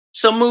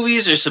Some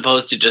movies are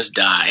supposed to just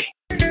die.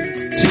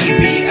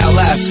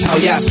 TBLS, hell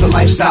yes, the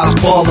lifestyle's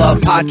baller.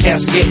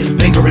 Podcast getting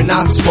bigger and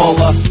not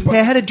smaller. Hey,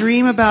 I had a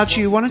dream about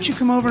you. Why don't you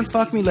come over and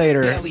fuck me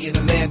later? Alien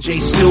and man Jay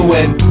Stu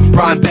and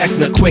Brian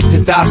Beckner, quick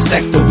to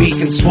dissect the week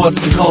in sports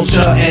and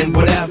culture and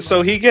whatever.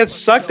 So he gets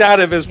sucked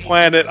out of his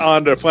planet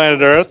onto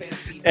planet Earth,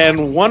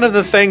 and one of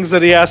the things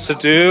that he has to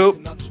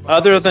do,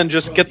 other than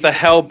just get the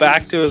hell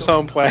back to his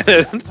home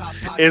planet,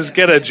 is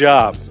get a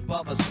job.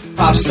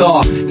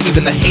 5-star,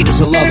 even the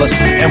haters will love us.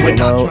 And we're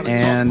not Hello, trying to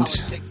and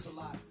talk politics.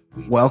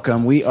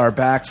 welcome. We are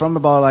back from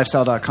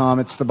theballerlifestyle.com.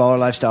 It's the Baller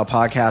Lifestyle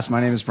Podcast.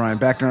 My name is Brian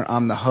Beckner.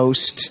 I'm the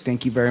host.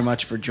 Thank you very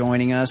much for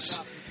joining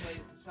us.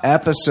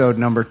 Episode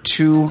number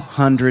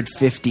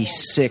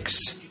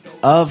 256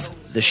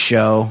 of the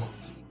show.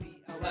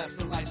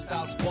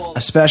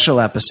 A special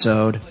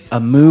episode, a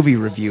movie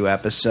review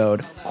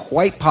episode,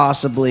 quite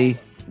possibly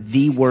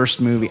the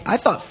worst movie. I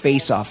thought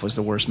Face Off was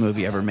the worst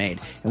movie ever made,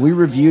 and we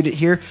reviewed it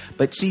here.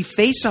 But see,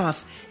 Face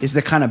Off is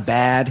the kind of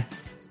bad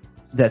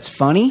that's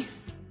funny.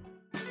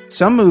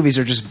 Some movies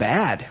are just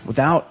bad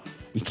without,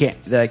 you can't,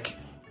 like,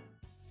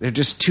 they're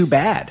just too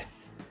bad.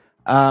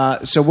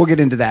 So we'll get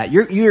into that.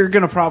 You're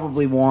going to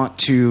probably want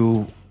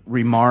to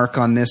remark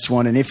on this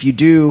one, and if you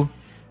do,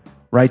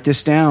 write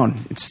this down.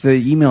 It's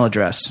the email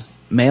address,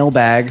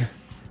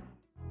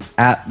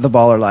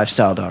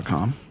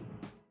 mailbag@theballerlifestyle.com.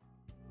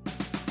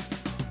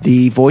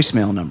 The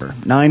voicemail number,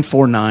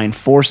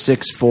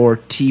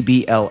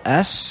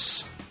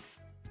 949-464-TBLS.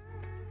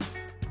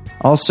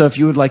 Also, if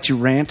you would like to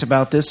rant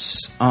about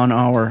this on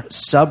our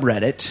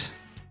subreddit,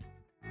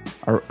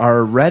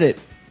 our Reddit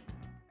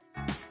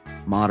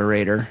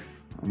moderator,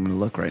 I'm going to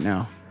look right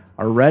now.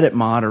 Our Reddit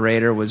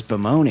moderator was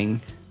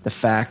bemoaning the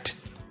fact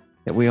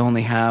that we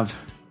only have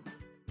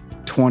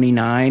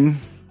 29.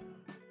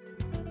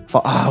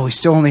 We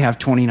still only have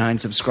 29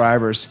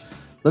 subscribers.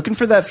 Looking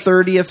for that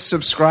 30th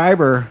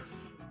subscriber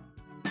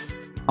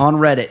on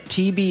Reddit.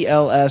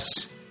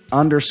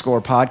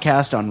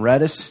 TBLS_podcast on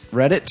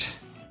Reddit.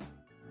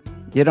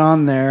 Get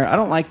on there. I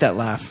don't like that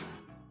laugh.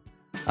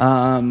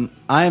 I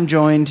am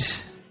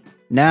joined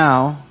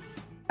now,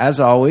 as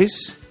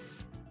always,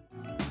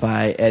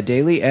 by Ed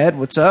Daly. Ed,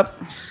 what's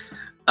up?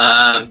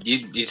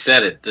 You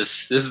said it.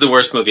 This is the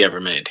worst movie ever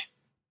made.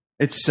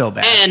 It's so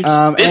bad. And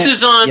this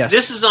is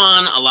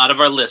on a lot of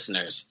our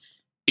listeners,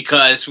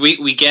 because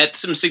we get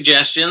some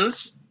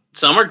suggestions.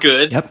 Some are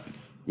good.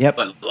 Yep.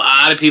 But a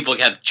lot of people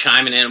kept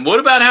chiming in. What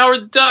about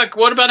Howard the Duck?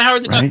 What about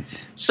Howard the Duck?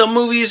 Some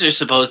movies are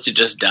supposed to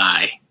just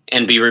die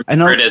and be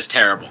remembered as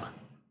terrible.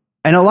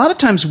 And a lot of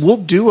times we'll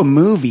do a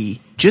movie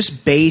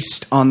just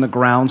based on the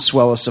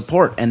groundswell of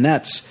support. And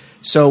that's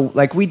so,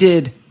 like we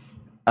did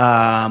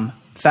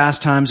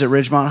Fast Times at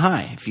Ridgemont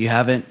High. If you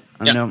haven't,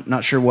 I'm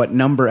not sure what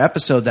number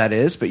episode that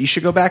is, but you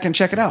should go back and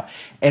check it out.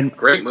 And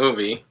great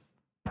movie.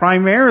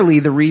 Primarily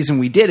the reason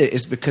we did it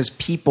is because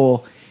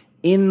people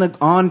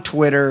on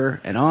Twitter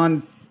and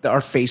on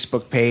our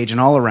Facebook page and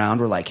all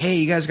around were like, hey,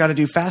 you guys got to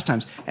do Fast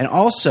Times. And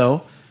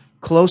also,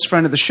 close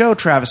friend of the show,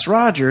 Travis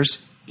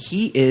Rogers,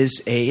 he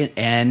is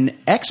an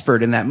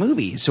expert in that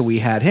movie. So we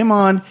had him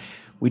on.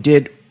 We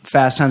did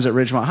Fast Times at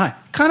Ridgemont High.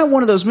 Kind of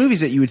one of those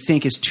movies that you would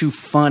think is too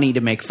funny to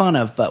make fun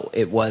of, but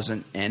it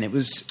wasn't. And it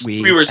was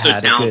we were so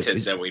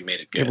talented that we made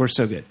it good. We're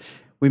so good.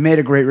 We made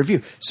a great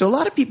review. So a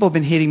lot of people have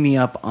been hitting me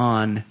up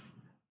on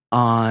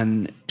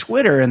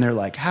Twitter, and they're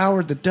like,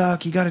 Howard the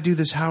Duck, you got to do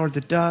this Howard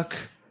the Duck.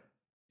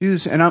 Do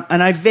this. And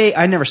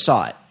I never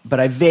saw it, but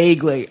I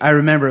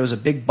remember it was a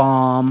big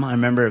bomb. I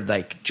remember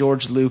like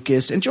George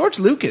Lucas.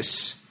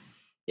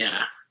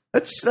 Yeah.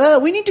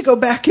 We need to go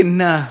back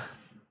and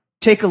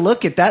take a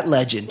look at that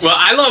legend. Well,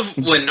 I love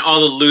when all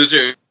the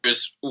losers,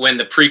 when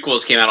the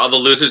prequels came out, all the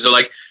losers are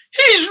like,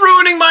 he's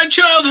ruining my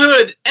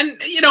childhood.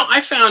 And, I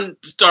found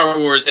Star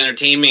Wars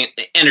entertaining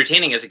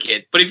as a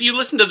kid. But if you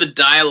listen to the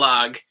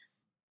dialogue,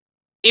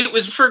 it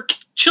was for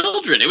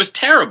children. It was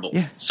terrible.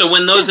 Yeah. So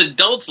when those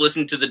adults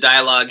listen to the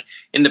dialogue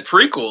in the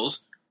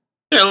prequels,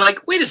 they're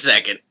like, wait a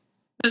second.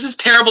 This is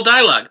terrible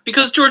dialogue.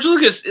 Because George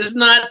Lucas is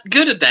not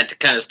good at that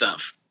kind of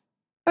stuff.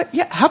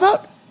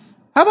 How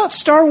about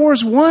Star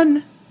Wars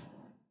 1,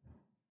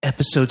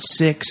 Episode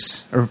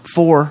 6 or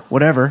 4,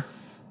 whatever.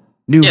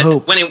 New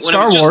Hope. When it was just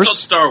called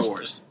Star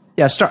Wars.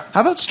 Yeah,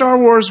 how about Star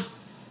Wars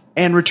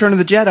and Return of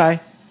the Jedi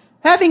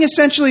having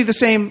essentially the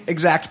same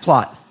exact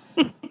plot?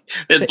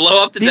 They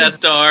blow up the Death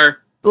Star.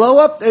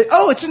 Blow up. Hey,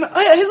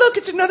 look,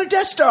 it's another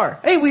Death Star.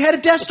 Hey, we had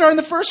a Death Star in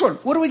the first one.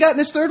 What do we got in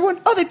this third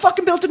one? Oh, they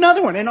fucking built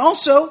another one. And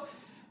also,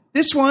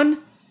 this one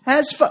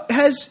has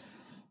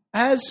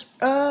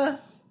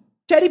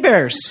teddy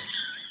bears.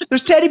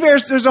 There's teddy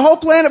bears. There's a whole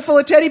planet full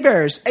of teddy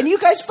bears. And you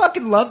guys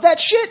fucking love that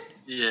shit?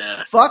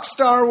 Yeah. Fuck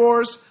Star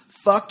Wars.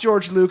 Fuck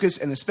George Lucas.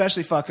 And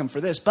especially fuck him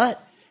for this.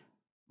 But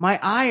my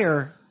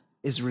ire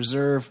is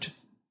reserved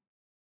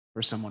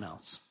for someone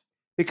else.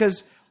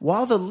 Because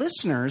while the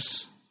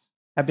listeners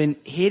have been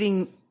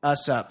hitting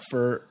us up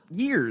for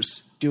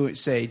years,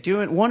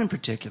 one in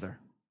particular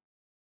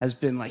has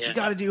been like, you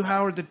got to do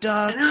Howard the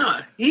Duck. I know.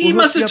 He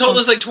must have told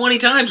us like 20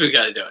 times we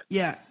got to do it.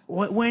 Yeah.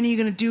 when are you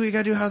going to do it? You got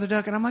to do Howard the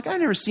Duck. And I'm like, I've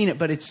never seen it,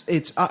 but it's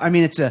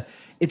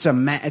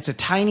a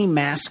tiny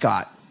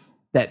mascot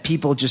that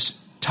people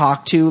just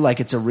talk to like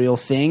it's a real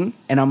thing.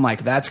 And I'm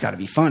like, that's got to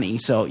be funny.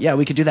 So yeah,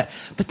 we could do that.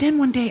 But then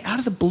one day out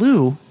of the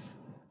blue,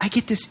 I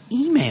get this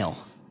email,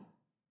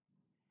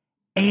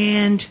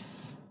 and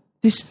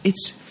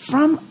it's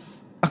from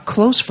a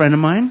close friend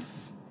of mine,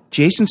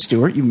 Jason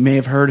Stewart. You may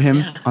have heard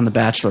him on The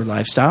Bachelor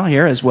Lifestyle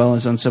here, as well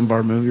as on some of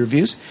our movie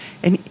reviews.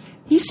 And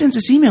he sends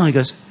this email. He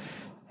goes,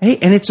 hey,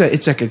 and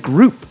it's like a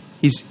group.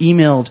 He's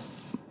emailed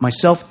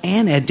myself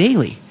and Ed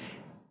Daly,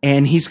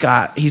 and he's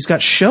got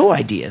show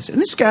ideas. And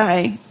this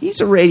guy,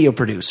 he's a radio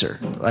producer.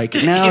 Like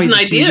now he's a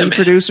TV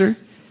producer.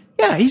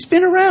 Yeah, he's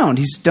been around.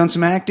 He's done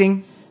some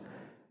acting.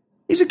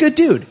 He's a good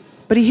dude.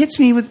 But he hits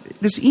me with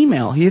this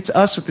email. He hits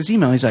us with this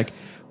email. He's like,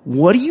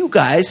 what do you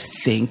guys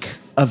think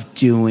of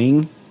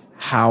doing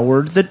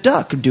Howard the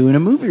Duck, doing a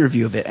movie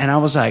review of it? And I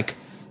was like,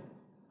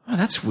 oh,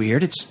 that's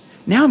weird.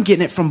 Now I'm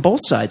getting it from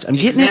both sides. I'm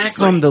getting it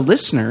from the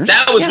listeners.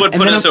 That was what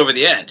put us over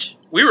the edge.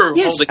 We were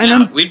holding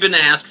out. We'd been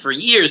asked for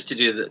years to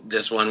do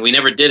this one. We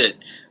never did it.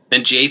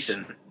 Then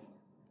Jason.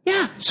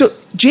 Yeah. So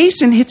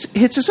Jason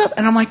hits us up,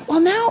 and I'm like,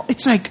 well, now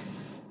it's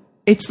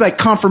like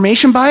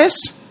confirmation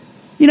bias.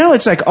 You know,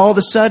 it's like all of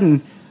a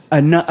sudden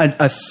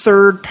a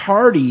third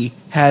party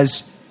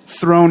has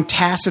thrown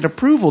tacit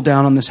approval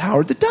down on this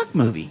Howard the Duck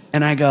movie.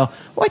 And I go,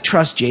 well, I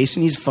trust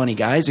Jason. He's a funny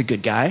guy. He's a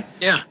good guy.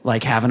 Yeah.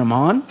 Like having him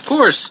on. Of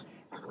course.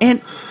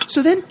 And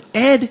so then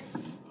Ed,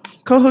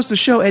 co-host of the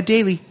show, Ed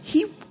Daly,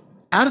 he,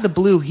 out of the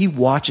blue, he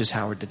watches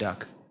Howard the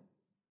Duck.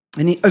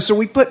 And so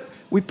we put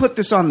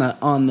this on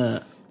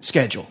the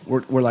schedule.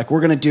 We're like,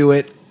 we're going to do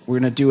it. We're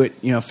going to do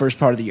it, first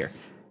part of the year.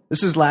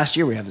 This is last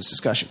year we had this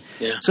discussion.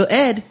 Yeah. So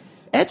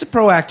Ed's a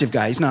proactive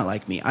guy. He's not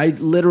like me. I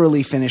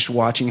literally finished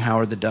watching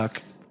Howard the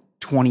Duck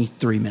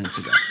 23 minutes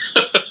ago.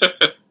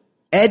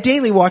 Ed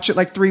Daly watched it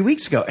like 3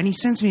 weeks ago, and he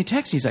sends me a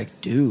text. He's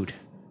like, dude,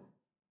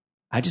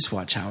 I just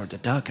watched Howard the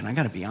Duck, and I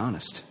got to be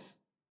honest.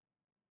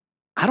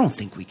 I don't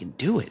think we can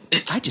do it.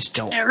 I just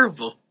don't.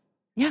 Terrible.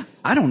 Yeah,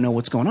 I don't know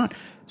what's going on.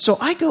 So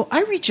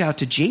I reach out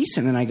to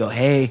Jason, and I go,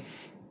 hey,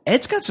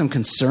 Ed's got some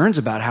concerns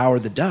about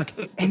Howard the Duck.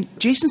 And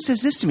Jason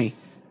says this to me.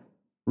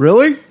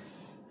 Really?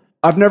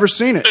 I've never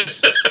seen it.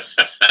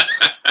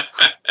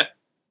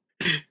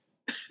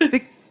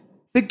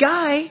 The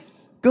guy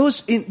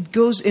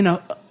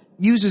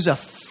uses a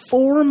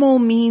formal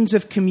means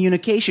of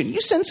communication.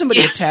 You send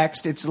somebody a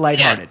text, it's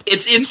lighthearted. Yeah,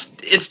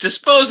 it's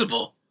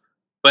disposable.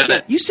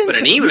 But you send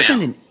an email. You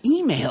send an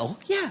email.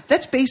 Yeah,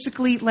 that's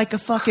basically like a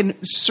fucking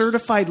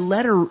certified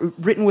letter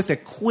written with a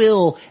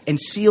quill and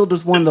sealed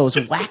with one of those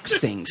wax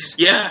things.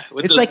 Yeah,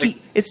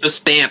 it's the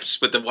stamps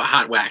with the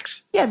hot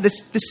wax. Yeah, the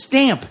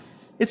stamp.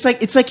 It's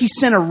like he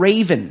sent a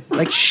raven.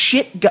 Like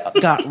shit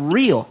got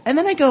real. And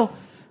then I go,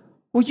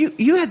 well,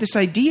 you had this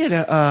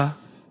idea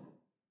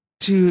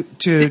to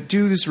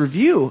do this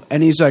review,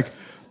 and he's like,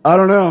 I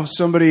don't know,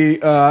 somebody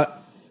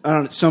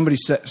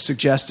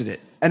suggested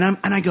it, and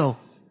I go,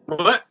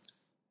 what?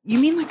 You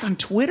mean like on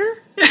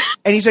Twitter?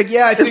 And he's like,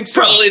 yeah, I think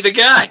so. Probably the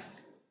guy.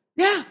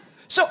 Yeah.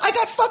 So I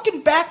got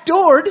fucking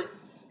backdoored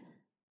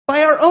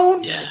by our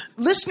own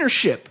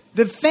listenership.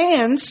 The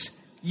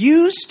fans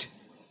used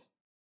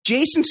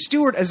Jason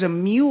Stewart as a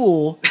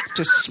mule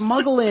to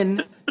smuggle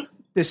in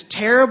this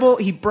terrible.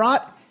 He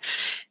brought.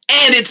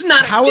 And it's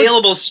not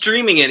available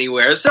streaming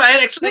anywhere, so I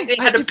actually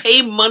had to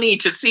pay money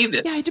to see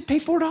this. Yeah, I had to pay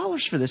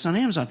 $4 for this on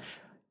Amazon.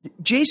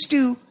 J.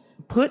 Stu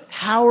put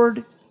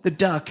Howard the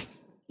Duck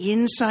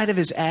inside of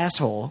his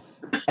asshole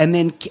and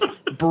then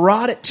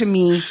brought it to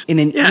me in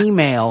an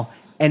email.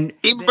 And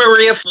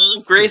Maria full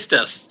of grace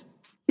dust.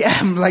 Yeah,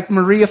 like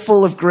Maria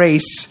full of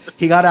grace.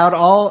 He got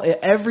out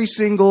every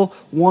single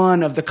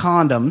one of the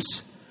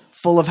condoms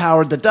full of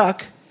Howard the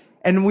Duck,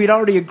 and we'd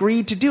already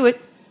agreed to do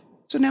it.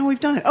 So now we've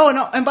done it. Oh,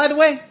 no, and by the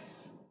way,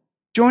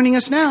 joining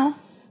us now,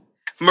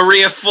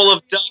 Maria full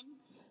of dung.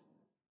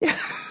 Yeah.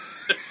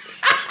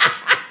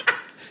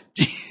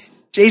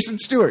 Jason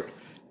Stewart.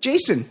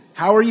 Jason,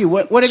 how are you?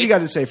 What have you got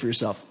to say for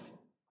yourself?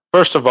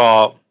 First of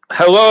all,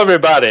 hello,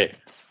 everybody.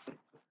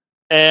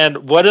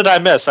 And what did I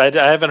miss? I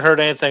haven't heard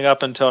anything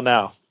up until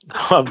now.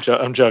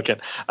 I'm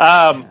joking.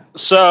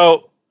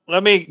 So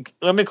let me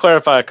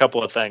clarify a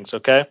couple of things,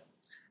 okay?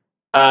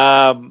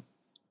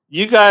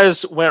 You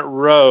guys went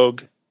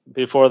rogue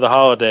before the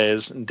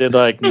holidays and did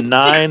like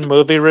 9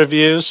 movie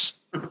reviews,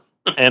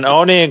 and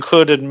only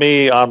included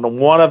me on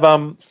one of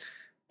them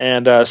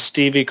and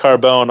Stevie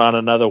Carbone on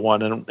another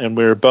one, and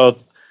we were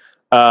both,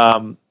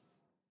 I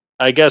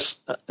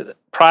guess,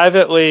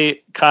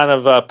 privately kind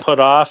of put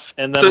off.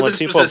 And then when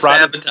people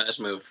sabotage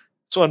move.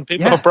 So when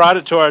people brought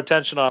it to our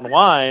attention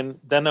online,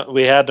 then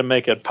we had to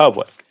make it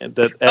public.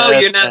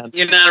 You're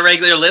not a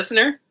regular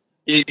listener?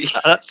 Are you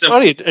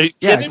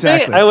kidding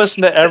me? I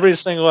listen to every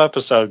single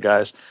episode,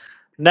 guys.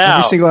 Now,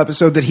 every single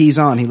episode that he's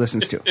on, he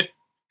listens to.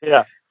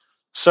 Yeah.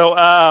 So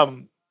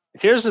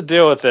here's the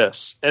deal with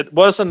this. It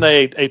wasn't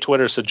a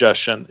Twitter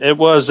suggestion. It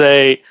was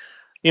I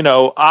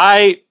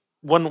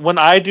when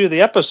I do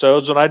the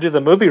episodes, when I do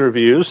the movie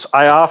reviews,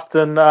 I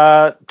often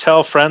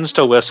tell friends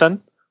to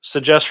listen,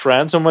 suggest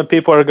friends, and when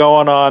people are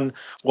going on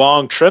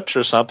long trips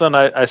or something,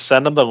 I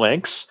send them the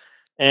links,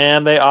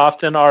 and they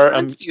often are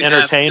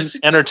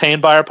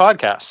entertained by our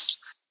podcasts.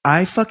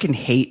 I fucking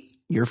hate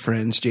your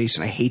friends,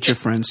 Jason. I hate your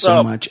friends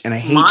so much, and I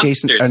hate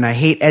monsters. Jason, and I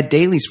hate Ed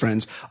Daly's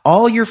friends.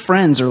 All your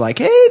friends are like,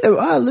 "Hey,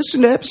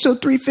 listen to episode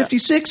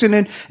 356,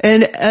 and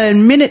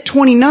in minute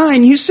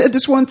 29, you said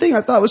this one thing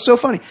I thought was so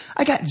funny."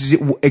 I got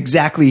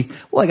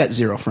I got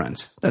 0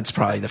 friends. That's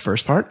probably the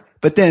first part.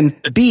 But then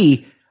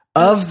B,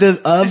 of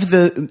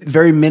the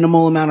very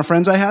minimal amount of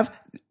friends I have,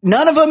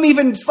 none of them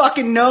even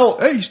fucking know.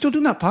 Hey, you still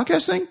doing that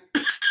podcast thing?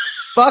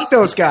 Fuck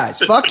those guys.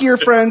 Fuck your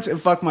friends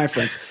and fuck my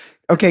friends.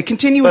 Okay,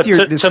 continue with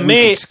this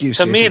excuse.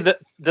 To me,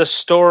 the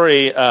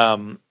story,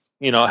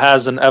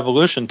 has an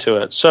evolution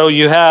to it. So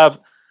you have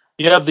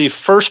the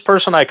first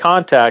person I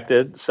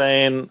contacted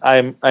saying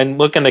I'm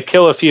looking to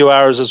kill a few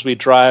hours as we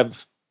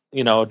drive,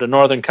 to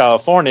Northern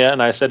California,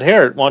 and I said,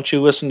 "Here, why don't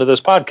you listen to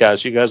this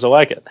podcast? You guys will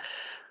like it."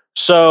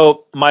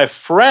 So my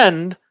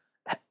friend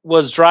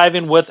was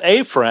driving with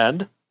a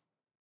friend,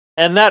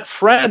 and that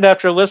friend,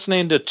 after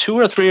listening to 2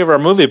 or 3 of our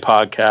movie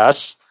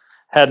podcasts,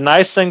 had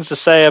nice things to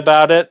say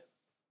about it.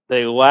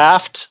 They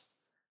laughed,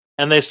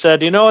 and they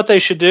said, "You know what they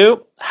should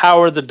do?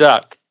 Howard the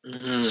Duck."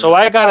 Mm-hmm. So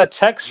I got a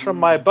text from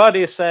my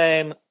buddy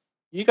saying,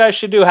 "You guys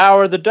should do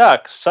Howard the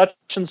Duck. Such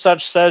and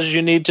such says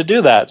you need to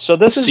do that." So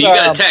you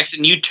got a text,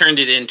 and you turned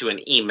it into an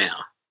email.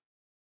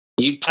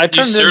 I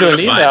turned it into an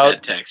email.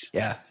 That text.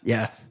 Yeah,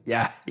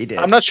 he did.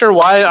 I'm not sure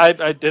why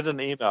I did an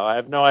email. I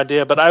have no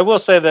idea, but I will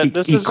say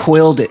that he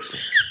quilled it.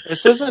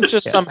 This isn't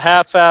just some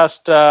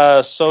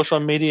half-assed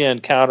social media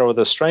encounter with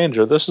a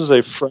stranger. This is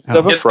a friend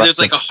of a friend. There's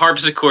like a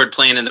harpsichord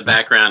playing in the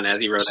background as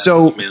he wrote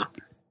that email.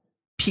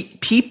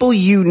 People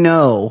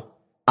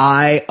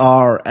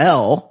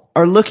IRL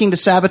are looking to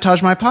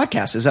sabotage my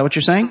podcast. Is that what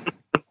you're saying?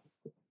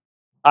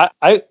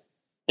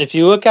 If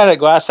you look at it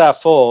glass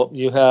half full,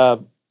 you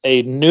have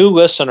a new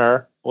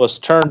listener was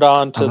turned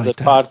on to the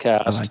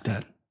podcast. I like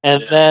that.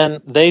 And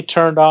then they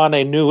turned on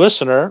a new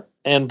listener,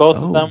 and both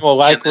of them will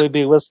likely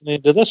be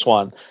listening to this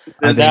one.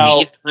 And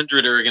now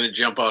 800 are going to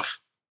jump off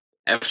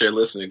after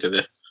listening to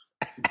this.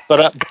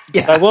 But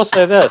I will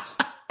say this.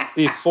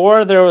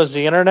 Before there was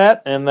the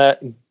internet and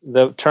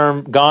the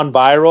term gone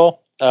viral,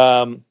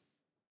 jump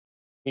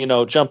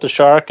the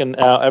shark, and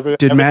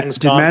did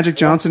Magic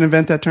Johnson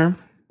invent that term?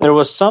 There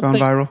was something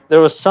gone viral.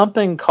 There was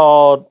something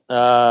called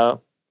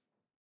what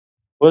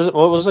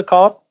was it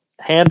called?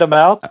 Hand to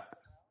mouth,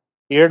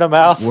 ear to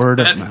mouth, word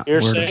of mouth,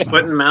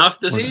 foot and mouth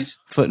disease,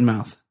 foot and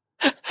mouth,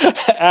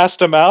 ass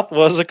to mouth. What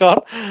was it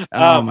called?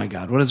 Oh my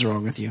God, what is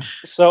wrong with you?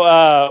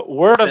 So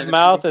word of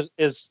mouth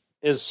is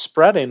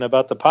spreading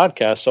about the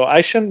podcast. So I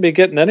shouldn't be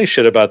getting any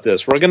shit about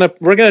this. We're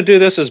gonna do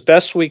this as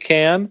best we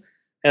can,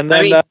 and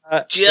then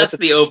just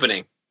the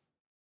opening,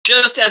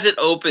 just as it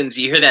opens,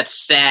 you hear that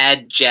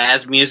sad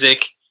jazz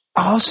music.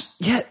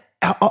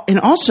 And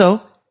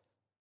also,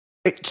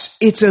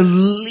 it's a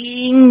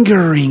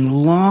lingering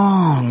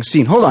long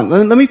scene. Hold on,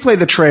 let me play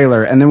the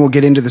trailer, and then we'll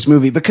get into this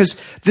movie,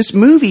 because this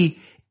movie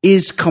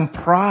is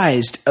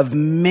comprised of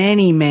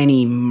many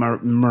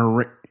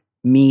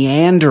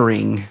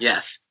meandering.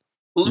 Yes,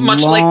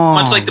 much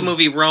like the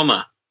movie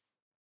Roma.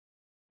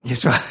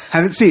 Yes, well, I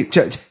haven't seen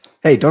it.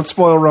 Hey, don't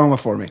spoil Roma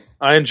for me.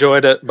 I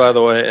enjoyed it, by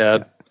the way,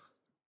 Ed.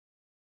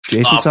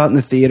 Jason saw it in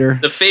the theater.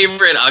 The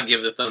favorite, I'll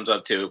give the thumbs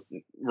up to.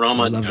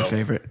 Roma. I love the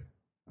favorite.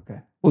 Okay.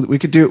 Well, we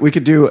could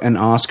do an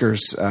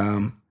Oscars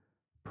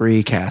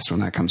precast when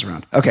that comes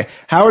around. Okay.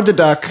 Howard the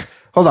Duck.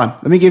 Hold on.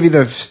 Let me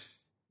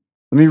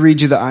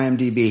read you the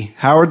IMDb.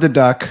 Howard the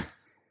Duck.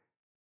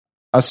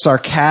 A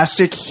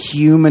sarcastic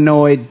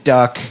humanoid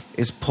duck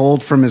is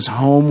pulled from his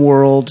home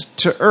world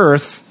to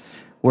Earth,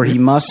 where he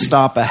must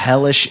stop a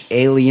hellish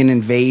alien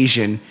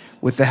invasion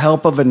with the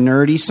help of a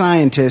nerdy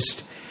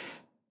scientist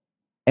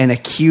and a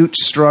cute,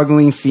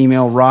 struggling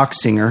female rock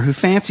singer who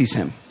fancies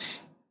him.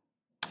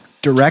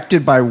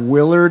 Directed by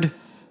Willard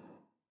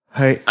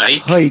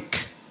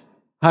Huyck.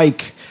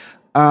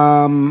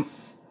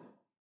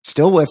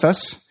 Still with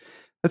us.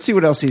 Let's see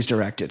what else he's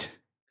directed.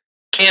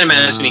 Can't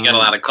imagine he got a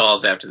lot of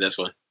calls after this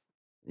one.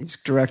 He's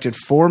directed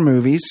 4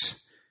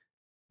 movies.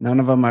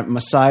 None of them are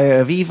Messiah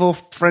of Evil,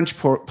 French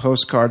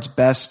Postcards,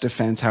 Best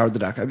Defense, Howard the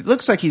Duck. It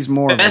looks like he's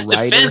more Best of a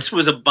writer. Best Defense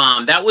was a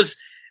bomb.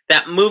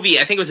 That movie,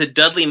 I think it was a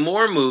Dudley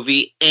Moore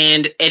movie,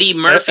 and Eddie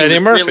Murphy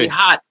was really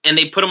hot, and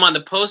they put him on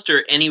the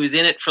poster, and he was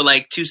in it for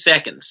like 2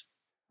 seconds.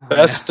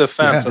 Best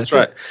Defense, that's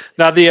right.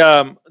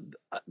 Now,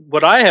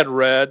 what I had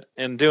read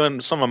and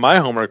doing some of my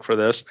homework for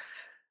this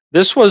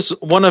was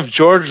one of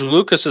George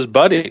Lucas's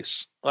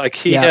buddies. Like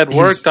he had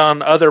worked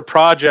on other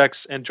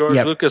projects, and George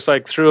Lucas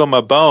threw him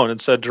a bone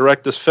and said,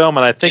 "Direct this film."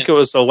 And I think it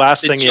was the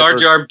last thing. The Jar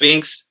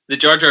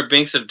Jar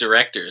Binks of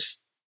directors.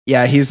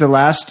 Yeah, he's the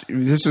last.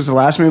 This is the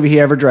last movie he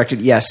ever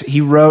directed. Yes,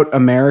 he wrote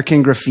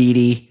American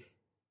Graffiti.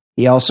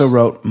 He also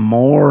wrote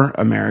more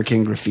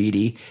American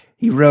Graffiti.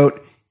 He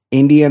wrote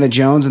Indiana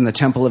Jones and the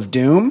Temple of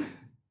Doom.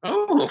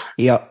 Oh.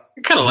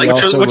 I kind of He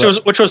like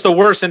also- which was the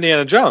worst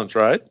Indiana Jones,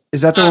 right?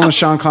 Is that the one with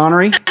Sean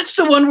Connery? That's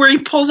the one where he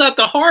pulls out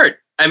the heart.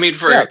 I mean,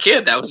 for a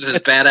kid, that was as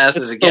badass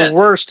as it gets. It's the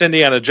worst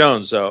Indiana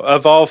Jones, though.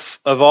 Of all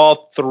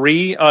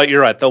three,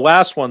 you're right. The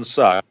last one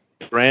sucked.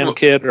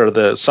 Grandkid or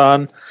the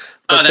son.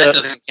 Oh, that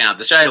doesn't count.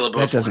 The Shia LaBeouf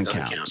That doesn't one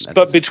count. That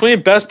But doesn't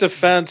between Best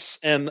Defense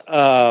and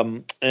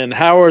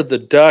Howard the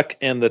Duck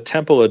and the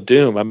Temple of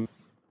Doom,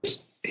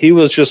 he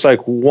was just like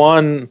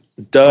one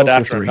dud 0 for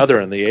after 3. another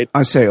in the 80s.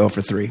 I'd say 0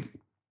 for 3.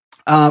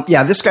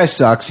 Yeah, this guy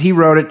sucks. He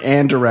wrote it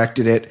and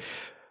directed it.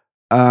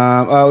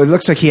 It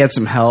looks like he had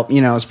some help.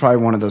 You know, it's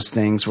probably one of those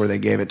things where they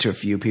gave it to a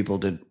few people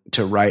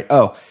to write.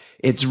 Oh,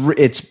 it's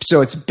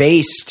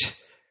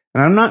based,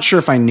 and I'm not sure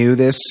if I knew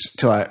this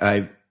till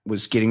I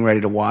was getting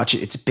ready to watch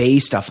it. It's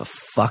based off a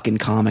fucking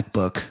comic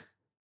book.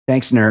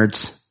 Thanks,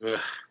 nerds. Ugh.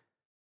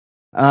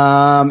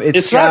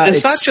 It's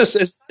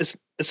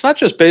not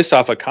just based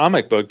off a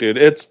comic book, dude.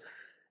 It's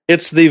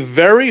the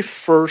very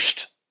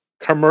first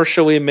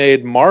commercially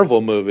made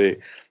Marvel movie.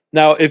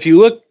 Now, if you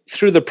look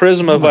through the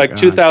prism of God,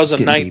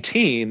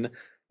 2019,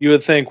 you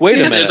would think, wait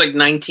a minute. There's like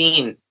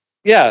 19.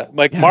 Yeah,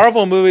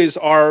 Marvel movies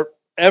are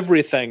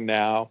everything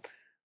now.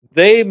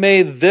 They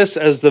made this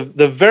as the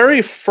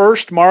very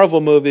first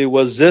Marvel movie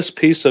was this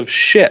piece of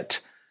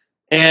shit.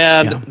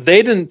 And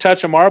they didn't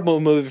touch a Marvel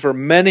movie for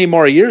many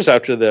more years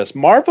after this.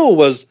 Marvel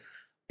was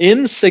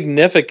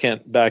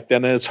insignificant back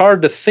then, and it's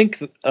hard to think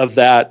of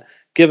that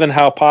given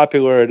how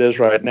popular it is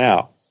right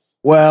now.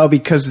 Well,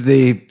 because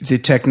the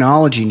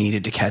technology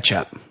needed to catch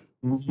up.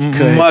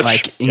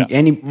 Much more.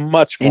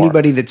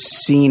 Anybody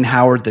that's seen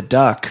Howard the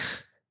Duck,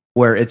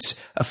 where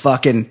it's a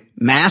fucking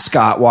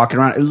mascot walking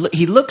around,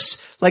 he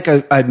looks like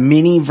a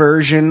mini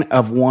version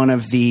of one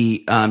of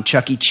the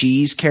Chuck E.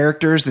 Cheese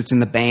characters that's in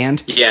the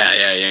band.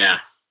 Yeah.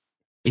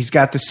 He's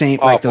got the same,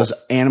 like those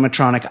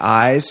animatronic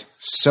eyes.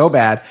 So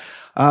bad.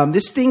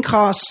 This thing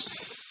costs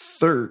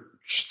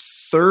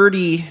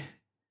 $30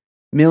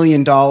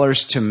 million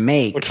to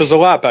make, which was a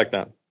lot back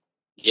then.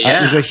 Yeah,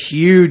 it was a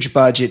huge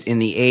budget in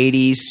the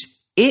 80s.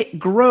 It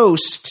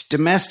grossed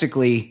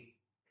domestically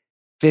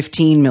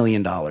 $15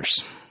 million.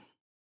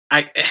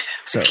 I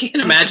can't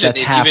imagine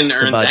it even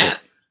earned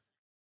that.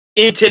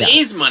 In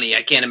today's money,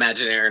 I can't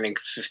imagine it earning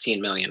 $15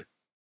 million.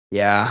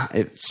 Yeah,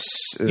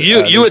 it's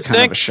you would kind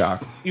think of a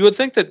shock. You would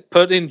think that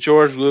putting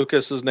George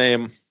Lucas's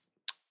name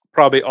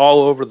probably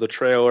all over the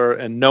trailer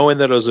and knowing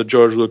that it was a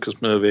George Lucas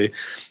movie,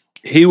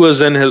 he was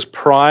in his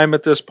prime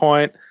at this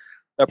point.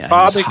 That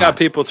probably got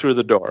people through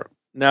the door.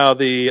 Now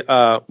the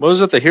what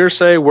was it? The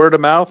hearsay, word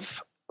of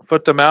mouth,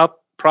 foot to mouth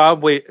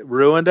probably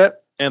ruined it,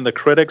 and the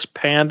critics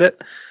panned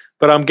it.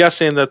 But I'm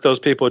guessing that those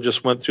people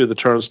just went through the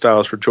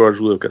turnstiles for George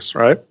Lucas,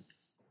 right?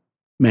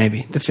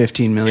 Maybe the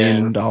 $15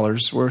 million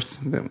worth.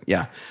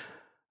 Yeah.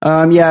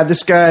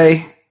 This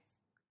guy,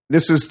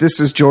 this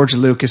is George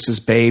Lucas's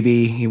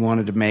baby. He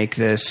wanted to make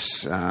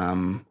this.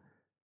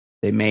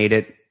 They made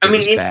it. I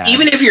mean,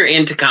 even if you're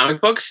into comic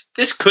books,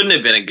 this couldn't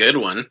have been a good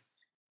one.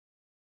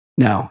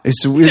 No,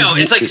 it's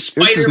like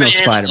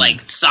Spider-Man,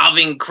 like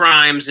solving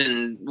crimes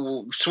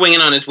and swinging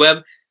on his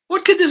web.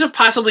 What could this have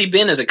possibly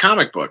been as a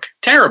comic book?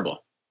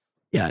 Terrible.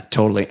 Yeah,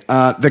 totally.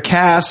 The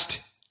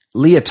cast,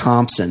 Leah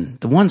Thompson,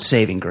 the one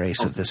saving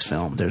grace of this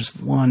film. There's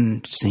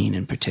one scene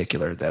in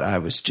particular that I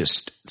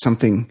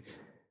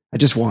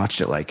just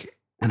watched it like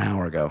an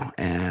hour ago,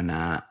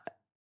 and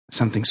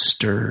something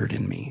stirred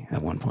in me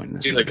at one point in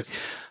this movie.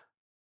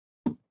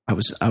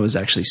 I was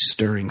actually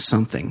stirring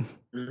something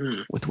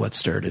with what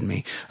stirred in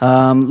me.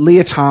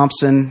 Leah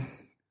Thompson,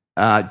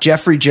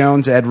 Jeffrey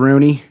Jones, Ed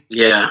Rooney.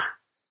 Yeah.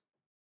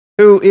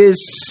 Who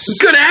is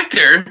good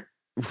actor.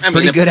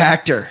 Pretty good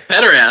actor.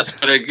 Better ass,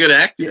 but a good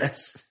actor.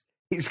 Yes.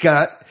 He's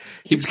got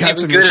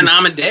some good in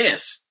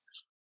Amadeus.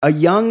 A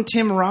young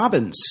Tim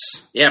Robbins.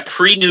 Yeah,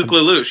 pre-Nuke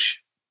LaLoosh.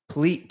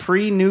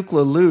 Pre-Nuke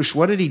LaLoosh.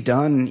 What had he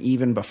done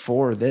even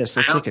before this?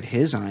 Let's look at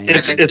his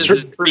IMDb. This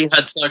is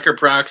pre-Hudsucker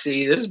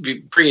Proxy. This is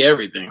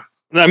pre-everything.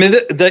 I mean,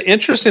 the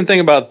interesting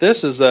thing about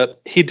this is that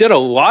he did a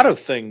lot of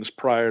things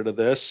prior to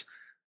this,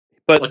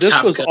 but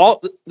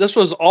this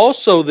was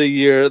also the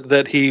year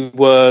that he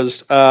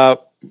was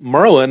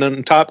Merlin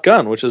in Top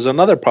Gun, which is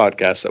another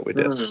podcast that we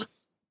did.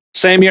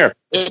 Same year.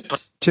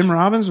 Tim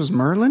Robbins was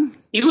Merlin?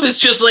 He was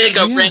just like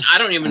I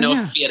don't even know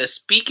if he had a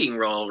speaking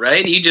role,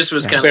 right? He just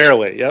was kind of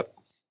barely. Yep.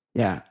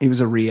 Yeah, he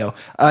was a Rio.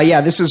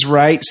 This is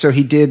right. So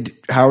he did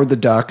Howard the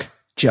Duck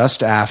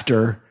just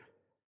after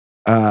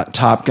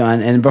Top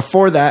Gun, and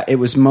before that, it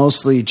was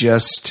mostly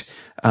just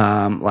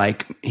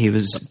like he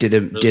did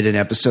an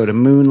episode of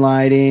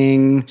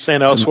Moonlighting,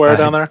 St. Elsewhere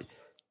down there.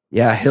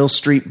 Yeah, Hill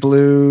Street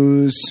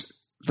Blues,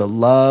 The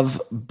Love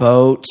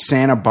Boat,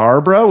 Santa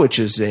Barbara, which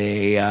is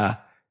a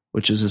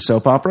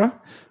soap opera.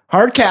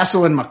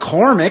 Hardcastle and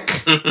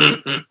McCormick.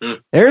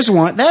 There's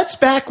one. That's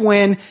back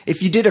when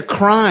if you did a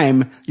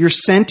crime, your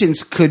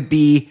sentence could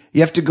be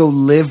you have to go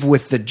live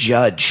with the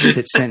judge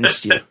that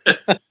sentenced you.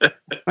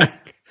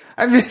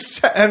 I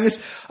miss.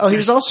 Oh, he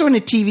was also in a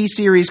TV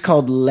series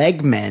called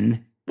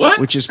Legmen. What?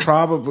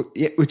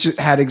 which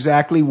had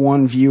exactly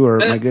one viewer,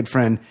 my good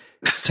friend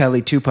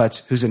Telly Two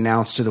Putts, who's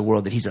announced to the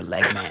world that he's a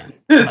leg man.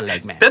 I'm a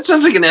leg man. That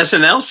sounds like an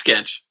SNL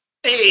sketch.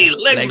 Hey,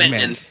 leg man.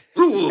 man.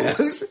 Ooh. Yeah,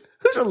 who's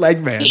a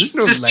leg man? There's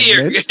no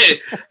leg man.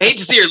 Hate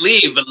to see her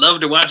leave, but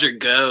love to watch her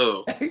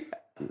go.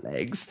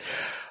 Legs.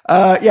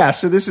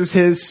 So this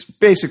is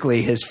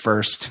basically his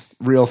first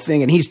real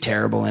thing, and he's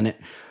terrible in it.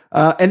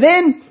 And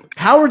then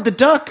Howard the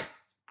Duck.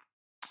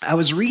 I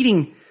was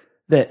reading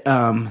that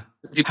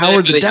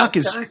Howard the Duck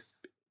is...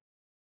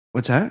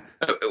 What's that?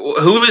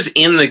 Who was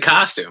in the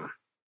costume?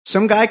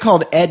 Some guy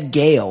called Ed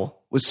Gale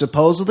was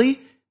supposedly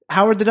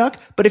Howard the Duck,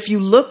 but if you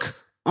look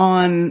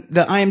on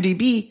the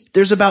IMDb,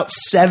 there's about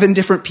 7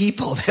 different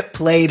people that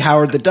played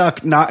Howard the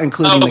Duck, not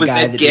including the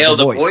guy that did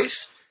the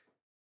voice.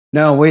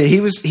 No, wait,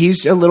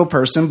 he's a little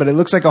person, but it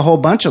looks like a whole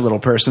bunch of little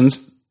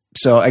persons.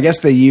 So I guess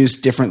they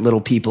used different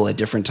little people at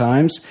different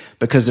times,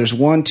 because there's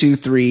 1, 2,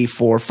 3,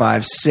 4,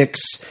 5,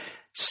 6,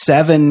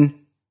 7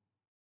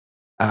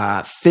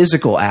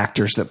 physical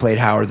actors that played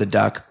Howard the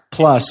Duck,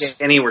 plus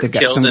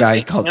some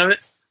guy called.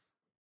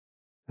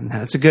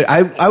 That's a good.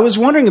 I was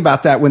wondering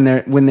about that when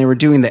they were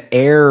doing the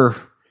air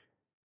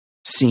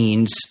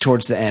scenes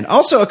towards the end.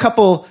 Also, a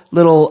couple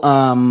little.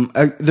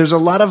 There's a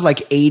lot of like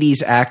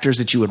 80s actors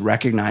that you would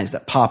recognize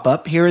that pop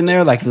up here and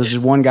there. Like there's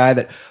just one guy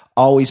that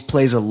always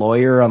plays a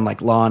lawyer on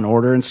like Law and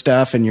Order and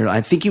stuff. And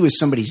I think he was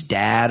somebody's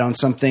dad on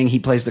something. He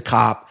plays the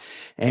cop.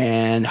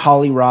 And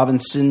Holly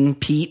Robinson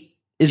Pete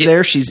is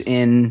there. She's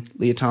in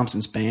Leah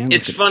Thompson's band.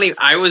 It's funny.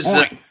 I was.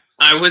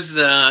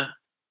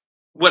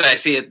 What did I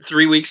see it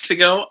 3 weeks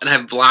ago, and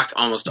I've blocked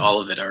almost all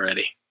of it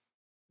already.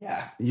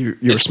 Yeah,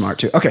 you're smart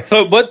too. Okay,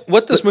 but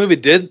what this movie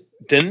didn't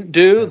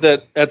do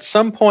that at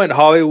some point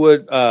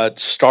Hollywood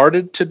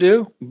started to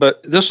do,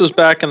 but this was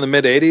back in the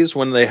mid '80s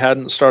when they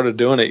hadn't started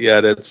doing it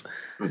yet.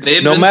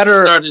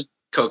 Started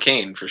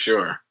cocaine for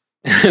sure.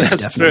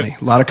 That's definitely true.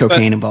 A lot of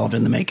cocaine involved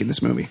in the making of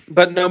this movie.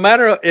 But no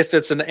matter if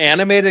it's an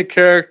animated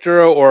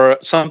character or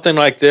something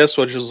like this,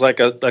 which is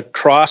like a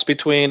cross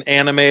between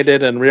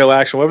animated and real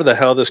action, whatever the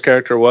hell this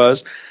character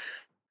was,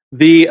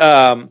 the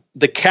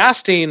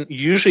casting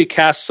usually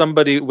casts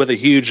somebody with a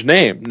huge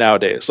name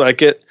nowadays.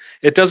 Like it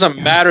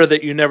doesn't matter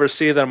that you never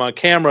see them on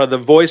camera. The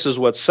voice is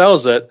what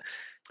sells it.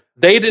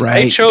 They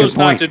chose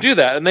not to do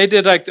that, and they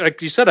did like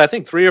you said. I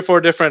think 3 or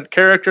 4 different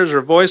characters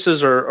or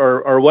voices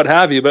or what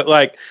have you. But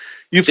like.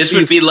 This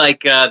would be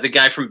like the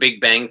guy from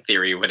Big Bang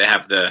Theory would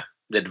have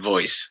that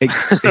voice.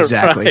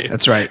 Exactly. Right.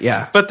 That's right.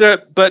 Yeah.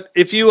 But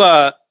if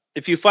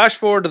you flash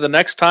forward to the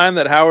next time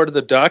that Howard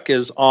the Duck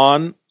is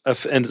on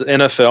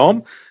in a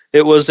film,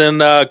 it was in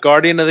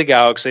Guardian of the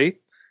Galaxy,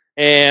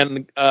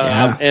 and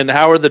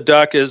Howard the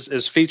Duck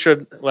is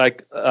featured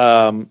like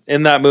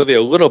in that movie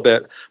a little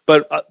bit.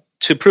 But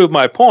to prove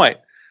my point,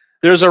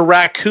 there's a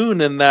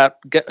raccoon in that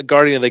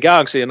Guardian of the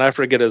Galaxy, and I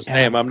forget his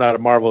name. I'm not a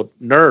Marvel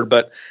nerd,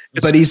 but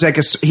he's like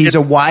he's a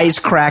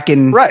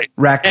wisecracking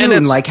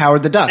raccoon like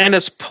Howard the Duck, and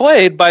it's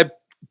played by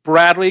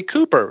Bradley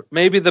Cooper,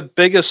 maybe the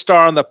biggest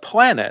star on the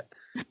planet.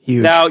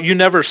 Huge. Now you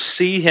never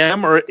see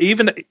him, or he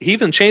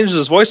even changes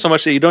his voice so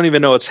much that you don't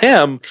even know it's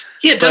him.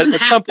 Yeah, it doesn't.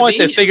 But at some point,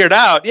 they figured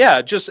out.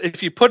 Yeah, just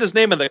if you put his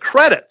name in the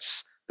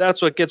credits,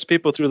 that's what gets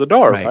people through the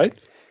door, right?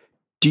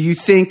 Do you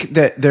think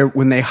that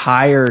when they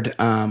hired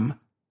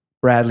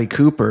Bradley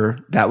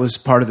Cooper, that was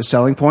part of the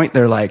selling point?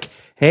 They're like,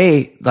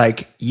 hey,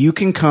 like you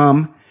can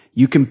come,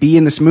 you can be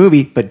in this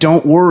movie, but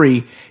don't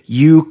worry,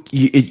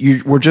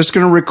 we're just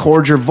going to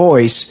record your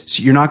voice,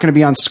 so you're not going to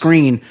be on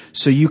screen,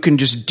 so you can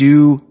just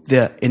do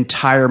the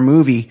entire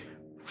movie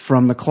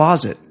from the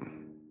closet.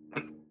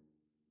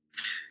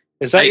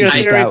 Is that your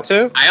theory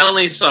too? I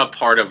only saw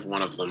part of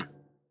one of them.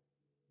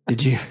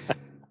 Did you?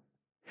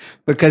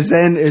 Because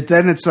then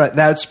it's like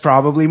he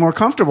probably more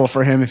comfortable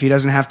for him if he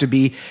doesn't have to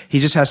be. He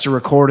just has to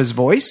record his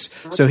voice,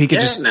 so he could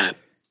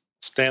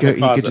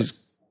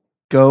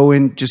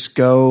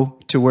go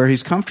to where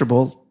he's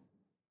comfortable,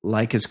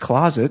 like his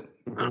closet,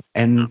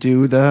 and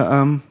do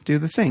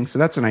the thing. So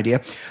that's an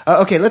idea.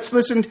 Okay, let's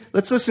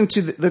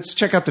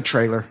check out the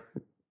trailer.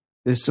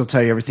 This will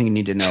tell you everything you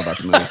need to know about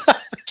the movie.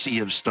 Sea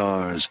of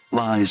stars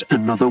lies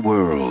another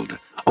world,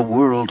 a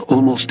world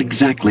almost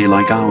exactly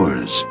like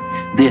ours.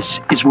 This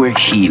is where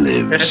he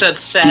lives. There's that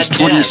sad He's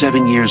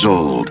 27 years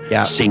old,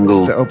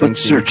 single but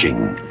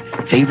searching.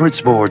 Favorite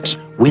sports,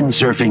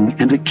 windsurfing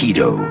and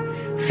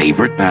aikido.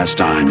 Favorite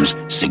pastimes,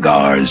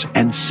 cigars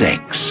and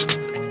sex.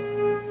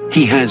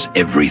 He has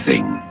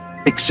everything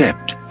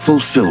except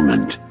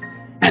fulfillment.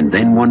 And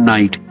then one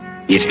night,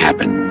 it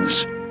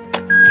happens.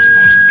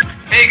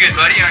 Hey, good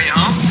buddy, are you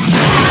home?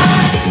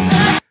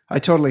 I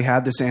totally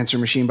had this answer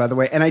machine, by the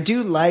way. And I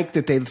do like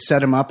that they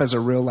set him up as a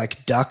real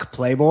like duck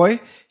playboy.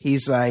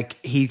 He's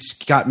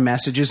got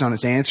messages on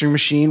his answering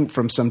machine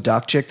from some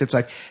duck chick that's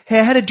like, hey,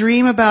 I had a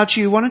dream about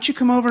you. Why don't you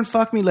come over and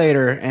fuck me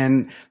later?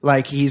 And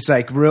like, he's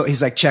like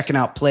checking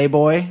out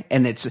Playboy,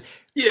 and it's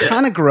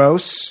kind of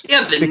gross.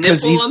 Yeah. The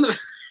nipple on the.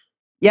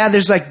 Yeah.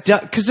 There's like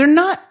duck. 'Cause they're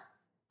not,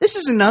 this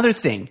is another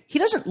thing. He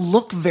doesn't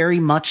look very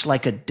much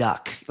like a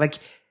duck. Like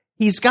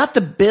he's got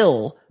the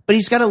bill, but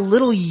he's got a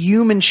little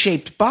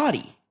human-shaped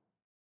body.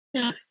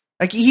 Yeah.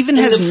 Like, he even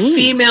has knees.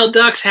 Female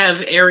ducks have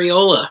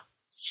areola.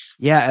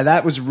 Yeah,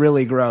 that was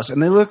really gross.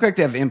 And they look like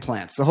they have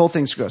implants. The whole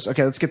thing's gross.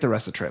 Okay, let's get the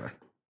rest of the trailer.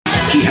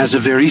 He has a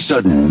very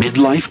sudden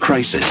midlife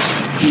crisis.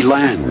 He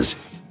lands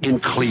in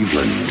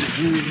Cleveland.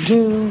 You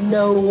do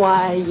know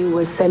why you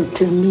were sent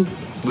to me?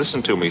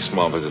 Listen to me,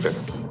 small visitor.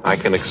 I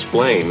can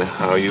explain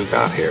how you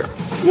got here.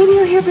 Maybe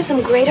you're here for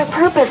some greater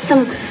purpose,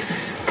 some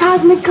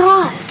cosmic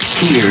cause.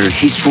 Here,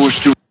 he's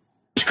forced to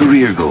his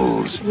career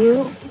goals.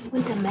 You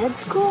went to med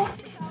school?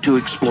 To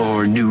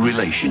explore new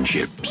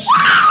relationships.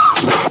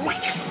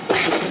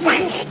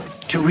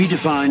 To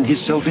redefine his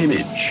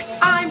self-image.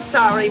 I'm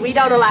sorry, we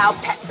don't allow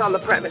pets on the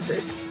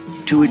premises.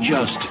 To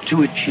adjust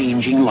to a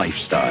changing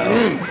lifestyle.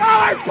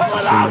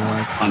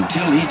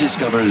 Until he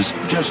discovers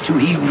just who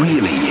he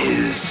really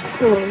is.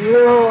 Oh,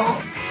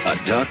 no. A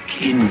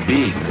duck in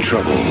big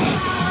trouble.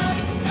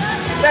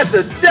 That's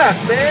a duck,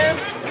 man!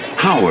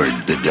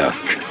 Howard the Duck,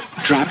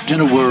 trapped in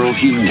a world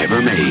he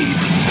never made.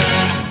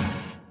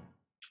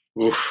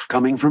 Oof.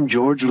 Coming from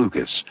George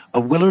Lucas, a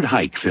Willard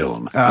Hike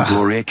film, a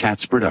Gloria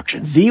Katz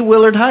production. The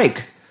Willard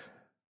Hike.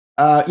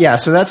 Yeah,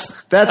 so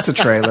that's the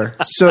trailer.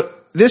 So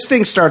this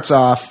thing starts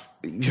off.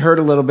 You heard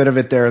a little bit of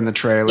it there in the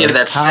trailer. Yeah,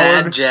 that's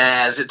sad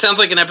jazz. It sounds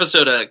like an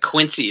episode of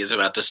Quincy is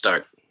about to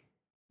start.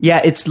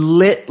 Yeah, it's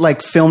lit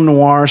like film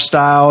noir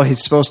style.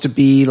 He's supposed to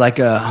be like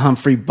a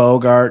Humphrey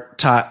Bogart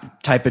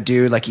type of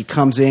dude. Like, he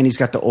comes in, he's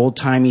got the old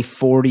timey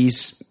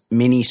 40s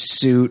mini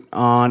suit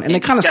on, and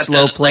they kind of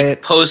slow play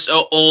it.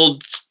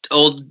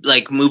 Old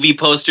like movie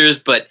posters,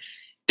 but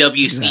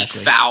W.C.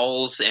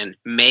 Fowles and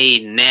May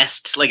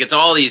Nest. Like, it's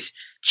all these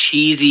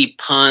cheesy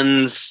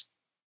puns.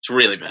 It's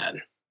really bad.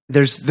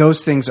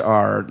 Those things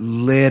are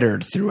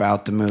littered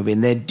throughout the movie,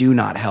 and they do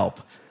not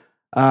help.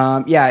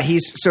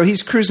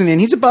 He's cruising in.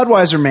 He's a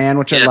Budweiser man,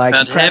 which I like.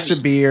 He cracks a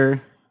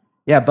beer.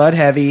 Yeah, Bud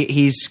Heavy.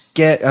 He's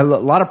get a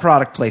lot of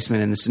product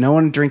placement in this. No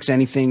one drinks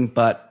anything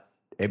but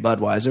a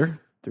Budweiser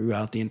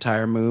throughout the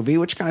entire movie,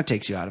 which kind of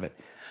takes you out of it.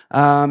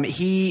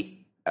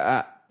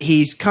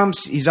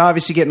 He's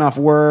obviously getting off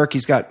work.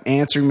 He's got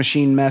answering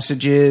machine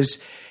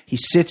messages. He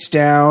sits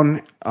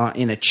down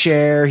in a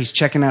chair. He's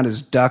checking out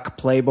his duck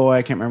Playboy.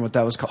 I can't remember what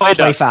that was called.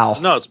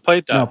 Playfowl. No, it's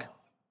Play Duck.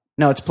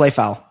 No, it's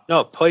Playfowl.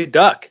 No, Play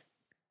Duck.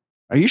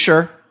 Are you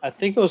sure? I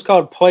think it was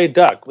called Play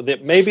Duck.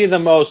 It may be the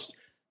most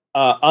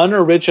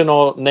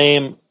unoriginal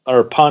name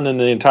or pun in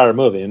the entire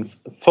movie, and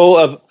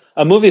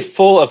a movie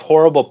full of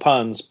horrible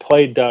puns.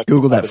 Play Duck.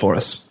 Google that for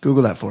us.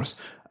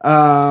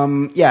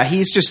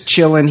 He's just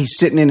chilling. He's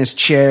sitting in his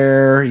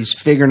chair. He's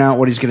figuring out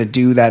what he's going to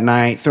do that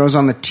night. Throws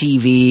on the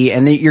TV,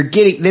 and they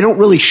don't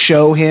really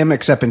show him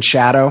except in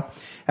shadow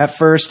at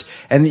first.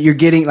 And you're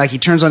getting, like, he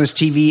turns on his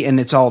TV and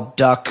it's all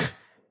duck.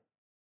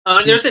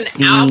 There's an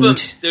album.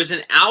 There's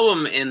an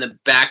album in the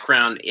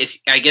background.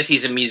 I guess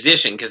he's a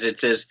musician because it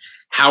says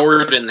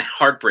Howard and the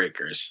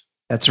Heartbreakers.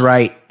 That's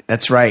right.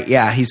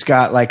 Yeah, he's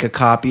got like a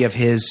copy of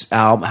his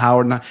album,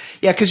 Howard.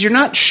 Because you're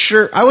not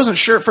sure. I wasn't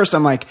sure at first.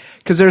 I'm like,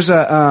 because there's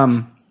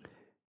a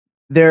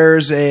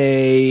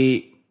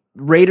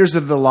Raiders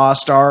of the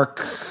Lost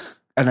Ark,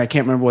 and I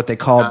can't remember what they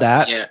called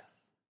that. Yeah,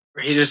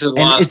 Raiders of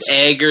the Lost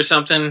Egg or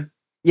something.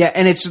 Yeah,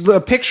 and it's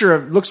a picture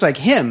of, looks like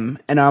him,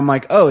 and I'm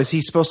like, oh, is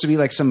he supposed to be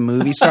like some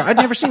movie star? I'd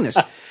never seen this.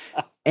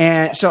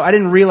 And so I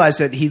didn't realize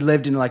that he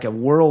lived in like a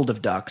world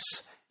of ducks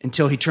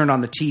until he turned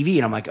on the TV,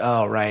 and I'm like,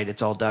 oh, right,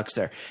 it's all ducks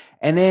there.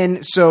 And then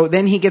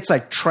he gets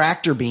like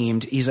tractor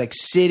beamed. He's like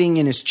sitting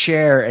in his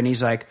chair, and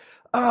he's like,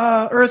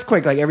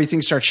 earthquake, like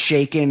everything starts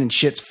shaking and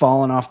shit's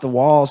falling off the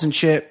walls and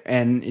shit.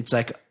 And it's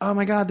like, oh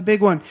my God, the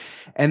big one.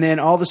 And then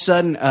all of a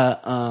sudden,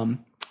 a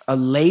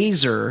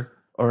laser,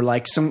 or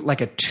like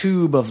a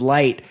tube of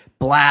light,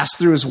 blasts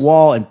through his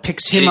wall and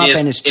picks him up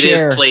in his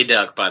chair. It is Play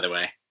Duck, by the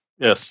way.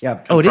 Yes.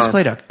 Yeah. Oh, it is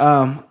Play Duck.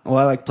 Well,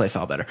 I like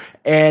Playfowl better.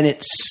 And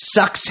it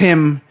sucks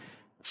him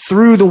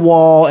through the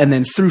wall and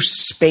then through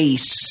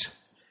space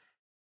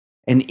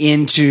and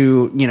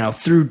into,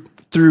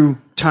 through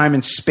time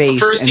and space.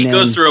 First, he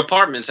goes through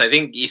apartments. I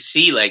think you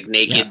see like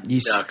naked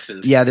ducks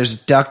and stuff. Yeah, there's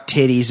duck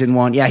titties in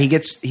one. Yeah, he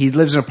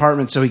lives in an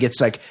apartment, so he gets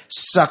like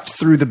sucked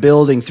through the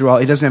building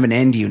he doesn't have an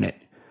end unit.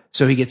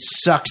 So he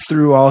gets sucked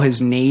through all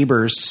his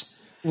neighbors,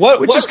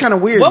 which is kind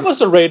of weird. What was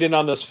the rating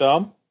on this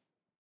film?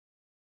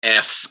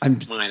 F-.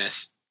 It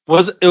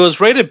was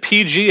rated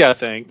PG, I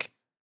think.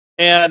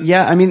 And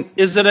yeah, I mean,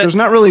 there's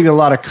not really a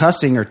lot of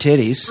cussing or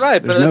titties.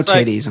 Right, there's no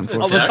titties,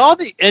 unfortunately. With all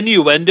the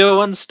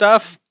innuendo and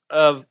stuff,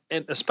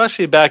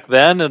 especially back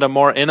then at a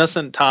more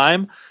innocent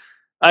time,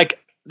 like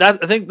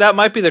that, I think that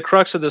might be the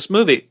crux of this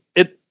movie.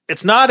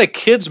 It's not a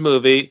kids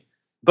movie,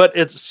 but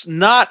it's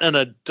not an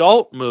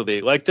adult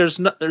movie. Like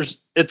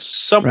it's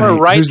somewhere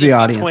right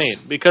in between,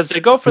 because they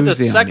go for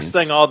this sex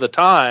thing all the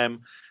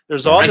time.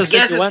 There's all this innuendo. I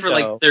guess it's for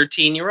like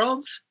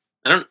 13-year-olds.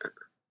 I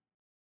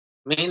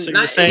mean, so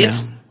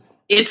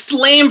it's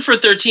lame for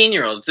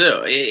 13-year-olds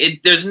too.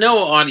 There's no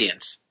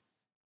audience.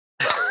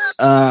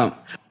 Yeah,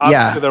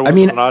 there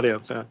wasn't an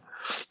audience. Yeah.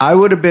 I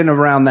would have been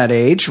around that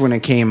age when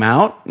it came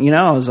out.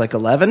 I was like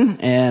 11,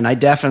 and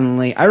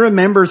I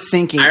remember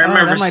thinking,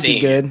 that might be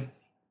good.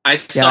 I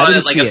saw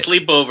it like a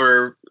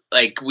sleepover.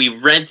 Like, we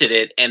rented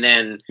it and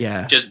then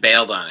just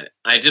bailed on it.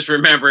 I just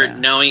remember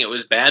knowing it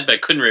was bad, but I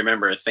couldn't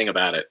remember a thing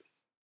about it.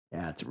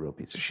 Yeah, it's a real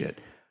piece of shit.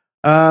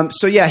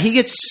 He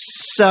gets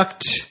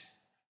sucked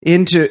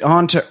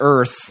onto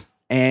Earth,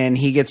 and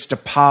he gets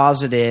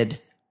deposited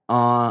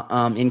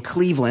in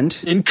Cleveland.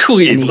 In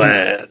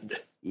Cleveland.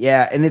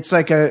 And it's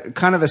like a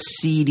kind of a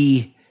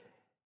seedy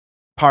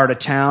part of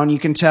town, you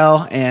can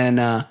tell.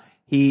 And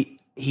he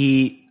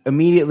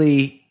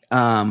immediatally...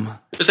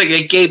 it's like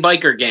a gay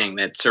biker gang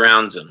that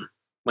surrounds him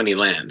when he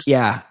lands.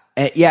 Yeah.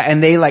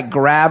 And they like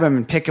grab him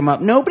and pick him up.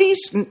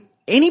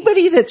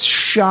 Anybody that's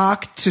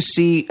shocked to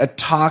see a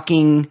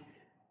talking,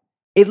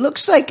 it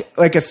looks like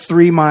a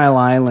 3 Mile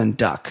Island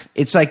duck.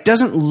 It's like,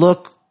 doesn't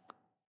look,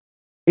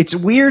 it's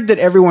weird that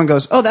everyone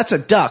goes, oh, that's a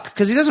duck.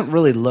 Cause he doesn't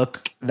really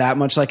look that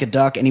much like a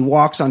duck, and he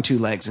walks on 2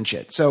 legs and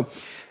shit. So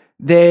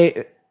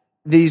these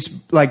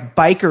like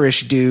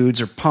bikerish dudes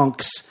or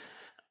punks,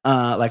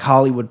 like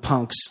Hollywood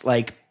punks,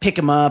 like pick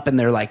him up, and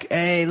they're like,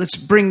 hey, let's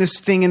bring this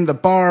thing into the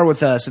bar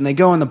with us. And they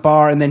go in the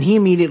bar, and then he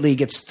immediately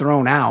gets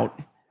thrown out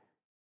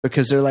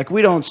because they're like,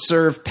 we don't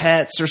serve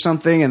pets or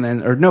something.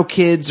 Or no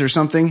kids or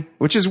something,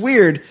 which is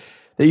weird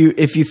that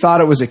if you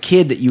thought it was a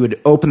kid, that you would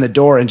open the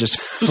door and just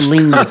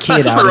fling the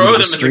kid out into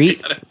the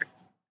street.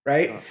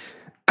 Right.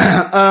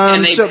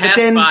 And they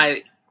pass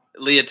by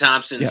Leah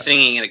Thompson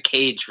singing in a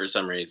cage for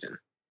some reason.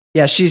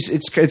 Yeah,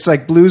 it's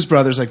like Blues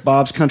Brothers, like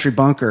Bob's Country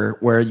Bunker,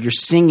 where you're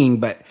singing,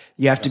 but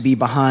you have to be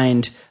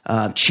behind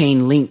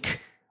chain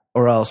link,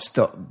 or else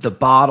the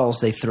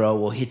bottles they throw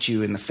will hit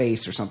you in the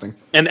face or something.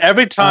 And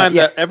every time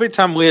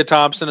Leah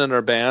Thompson and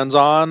her band's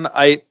on,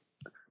 I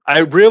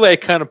really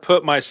kind of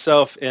put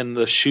myself in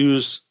the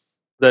shoes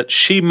that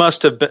she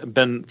must have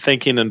been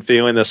thinking and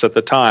feeling this at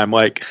the time.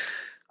 Like,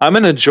 I'm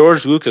in a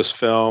George Lucas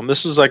film.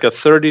 This was like a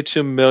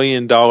 $32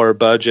 million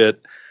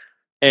budget.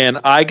 And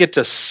I get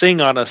to sing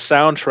on a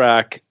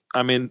soundtrack.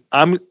 I mean,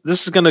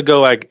 this is going to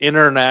go like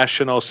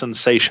international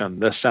sensation,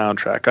 this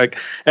soundtrack. Like,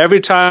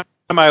 every time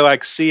I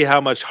like see how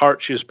much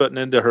heart she's putting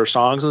into her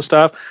songs and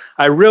stuff,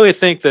 I really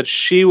think that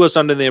she was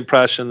under the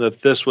impression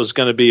that this was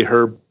going to be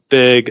her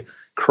big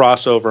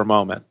crossover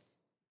moment.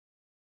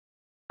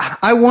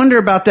 I wonder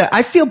about that.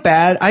 I feel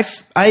bad.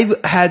 I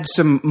had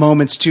some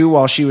moments too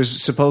while she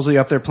was supposedly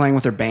up there playing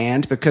with her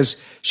band,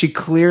 because she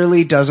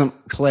clearly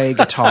doesn't play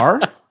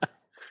guitar.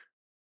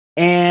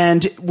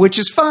 And which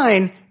is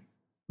fine,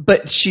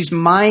 but she's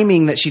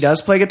miming that she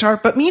does play guitar.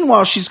 But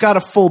meanwhile, she's got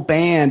a full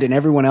band, and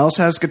everyone else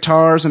has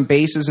guitars and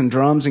basses and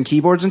drums and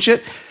keyboards and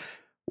shit.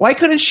 Why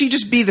couldn't she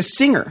just be the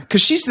singer?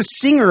 Because she's the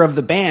singer of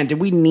the band. Did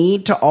we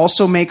need to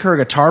also make her a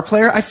guitar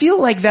player? I feel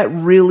like that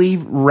really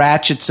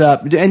ratchets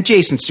up. And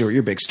Jason Stewart,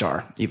 you're a big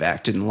star. You've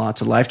acted in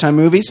lots of Lifetime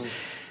movies.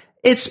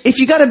 If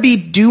you got to be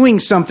doing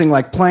something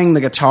like playing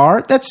the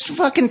guitar, that's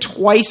fucking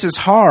twice as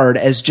hard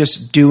as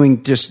just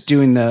doing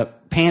the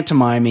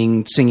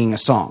pantomiming, singing a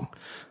song.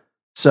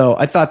 So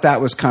I thought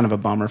that was kind of a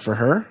bummer for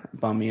her. It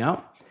bummed me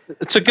out.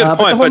 It's a good point.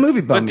 But the whole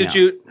movie bummed me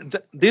out.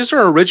 These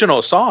are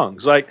original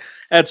songs. Like,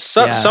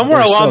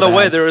 somewhere along the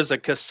way, there is a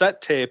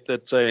cassette tape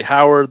that's a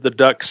Howard the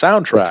Duck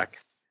soundtrack.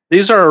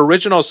 These are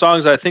original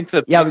songs. I think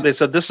that they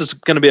said this is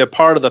going to be a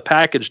part of the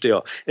package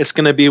deal. It's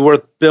going to be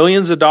worth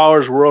billions of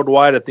dollars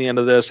worldwide at the end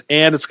of this,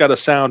 and it's got a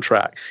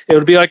soundtrack. It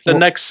would be like the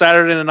next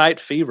Saturday Night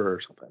Fever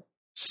or something.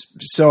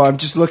 So I'm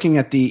just looking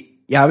at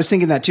I was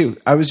thinking that too.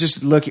 I was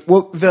just looking.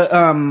 Well,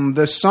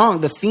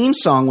 the theme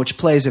song, which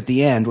plays at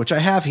the end, which I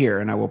have here,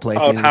 and I will play at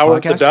the end of the podcast.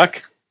 Howard the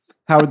Duck.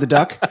 Howard the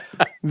Duck,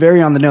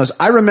 very on the nose.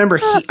 I remember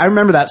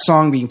that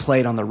song being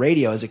played on the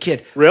radio as a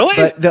kid. Really?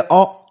 But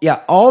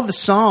all the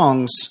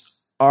songs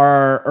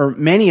or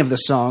many of the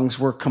songs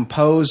were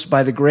composed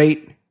by the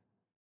great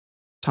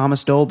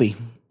Thomas Dolby.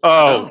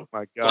 Oh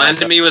my God! Blind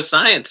to me with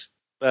science.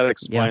 That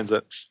explains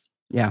it.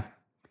 Yeah.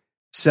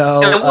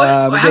 So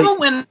how about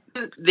when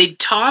they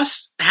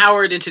toss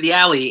Howard into the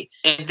alley,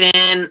 and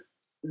then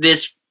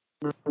this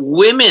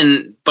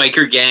women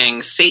biker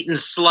gang, Satan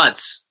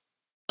sluts,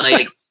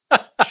 like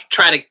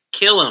try to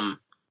kill him?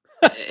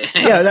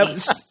 Yeah, that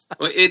was.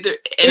 And then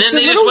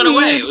they just went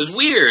away. It was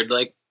weird.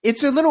 Like,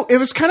 it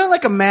was kind of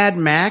like a Mad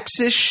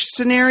Max-ish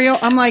scenario.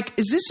 I'm like,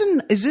 is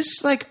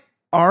this like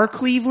our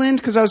Cleveland?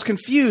 Because I was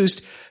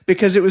confused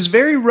because it was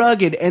very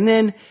rugged, and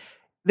then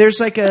there's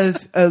like a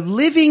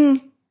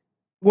living,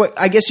 what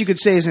I guess you could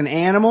say is an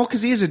animal,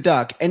 because he is a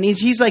duck, and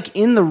he's like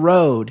in the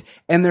road,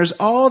 and there's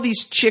all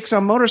these chicks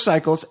on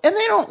motorcycles, and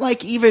they don't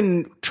like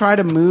even try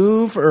to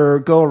move or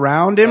go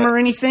around him or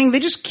anything. They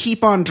just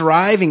keep on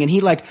driving, and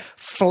he like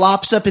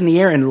flops up in the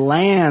air and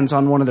lands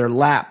on one of their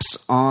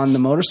laps on the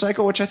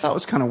motorcycle, which I thought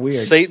was kind of weird.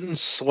 Satan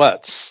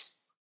sluts.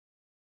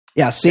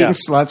 Yeah, Satan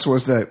sluts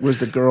was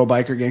the girl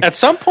biker gang. At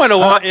some point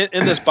along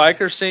in this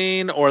biker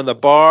scene, or in the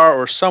bar,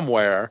 or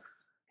somewhere,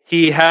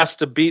 he has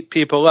to beat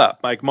people up,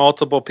 like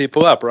multiple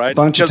people up, right?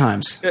 Bunch of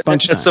times.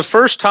 It's the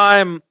first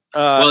time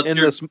in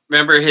this.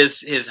 Remember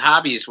his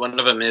hobbies. One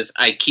of them is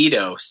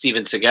Aikido.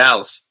 Steven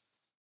Seagal's.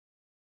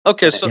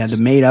 Okay, so the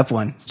made up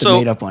one.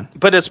 Made up one.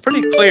 But it's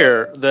pretty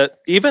clear that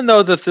even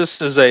though that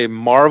this is a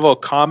Marvel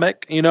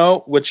comic,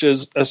 which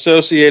is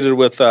associated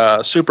with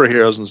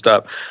superheroes and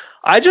stuff,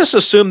 I just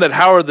assumed that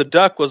Howard the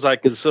Duck was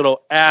like this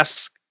little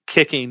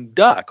ass-kicking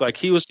duck, like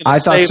he was going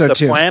to save the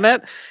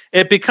planet.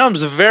 It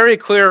becomes very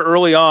clear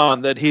early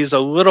on that he's a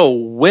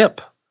little wimp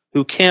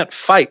who can't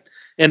fight,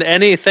 and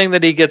anything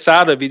that he gets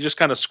out of, he just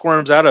kind of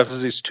squirms out of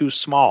because he's too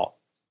small.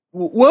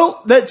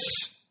 Well,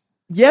 that's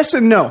yes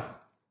and no.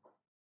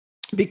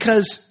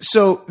 Because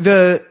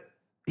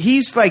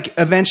he's like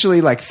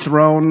eventually like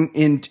thrown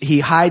in. He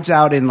hides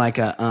out in like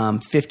a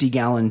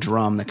 50-gallon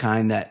drum, the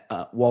kind that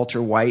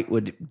Walter White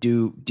would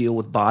deal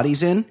with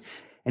bodies in,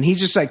 and he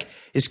just like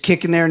is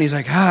kicking there, and he's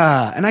like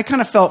And I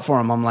kind of felt for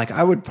him. I'm like,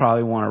 I would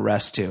probably want to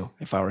rest too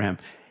if I were him.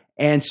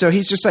 And so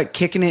he's just like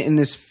kicking it in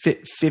this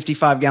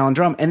 55-gallon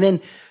drum, and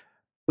then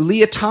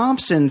Leah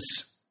Thompson's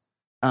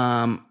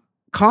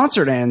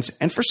concert ends,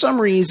 and for some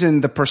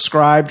reason the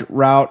prescribed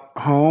route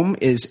home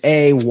is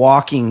A,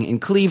 walking in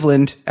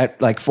Cleveland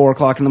at like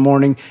 4:00 in the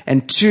morning,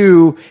 and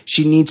 2,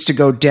 she needs to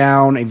go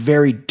down a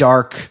very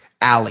dark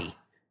alley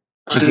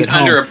to get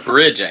home. Under a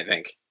bridge, I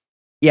think.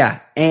 Yeah,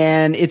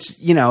 and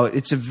it's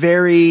it's a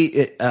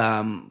very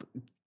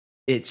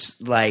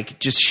it's like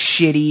just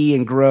shitty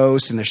and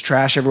gross, and there's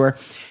trash everywhere.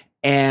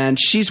 And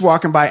she's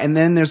walking by, and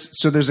then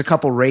there's a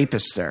couple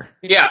rapists there.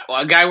 Yeah,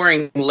 a guy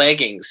wearing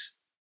leggings.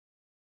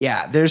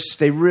 Yeah,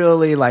 they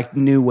really like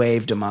new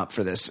waved him up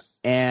for this.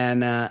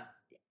 And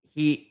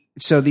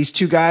so these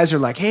two guys are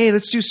like, hey,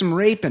 let's do some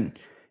raping.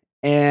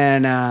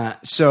 And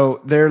so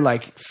they're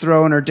like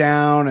throwing her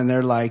down, and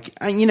they're like,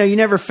 you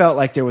never felt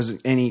like there was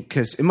any,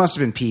 because it must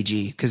have been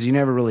PG, because you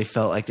never really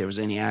felt like there was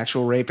any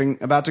actual raping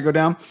about to go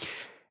down.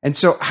 And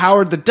so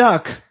Howard the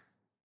Duck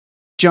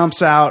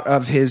jumps out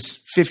of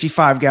his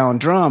 55-gallon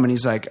drum, and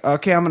he's like,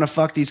 okay, I'm going to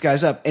fuck these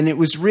guys up. And it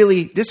was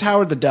really, this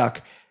Howard the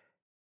Duck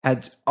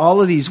had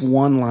all of these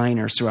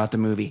one-liners throughout the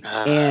movie,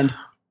 and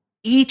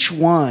each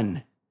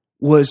one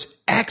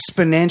was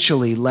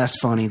exponentially less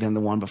funny than the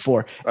one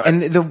before. Right.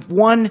 And the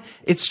one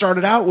it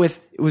started out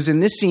with, it was in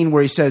this scene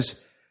where he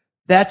says,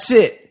 "That's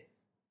it.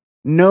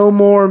 No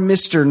more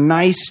Mr.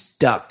 Nice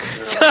Duck."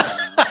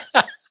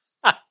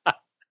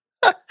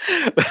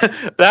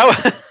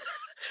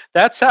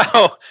 That's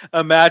how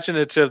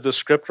imaginative the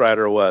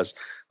scriptwriter was.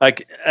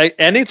 Like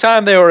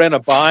anytime they were in a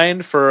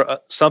bind for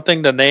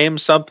something to name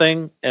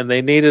something, and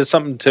they needed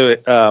something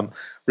to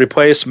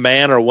replace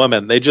man or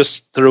woman, they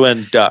just threw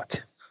in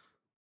duck.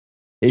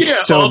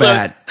 It's so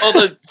bad. All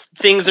the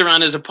things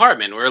around his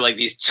apartment were like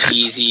these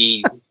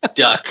cheesy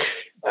duck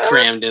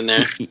crammed in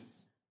there.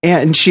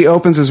 And she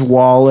opens his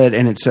wallet,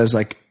 and it says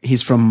like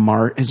he's from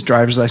his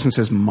driver's license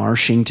says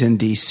Marshington,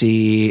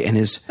 D.C., and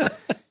his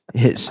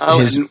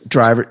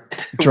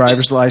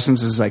driver's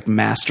license is like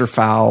Master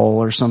Fowl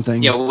or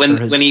something. Yeah, when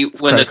the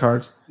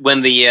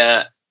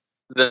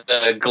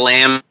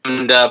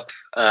glammed up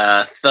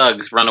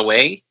thugs run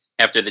away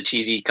after the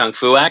cheesy kung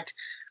fu act,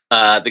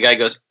 the guy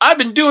goes, "I've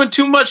been doing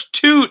too much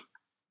toot."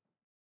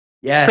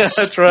 Yes,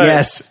 that's right.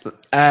 Yes,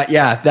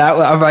 that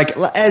I'm like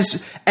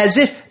as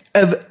if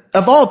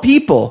of all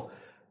people,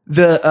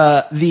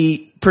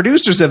 the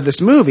producers of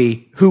this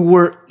movie who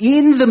were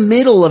in the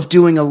middle of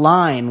doing a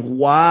line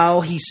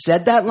while he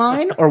said that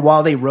line or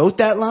while they wrote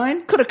that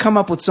line could have come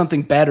up with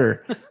something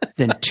better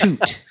than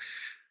toot.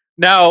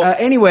 Now,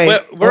 anyway,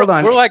 hold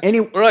on. We're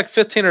like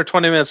 15 or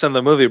 20 minutes in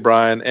the movie,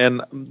 Brian,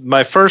 and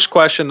my first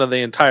question of the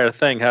entire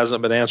thing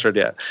hasn't been answered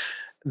yet.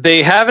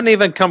 They haven't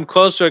even come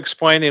close to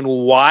explaining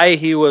why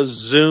he was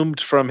zoomed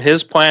from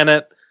his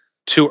planet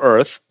to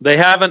Earth. They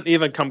haven't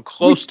even come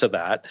close to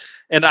that.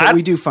 But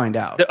we do find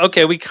out.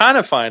 Okay, we kind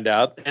of find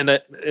out, and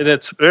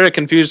it's very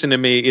confusing to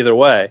me either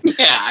way.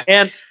 Yeah,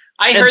 and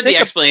I heard the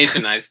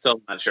explanation. I'm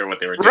still not sure what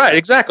they were doing. Right,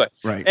 exactly.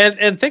 Right,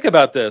 and think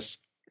about this.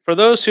 For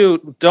those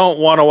who don't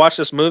want to watch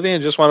this movie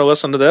and just want to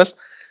listen to this,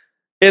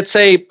 it's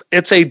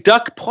a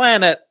duck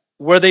planet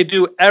where they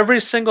do every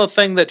single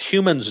thing that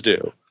humans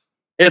do.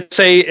 It's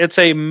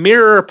a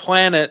mirror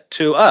planet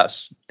to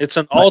us. It's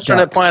an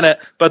alternate planet,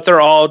 but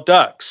they're all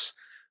ducks.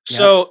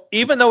 So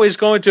even though he's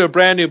going to a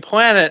brand new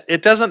planet,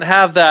 it doesn't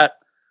have that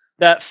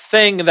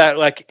thing, that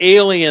like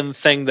alien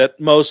thing that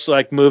most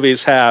like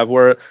movies have,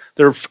 where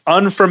they're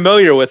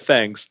unfamiliar with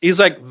things. He's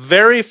like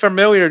very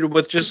familiar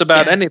with just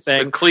about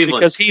anything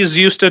because he's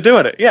used to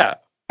doing it. Yeah.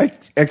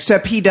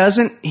 Except he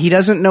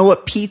doesn't know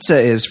what pizza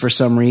is for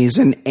some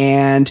reason,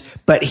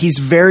 but he's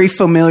very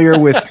familiar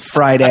with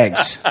fried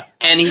eggs.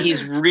 And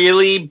he's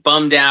really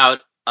bummed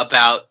out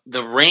about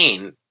the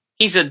rain.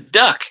 He's a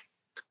duck.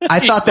 I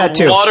thought that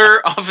too.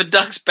 Water off a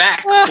duck's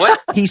back. What?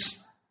 He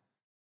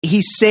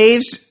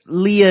saves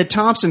Leah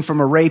Thompson from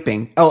a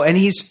raping. Oh, and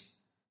his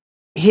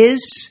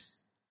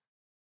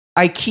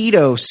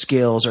Aikido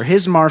skills or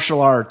his martial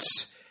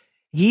arts,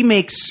 he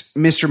makes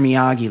Mr.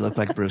 Miyagi look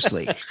like Bruce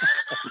Lee.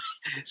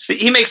 See,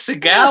 he makes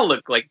Seagal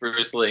look like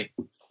Bruce Lee.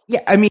 Yeah,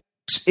 I mean,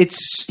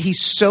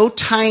 he's so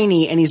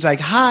tiny, and he's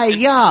like, "Hi,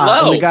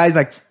 yeah," and the guy's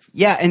like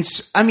Yeah, and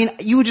I mean,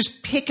 you would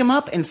just pick him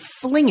up and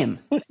fling him.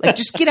 Like,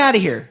 just get out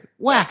of here.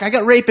 Whack, I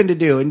got raping to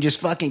do, and just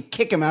fucking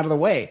kick him out of the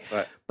way.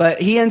 Right. But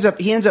he ends up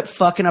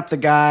fucking up the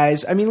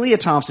guys. I mean, Leah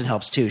Thompson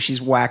helps too.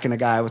 She's whacking a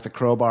guy with a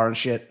crowbar and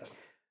shit.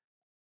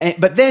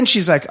 But then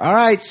she's like, all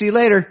right, see you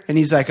later. And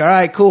he's like, all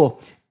right,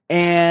 cool.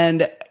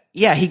 And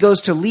yeah, he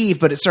goes to leave,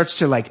 but it starts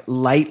to like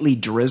lightly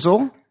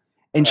drizzle.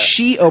 And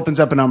she opens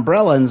up an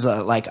umbrella and's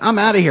like, I'm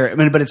out of here. I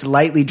mean, but it's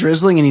lightly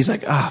drizzling. And he's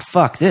like, oh,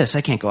 fuck this.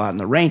 I can't go out in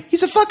the rain.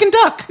 He's a fucking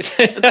duck.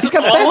 He's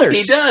got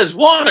feathers. He does.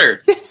 Water.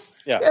 Yes.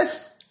 Yeah.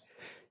 Yes.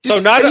 So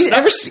not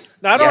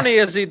only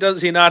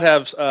does he not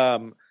have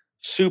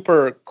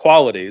super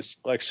qualities,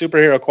 like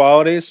superhero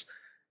qualities,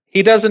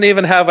 he doesn't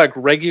even have like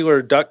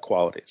regular duck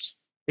qualities.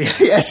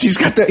 Yes, he's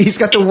got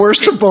the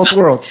worst of both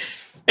worlds.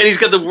 And he's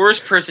got the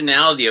worst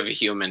personality of a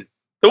human.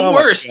 The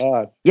worst.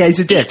 Yeah, he's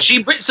a dick.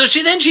 She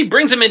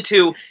brings him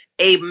into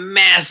a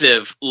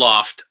massive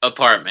loft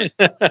apartment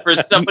for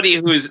somebody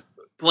who's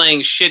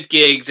playing shit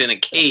gigs in a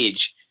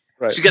cage.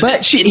 Right. She's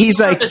got he's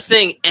like this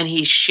thing, and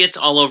he shits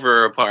all over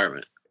her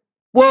apartment.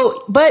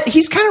 Well, but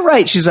he's kind of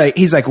right.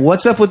 He's like,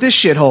 what's up with this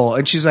shithole?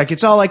 And she's like,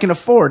 it's all I can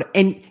afford.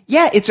 And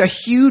yeah, it's a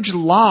huge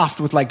loft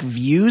with like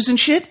views and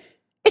shit.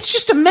 It's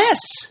just a mess.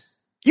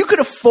 You could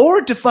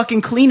afford to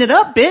fucking clean it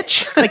up,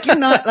 bitch. Like, you're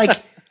not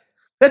like,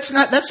 that's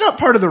not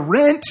part of the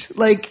rent.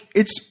 Like,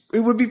 it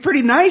would be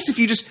pretty nice if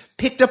you just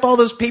picked up all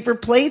those paper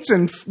plates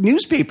and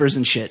newspapers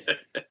and shit.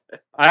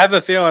 I have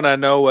a feeling I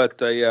know what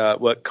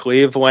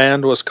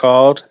Cleveland was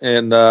called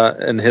in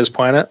his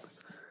planet.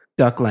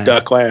 Duckland.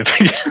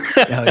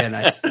 Oh yeah,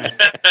 nice.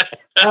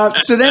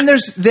 So then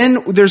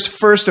there's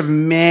first of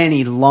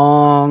many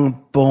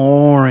long,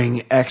 boring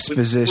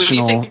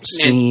expositional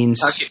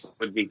scenes. Nantucket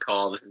would be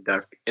called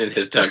in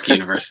his Duck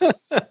universe.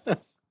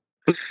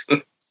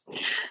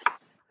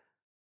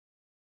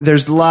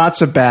 There's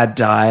lots of bad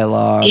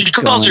dialogue. He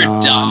calls her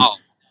doll.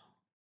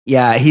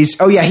 Yeah, he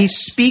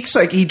speaks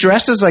like he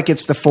dresses like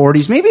it's the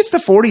 40s. Maybe it's the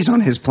 40s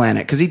on his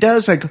planet because he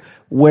does like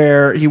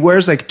he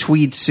wears like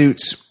tweed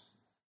suits.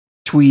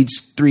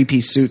 Tweeds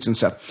 3-piece suits and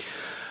stuff.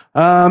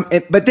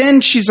 But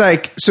then she's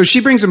like, so she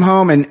brings him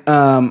home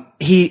and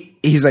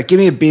he's like, give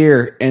me a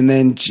beer. And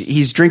then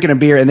he's drinking a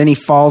beer and then he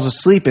falls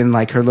asleep in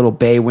like her little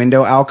bay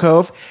window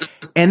alcove.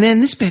 And then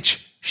this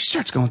bitch, she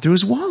starts going through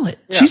his wallet.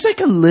 Yeah. She's like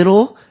a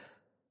little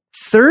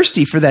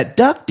thirsty for that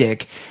duck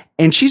dick.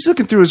 And she's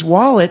looking through his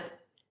wallet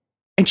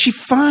and she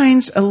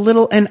finds a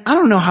little, and I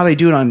don't know how they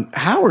do it on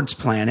Howard's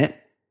planet,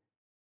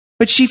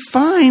 but she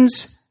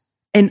finds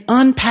an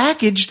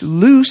unpackaged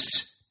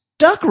loose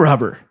duck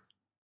rubber.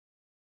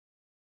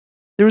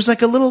 There was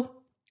like a little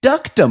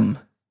duckdom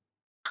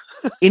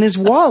in his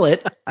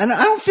wallet, and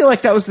I don't feel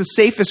like that was the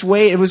safest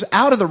way. It was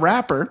out of the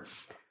wrapper.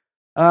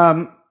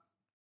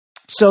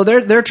 So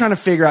they're trying to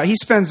figure out. He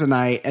spends the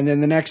night, and then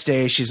the next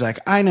day she's like,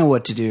 "I know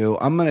what to do.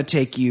 I'm going to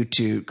take you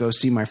to go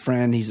see my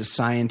friend. He's a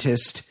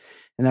scientist,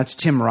 and that's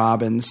Tim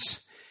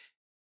Robbins."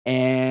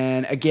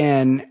 And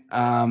again,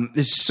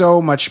 there's so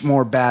much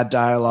more bad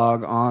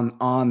dialogue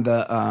on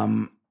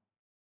the.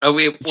 Oh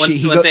wait,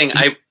 one thing.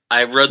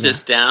 I wrote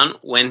this down.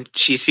 When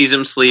she sees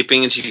him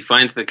sleeping and she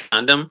finds the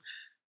condom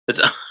that's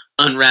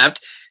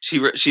unwrapped,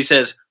 she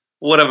says,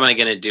 "What am I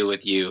going to do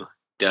with you,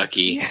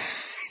 Ducky?"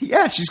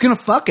 Yeah, she's going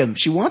to fuck him.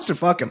 She wants to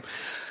fuck him.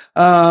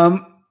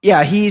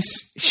 Yeah, he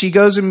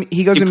goes and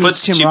meets Tim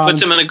Robbins. She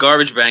puts him in a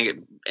garbage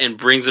bag and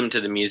brings him to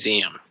the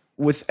museum.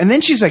 And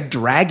then she's like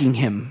dragging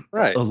him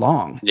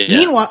along. Yeah.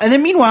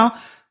 Meanwhile,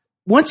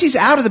 once he's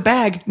out of the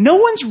bag, no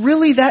one's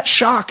really that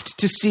shocked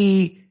to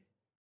see.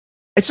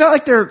 It's not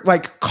like they're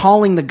like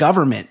calling the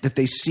government that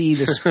they see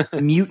this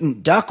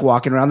mutant duck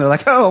walking around. They're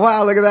like, oh,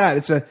 wow, look at that.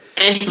 It's a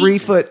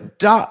 3-foot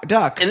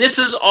duck. And this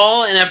is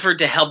all an effort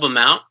to help him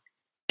out.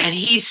 And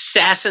he's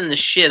sassing the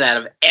shit out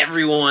of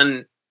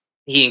everyone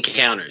he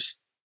encounters.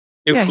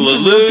 Yeah, he's a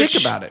real dick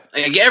about it.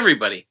 Like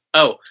everybody.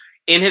 Oh,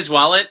 in his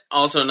wallet,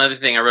 also another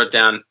thing I wrote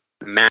down,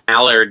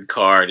 Mallard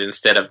card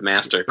instead of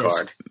MasterCard.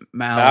 Yes,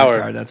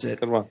 Mallard card, that's it.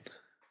 Good one.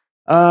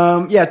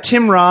 Yeah,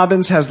 Tim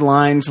Robbins has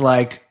lines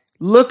like,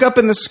 "Look up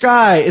in the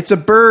sky. It's a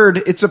bird.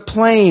 It's a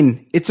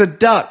plane. It's a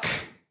duck."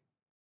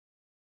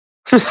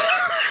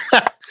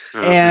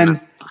 And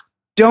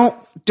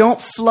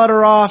don't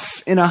flutter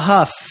off in a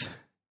huff.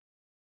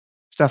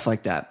 Stuff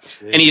like that.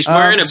 And he's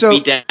wearing a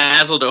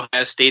bedazzled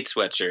Ohio State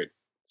sweatshirt.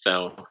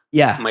 So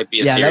yeah, might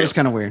be that was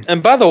kind of weird.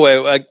 And by the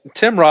way,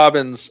 Tim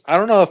Robbins, I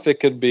don't know if it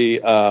could be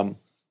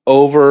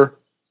over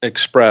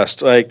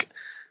expressed. Like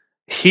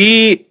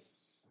his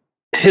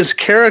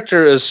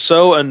character is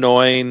so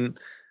annoying.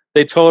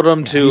 They told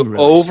him to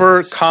really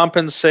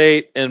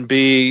overcompensate and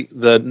be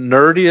the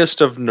nerdiest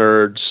of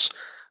nerds,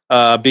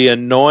 be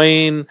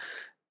annoying.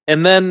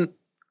 And then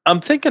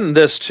I'm thinking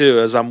this too,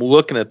 as I'm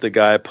looking at the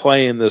guy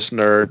playing this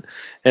nerd,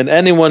 and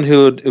anyone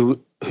who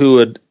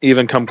would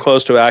even come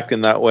close to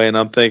acting that way. And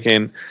I'm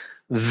thinking,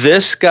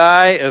 this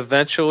guy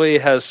eventually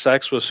has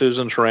sex with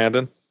Susan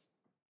Sarandon.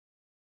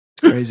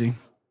 Crazy.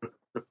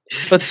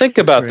 But think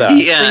about that.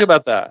 Yeah. Think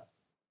about that.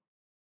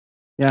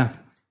 Yeah.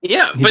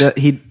 Yeah,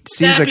 he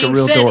seems like a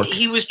real dork.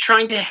 He was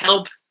trying to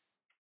help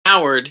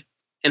Howard,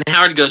 and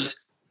Howard goes,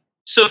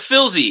 "So,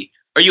 Philzy,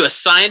 are you a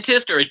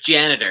scientist or a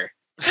janitor?"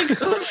 It's like,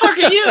 who the fuck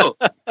are you?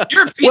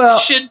 You're a piece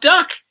of shit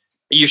duck.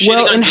 Are you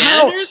shitting on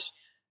janitors?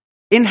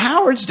 In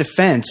Howard's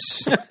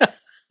defense,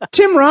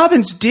 Tim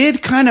Robbins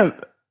did kind of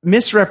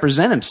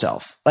misrepresent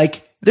himself.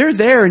 Like, they're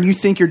there and you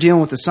think you're dealing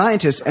with a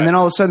scientist, and then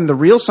all of a sudden the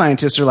real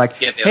scientists are like,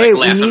 "Hey,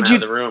 we need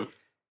you."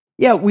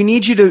 Yeah, we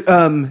need you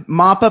to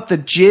mop up the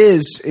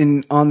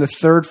jizz on the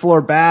third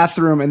floor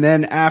bathroom, and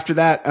then after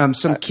that,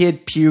 some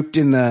kid puked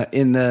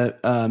in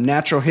the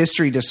natural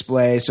history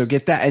display. So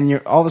get that, and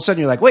you're all of a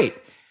sudden you're like, "Wait,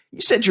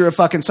 you said you're a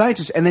fucking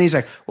scientist," and then he's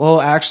like,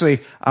 "Well, actually,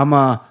 I'm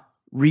a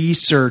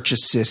research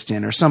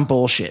assistant or some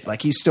bullshit."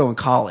 Like he's still in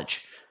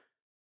college.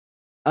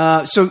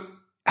 So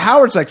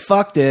Howard's like,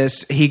 "Fuck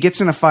this." He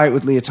gets in a fight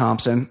with Leah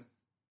Thompson,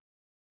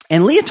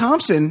 and Leah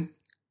Thompson,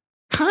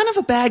 kind of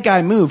a bad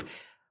guy move.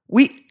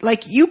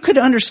 You could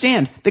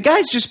understand the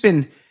guy's just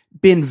been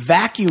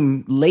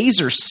vacuum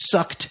laser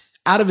sucked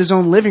out of his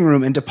own living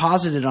room and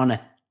deposited on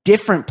a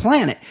different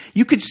planet.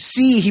 You could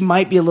see he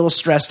might be a little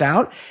stressed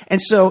out.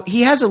 And so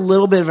he has a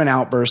little bit of an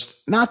outburst,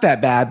 not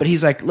that bad, but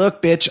he's like,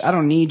 "Look, bitch, I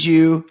don't need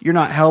you. You're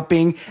not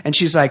helping." And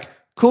she's like,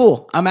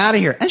 "Cool, I'm out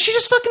of here." And she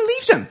just fucking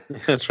leaves him.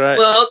 That's right.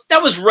 Well,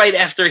 that was right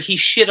after he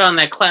shit on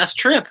that class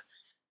trip.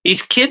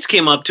 These kids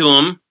came up to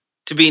him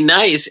to be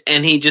nice,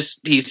 and he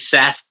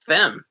sassed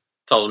them.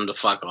 Told him to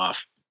fuck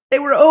off. They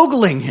were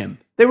ogling him.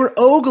 They were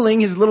ogling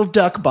his little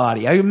duck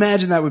body. I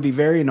imagine that would be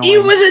very annoying. He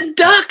was a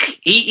duck.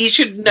 He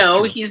should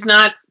know he's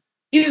not.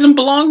 He doesn't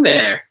belong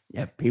there.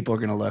 Yeah, people are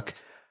gonna look.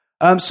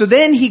 So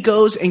then he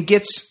goes and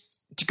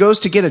goes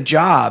to get a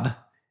job,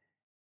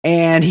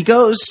 and he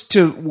goes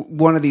to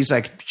one of these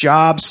like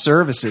job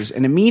services,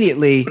 and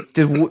immediately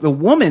the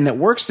woman that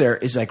works there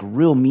is like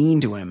real mean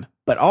to him,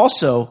 but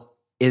also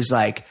is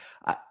like,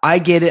 I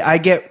get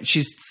it.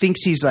 She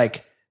thinks he's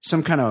like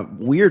some kind of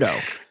weirdo.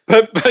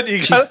 But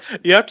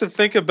you have to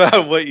think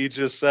about what you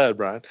just said,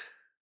 Brian.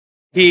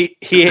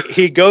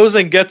 He goes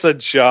and gets a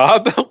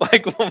job.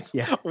 Like,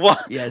 yeah.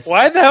 Yes.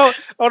 Why the hell?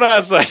 Hold on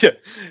a second.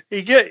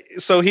 He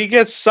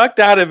gets sucked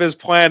out of his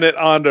planet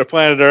onto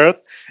planet Earth,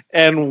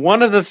 and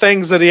one of the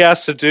things that he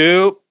has to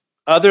do,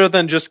 other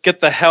than just get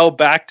the hell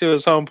back to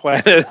his home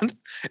planet,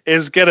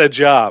 is get a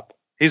job.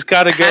 He's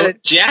got to go at a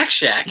Jack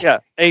Shack. Yeah,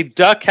 a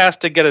duck has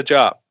to get a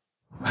job.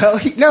 Well,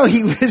 he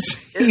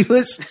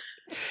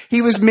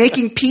was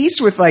making peace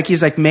with, like,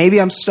 he's like,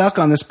 maybe I'm stuck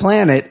on this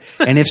planet,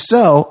 and if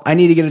so, I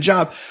need to get a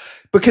job.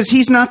 Because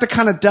he's not the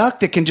kind of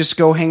duck that can just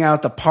go hang out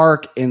at the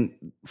park and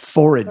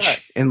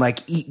forage and like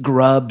eat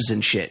grubs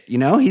and shit. You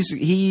know, he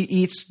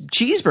eats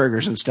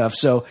cheeseburgers and stuff.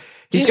 So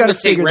he's got to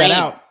figure that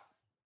out.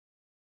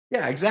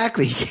 Yeah,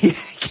 exactly. He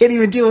can't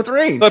even deal with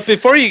rain. But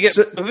before you get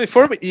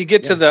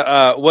to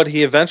the what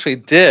he eventually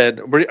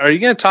did, are you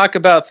going to talk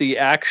about the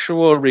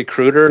actual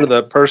recruiter,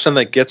 the person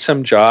that gets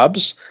him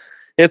jobs?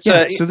 It's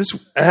a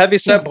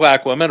heavyset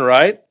black woman,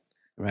 right?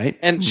 Right.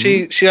 And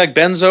she like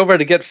bends over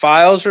to get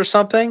files or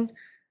something.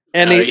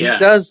 And he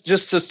does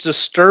just this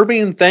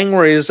disturbing thing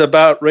where he's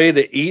about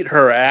ready to eat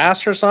her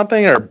ass or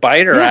something, or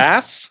bite her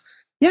ass.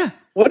 Yeah.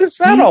 What is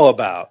that all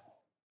about?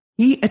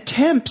 He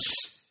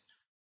attempts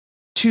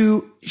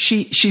to,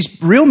 she's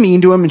real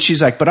mean to him, and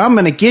she's like, but I'm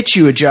going to get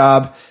you a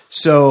job,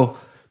 so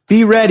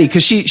be ready.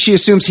 Because she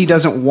assumes he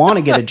doesn't want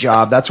to get a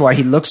job. That's why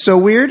he looks so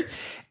weird.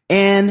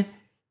 And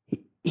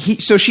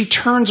so she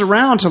turns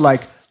around to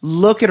like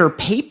look at her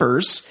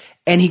papers,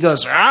 and he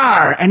goes,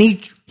 "Arr!" And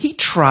he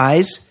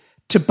tries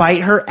to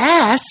bite her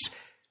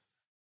ass,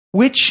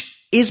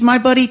 which is my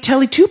buddy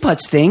Telly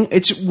Tuput's thing.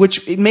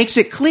 Which it makes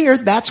it clear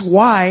that's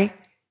why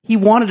he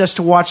wanted us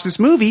to watch this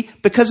movie,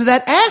 because of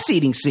that ass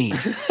eating scene.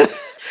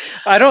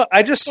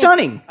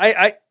 Stunning.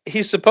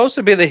 He's supposed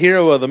to be the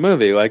hero of the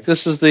movie. Like,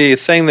 this is the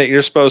thing that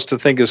you're supposed to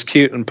think is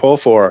cute and pull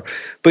for.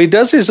 But he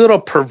does these little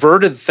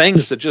perverted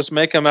things that just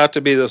make him out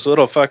to be this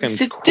little fucking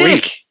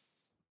creep.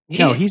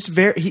 No, he's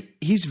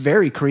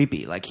very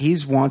creepy. Like, he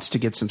wants to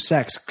get some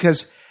sex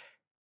because.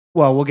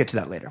 Well, we'll get to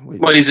that later.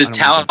 Well, he's a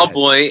towel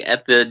boy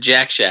at the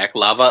Jack Shack,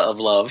 Lava of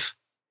Love.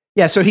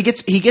 Yeah, so he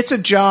gets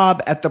a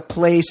job at the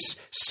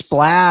place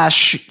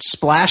Splashes,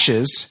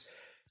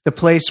 the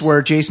place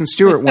where Jason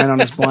Stewart went on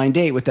his blind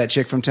date with that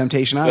chick from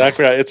Temptation Island.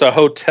 Exactly right. It's a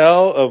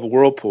hotel of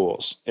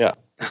whirlpools. Yeah.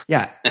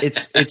 Yeah,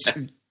 it's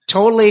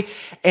totally.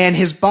 And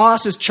his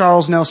boss is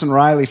Charles Nelson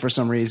Riley for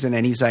some reason,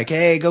 and he's like,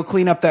 "Hey, go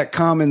clean up that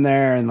cum in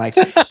there," and like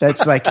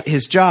that's like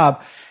his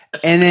job.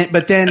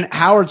 But then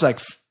Howard's like,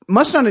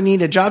 must not have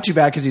needed a job too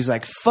bad, because he's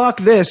like, "Fuck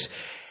this."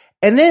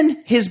 And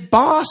then his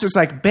boss is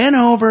like bent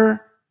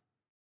over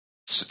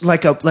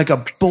like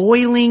a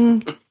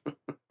boiling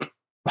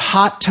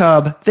hot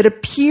tub that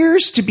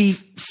appears to be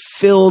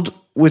filled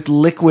with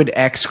liquid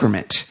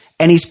excrement.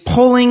 And he's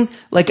pulling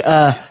like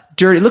a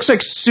dirty, it looks like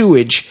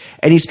sewage,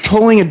 and he's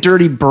pulling a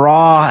dirty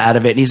bra out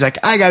of it. And he's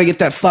like, "I got to get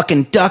that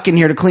fucking duck in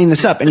here to clean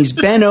this up." And he's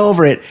bent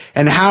over it.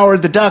 And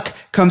Howard the duck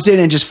comes in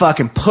and just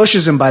fucking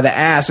pushes him by the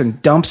ass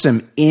and dumps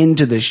him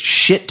into the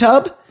shit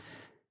tub.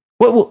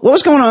 What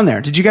was going on there?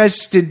 Did you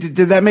guys, did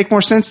that make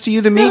more sense to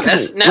you than me?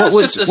 What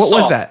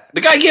was that?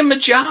 The guy gave him a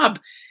job.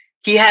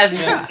 He has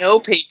no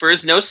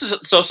papers, no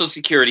social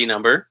security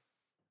number.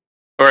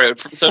 Or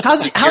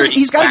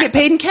he's got to get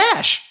paid in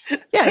cash.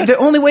 Yeah, the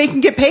only way he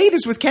can get paid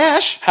is with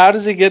cash. How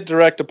does he get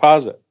direct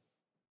deposit?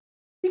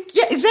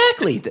 Yeah,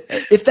 exactly.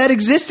 If that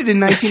existed in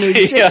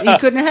 1986, he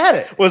couldn't have had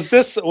it. Was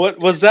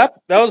that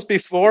was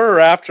before or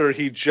after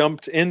he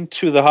jumped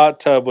into the hot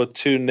tub with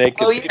two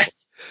naked people?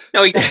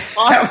 No, he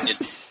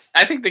tossed it.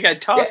 I think the guy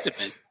tossed him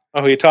in.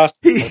 Oh, he tossed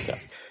him. Okay.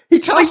 He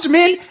tossed him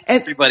in,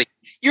 and everybody.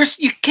 You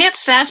can't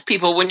sass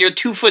people when you're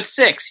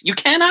 2'6". You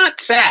cannot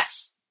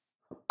sass.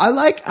 I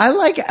like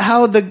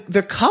how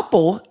the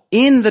couple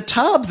in the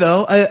tub,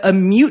 though, a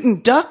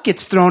mutant duck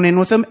gets thrown in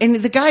with them, and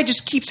the guy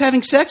just keeps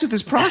having sex with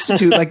his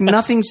prostitute like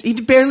he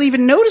barely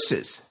even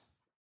notices.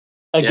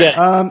 Again,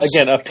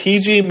 a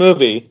PG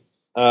movie,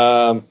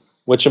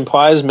 which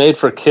implies made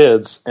for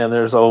kids, and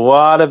there's a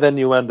lot of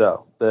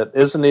innuendo that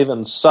isn't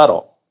even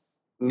subtle.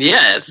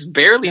 Yeah, it's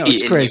barely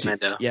it's crazy.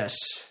 Innuendo. Yes.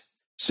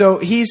 So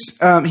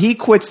he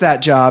quits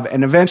that job,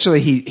 and eventually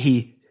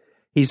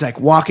he's like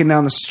walking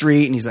down the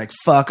street, and he's like,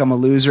 "Fuck, I'm a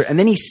loser." And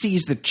then he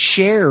sees the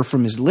chair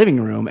from his living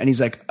room, and he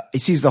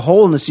sees the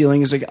hole in the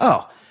ceiling. He's like,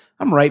 "Oh,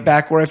 I'm right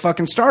back where I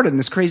fucking started in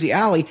this crazy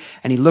alley."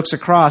 And he looks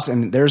across,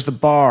 and there's the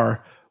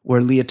bar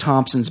where Leah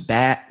Thompson's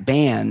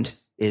band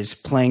is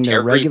playing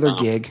their regular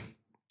gig.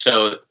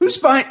 So who's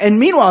buying? And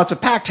meanwhile, it's a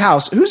packed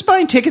house. Who's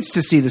buying tickets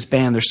to see this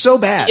band? They're so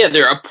bad. Yeah,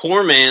 they're a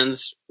poor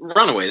man's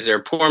Runaways. They're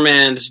a poor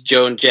man's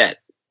Joan Jett.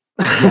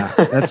 Yeah,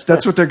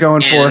 that's what they're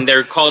going for. And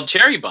they're called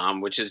Cherry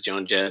Bomb, which is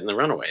Joan Jett and the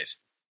Runaways.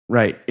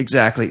 Right,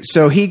 exactly.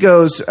 So he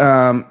goes,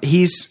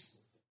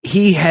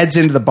 he heads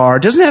into the bar.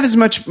 Doesn't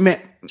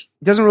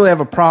really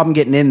have a problem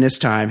getting in this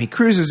time. He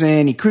cruises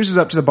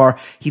up to the bar.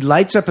 He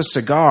lights up a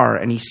cigar,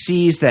 and he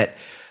sees that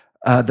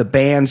the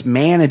band's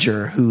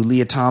manager, who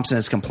Leah Thompson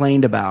has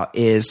complained about,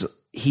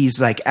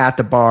 he's like at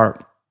the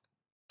bar,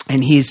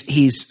 and he's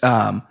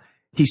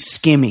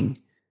skimming.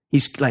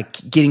 He's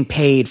like getting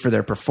paid for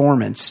their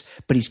performance,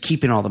 but he's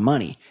keeping all the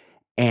money.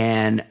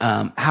 And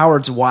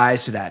Howard's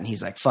wise to that, and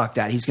he's like, "Fuck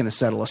that." He's going to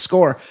settle a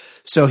score.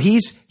 So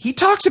he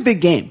talks a big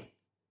game.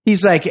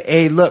 He's like,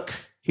 "Hey, look,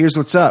 here's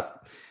what's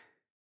up.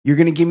 You're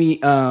going to give me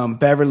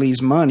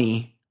Beverly's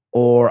money,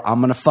 or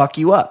I'm going to fuck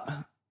you up."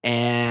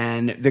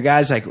 And the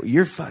guy's like,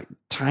 "You're a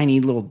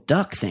tiny little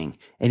duck thing."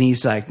 And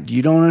he's like,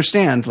 "You don't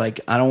understand. Like,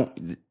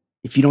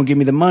 if you don't give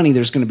me the money,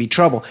 there's going to be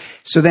trouble."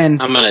 So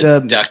then I'm going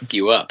to duck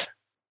you up.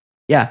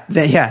 Yeah.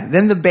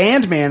 Then the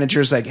band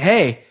manager's like,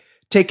 "Hey,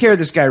 take care of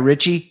this guy,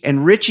 Richie."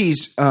 And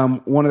Richie's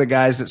one of the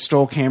guys that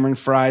stole Cameron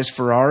Fry's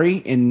Ferrari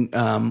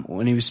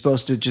when he was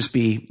supposed to just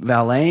be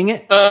valeting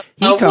it.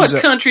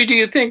 What country do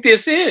you think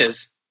this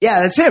is?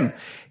 Yeah, that's him.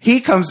 He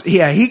comes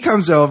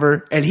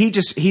over, and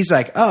he's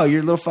like, "Oh,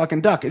 you're a little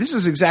fucking duck." This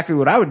is exactly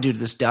what I would do to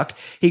this duck.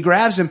 He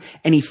grabs him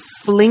and he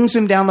flings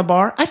him down the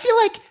bar. I feel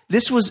like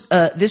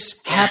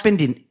this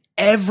happened in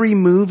every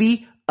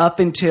movie up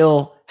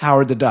until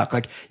Howard the Duck.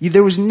 Like,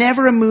 there was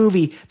never a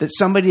movie that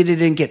somebody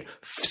didn't get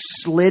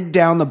slid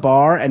down the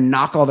bar and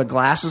knock all the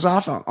glasses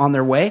off on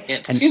their way.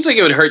 It seems like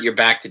it would hurt your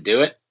back to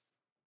do it.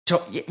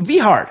 So it'd be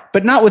hard,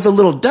 but not with a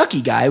little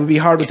ducky guy. It would be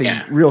hard with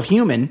a real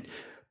human.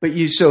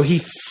 So he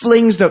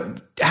flings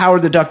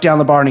Howard the Duck down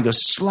the bar, and he goes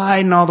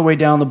sliding all the way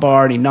down the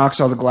bar, and he knocks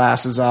all the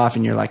glasses off,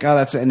 and you're like, "Oh,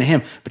 that's the end of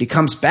him." But he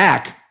comes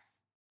back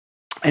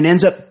and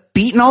ends up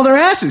beating all their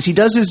asses. He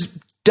does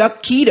his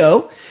duck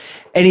keto,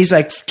 and he's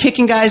like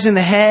kicking guys in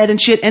the head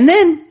and shit. And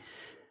then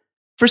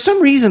for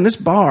some reason, this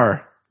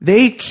bar,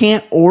 they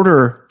can't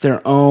order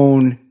their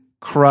own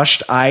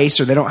crushed ice,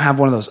 or they don't have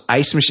one of those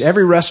ice machines.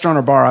 Every restaurant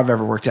or bar I've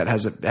ever worked at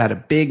had a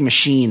big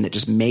machine that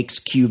just makes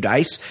cubed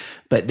ice,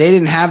 but they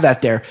didn't have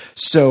that there.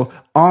 So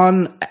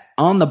on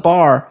the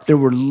bar, there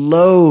were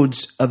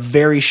loads of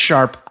very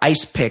sharp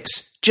ice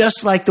picks,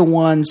 just like the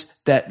one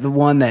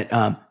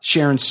that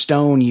Sharon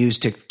Stone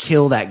used to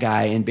kill that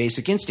guy in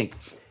Basic Instinct.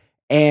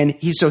 And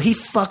he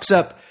fucks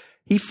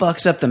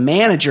up the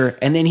manager,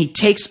 and then he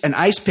takes an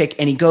ice pick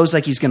and he goes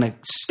like he's going to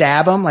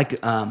stab him, like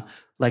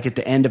at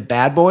the end of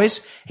Bad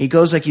Boys. He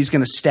goes like he's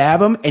going to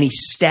stab him, and he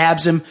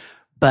stabs him,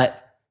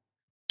 but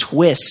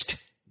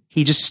twist.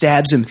 He just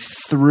stabs him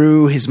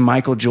through his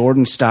Michael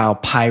Jordan style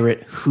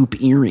pirate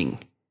hoop earring.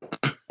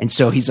 And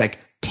so he's like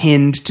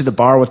pinned to the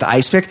bar with the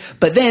ice pick,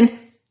 but then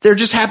there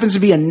just happens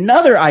to be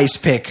another ice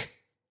pick.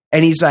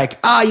 And he's like,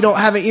 "You don't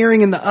have an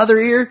earring in the other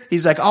ear?"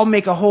 He's like, "I'll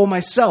make a hole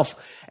myself."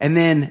 And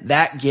then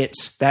that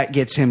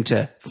gets him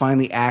to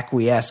finally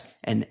acquiesce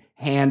and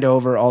hand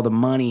over all the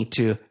money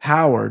to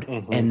Howard,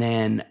 and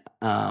then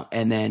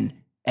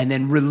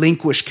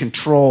relinquish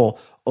control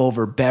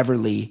over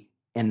Beverly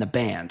and the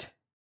band.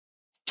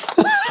 Is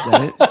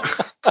that it?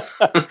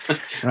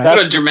 Right?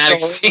 What a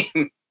dramatic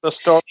scene. The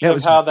story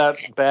of how that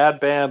bad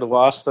band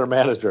lost their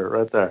manager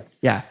right there.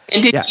 Yeah.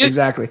 And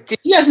exactly. Did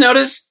you guys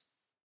notice?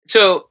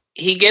 So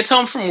he gets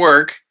home from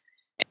work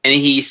and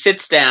he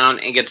sits down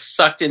and gets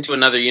sucked into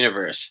another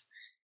universe.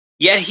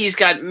 Yet he's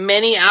got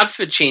many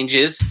outfit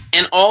changes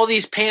and all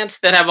these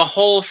pants that have a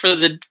hole for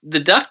the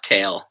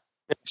ducktail.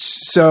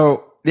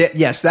 So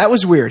Yes, that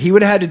was weird. He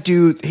would have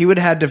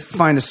had to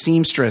find a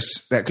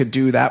seamstress that could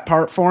do that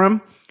part for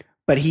him.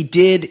 But he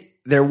did.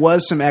 There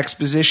was some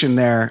exposition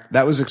there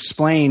that was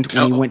explained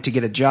when he went to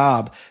get a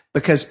job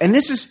because, and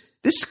this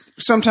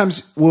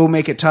sometimes will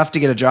make it tough to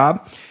get a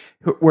job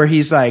where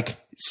he's like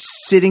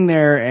sitting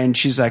there and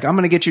she's like, I'm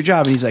going to get you a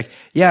job. And he's like,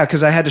 yeah,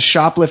 because I had to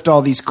shoplift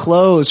all these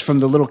clothes from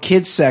the little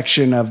kids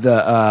section of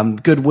the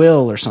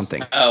Goodwill or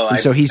something. Oh, and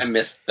so I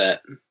missed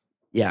that.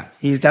 Yeah,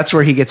 that's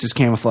where he gets his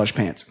camouflage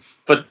pants.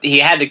 But he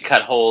had to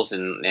cut holes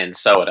and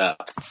sew it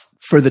up.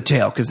 For the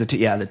tail, because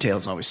the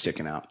tail's always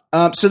sticking out.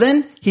 So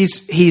then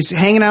he's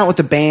hanging out with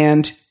the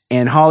band,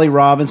 and Holly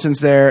Robinson's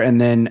there,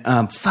 and then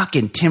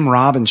fucking Tim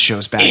Robbins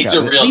shows back up. He's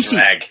a real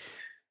drag.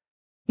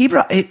 He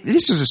brought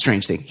this was a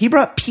strange thing. He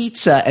brought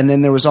pizza, and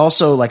then there was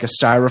also like a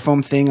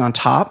styrofoam thing on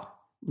top.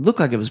 Looked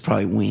like it was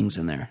probably wings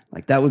in there.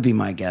 Like that would be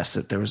my guess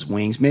that there was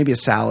wings, maybe a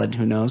salad,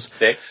 who knows?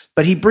 Sticks.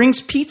 But he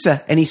brings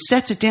pizza and he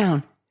sets it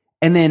down,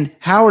 and then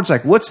Howard's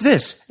like, "What's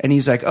this?" And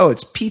he's like, "Oh,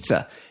 it's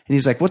pizza." And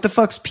he's like, "What the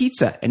fuck's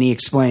pizza?" And he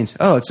explains,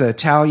 "Oh, it's an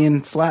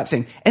Italian flat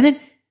thing." And then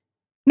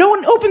no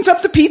one opens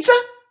up the pizza.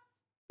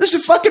 There's a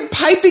fucking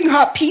piping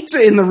hot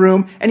pizza in the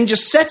room, and he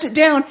just sets it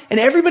down, and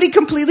everybody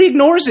completely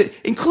ignores it,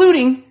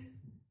 including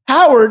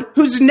Howard,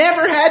 who's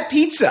never had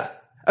pizza.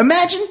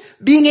 Imagine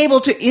being able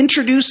to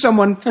introduce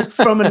someone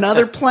from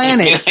another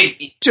planet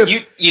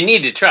to. You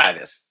need to try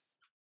this.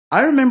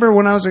 I remember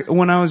when I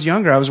was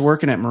younger, I was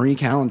working at Marie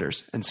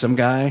Callender's, and some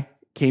guy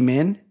came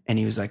in, and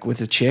he was like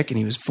with a chick, and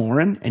he was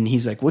foreign, and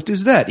he's like, "What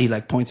is that?" He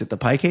like points at the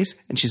pie case,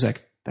 and she's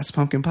like, "That's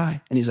pumpkin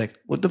pie." And he's like,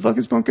 "What the fuck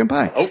is pumpkin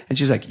pie?" Oh. And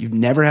she's like, "You've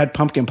never had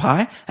pumpkin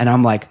pie?" And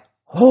I'm like,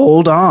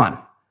 "Hold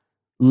on.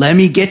 Let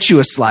me get you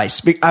a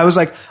slice." I was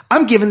like,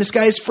 I'm giving this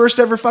guy his first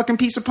ever fucking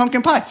piece of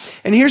pumpkin pie.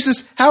 And here's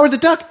this Howard the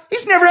Duck.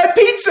 He's never had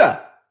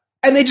pizza.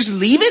 And they just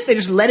leave it. They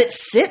just let it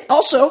sit.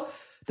 Also,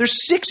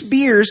 there's 6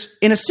 beers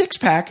in a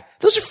 6-pack.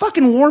 Those are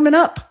fucking warming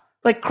up.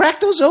 Like, crack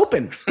those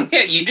open.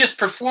 Yeah, you just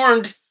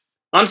performed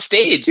on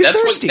stage.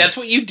 That's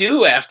what you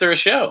do after a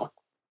show.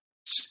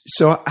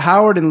 So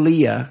Howard and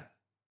Leah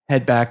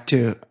head back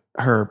to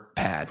her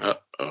pad.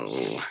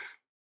 Uh-oh.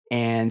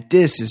 And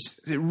this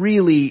is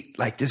really,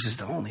 like, this is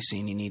the only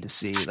scene you need to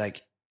see.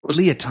 Like,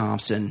 Leah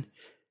Thompson.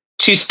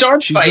 She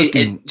starts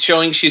by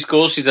showing she's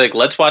cool. She's like,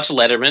 "Let's watch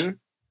Letterman,"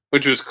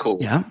 which was cool.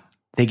 Yeah.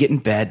 They get in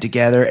bed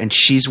together, and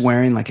she's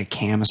wearing, like, a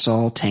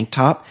camisole tank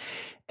top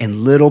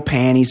and little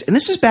panties. And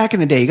this is back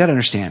in the day. You got to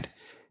understand.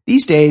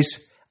 These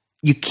days,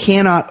 you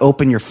cannot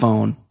open your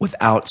phone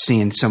without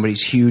seeing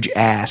somebody's huge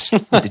ass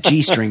with the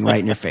G-string right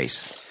in your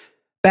face.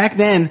 Back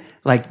then,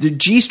 like, the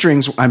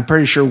G-strings, I'm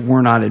pretty sure,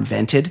 were not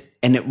invented.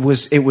 And it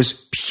was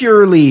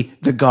purely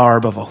the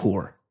garb of a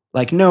whore.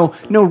 Like no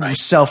right.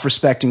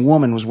 Self-respecting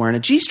woman was wearing a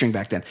G-string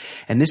back then.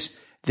 And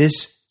this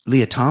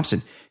Leah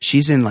Thompson,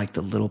 she's in like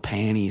the little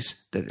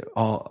panties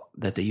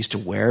that they used to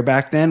wear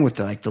back then with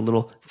the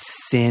little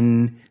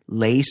thin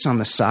lace on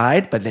the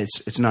side, but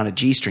it's not a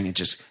G-string. It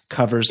just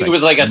covers. It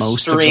was like a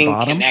most string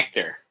of the bottom.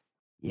 Connector.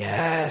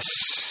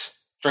 Yes.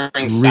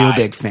 Real side.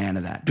 Big fan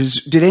of that.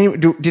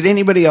 Did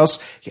anybody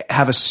else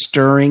have a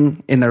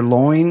stirring in their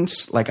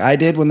loins like I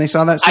did when they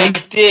saw that scene? I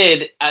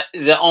did.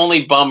 The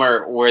only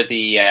bummer were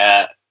the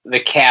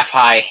calf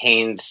high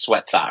Hanes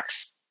sweat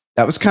socks.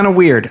 That was kind of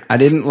weird. I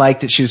didn't like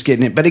that she was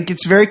getting it, but it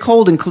gets very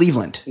cold in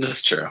Cleveland. This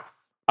is true.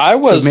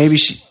 So maybe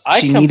she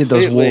needed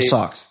those wool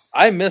socks.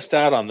 I missed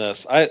out on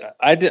this.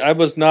 I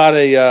was not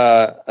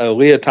a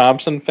Leah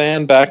Thompson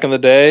fan back in the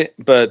day,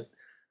 but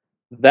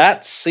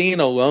that scene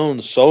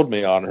alone sold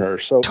me on her.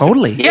 So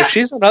totally, if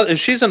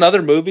she's in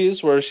other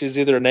movies where she's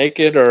either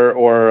naked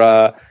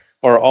or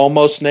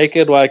almost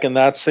naked, like in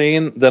that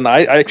scene, then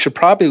I should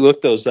probably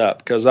look those up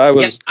because I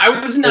was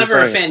never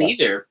a fan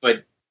either,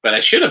 but I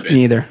should have been.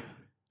 Neither.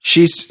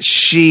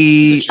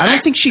 I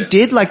don't think she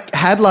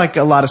had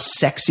a lot of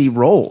sexy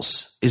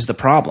roles is the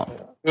problem.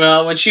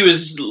 Well, when she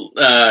was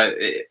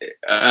Marty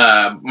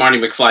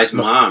McFly's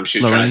mom, she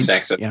was Lorraine, trying to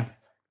sex it. Yeah.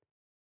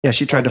 Yeah,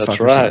 she tried to fuck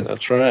herself.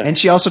 That's right. And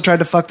she also tried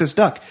to fuck this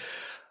duck.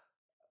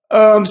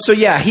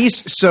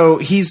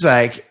 He's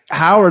like,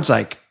 Howard's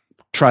like,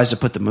 tries to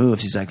put the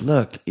moves. He's like,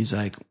 look,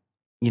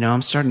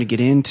 I'm starting to get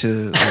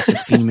into like the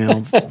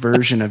female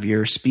version of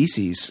your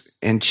species.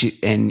 And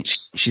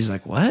she's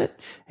like, what?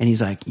 And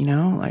he's like,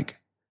 kind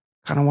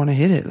of want to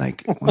hit it.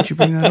 Like, why don't you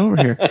bring that over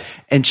here?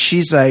 And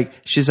she's like,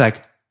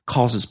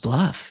 calls his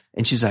bluff.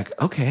 And she's like,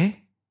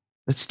 okay,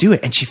 let's do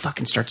it. And she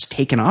fucking starts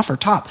taking off her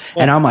top.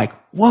 And I'm like,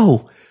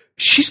 whoa.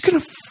 She's going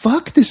to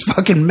fuck this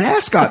fucking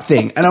mascot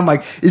thing. And I'm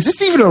like, is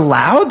this even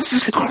allowed? This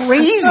is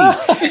crazy.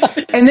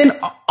 And then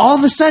all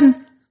of a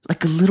sudden,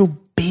 like a little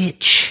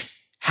bitch,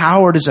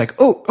 Howard is like,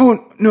 oh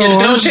no,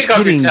 I was just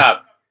kidding. Yeah,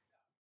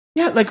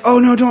 like, oh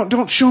no,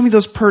 don't show me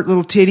those pert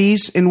little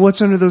titties and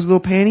what's under those little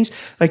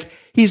panties. Like,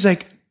 he's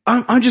like,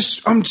 I'm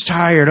just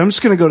tired. I'm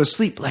just going to go to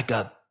sleep like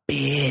a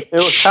bitch. It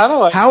was kind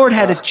of like Howard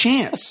had a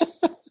chance.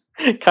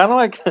 Kind of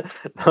like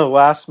the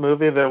last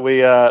movie that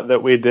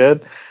we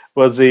did.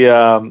 Was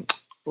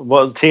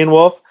Teen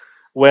Wolf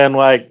when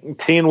like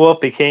Teen Wolf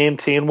became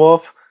Teen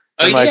Wolf?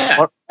 And,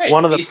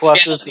 one of the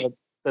pluses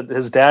that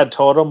his dad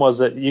told him was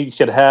that you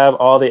could have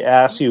all the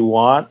ass you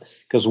want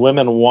because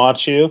women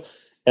want you.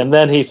 And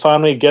then he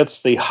finally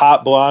gets the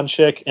hot blonde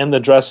chick in the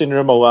dressing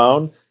room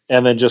alone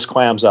and then just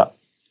clams up.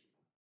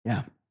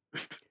 Yeah.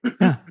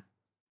 Yeah.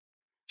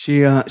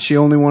 She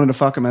only wanted to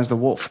fuck him as the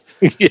wolf.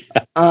 Yeah.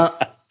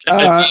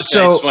 I just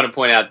want to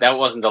point out that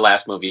wasn't the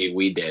last movie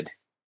we did.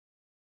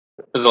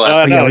 It was the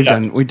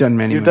last we've done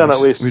many You've movies. done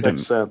at least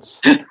 6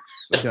 since.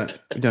 We've done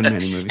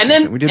many movies. And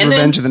then we did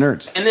Revenge of the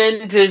Nerds. And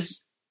then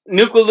does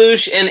Nuke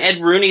LaLoosh and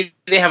Ed Rooney,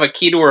 they have a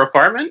key to her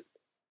apartment?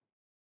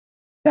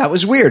 That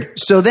was weird.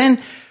 So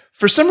then,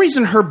 for some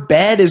reason, her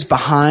bed is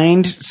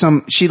behind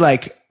she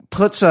like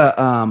puts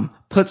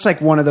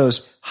like one of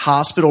those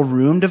hospital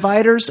room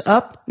dividers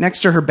up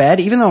next to her bed,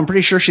 even though I'm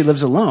pretty sure she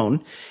lives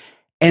alone.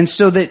 And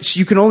so that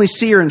you can only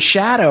see her in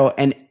shadow.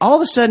 And all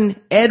of a sudden,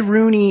 Ed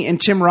Rooney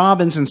and Tim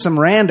Robbins and some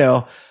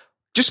rando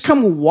just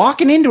come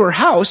walking into her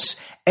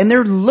house, and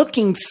they're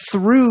looking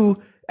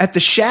through at the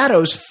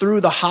shadows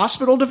through the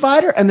hospital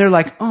divider. And they're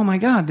like, oh my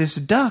God, this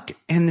duck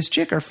and this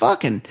chick are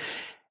fucking.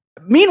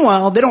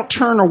 Meanwhile, they don't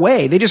turn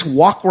away. They just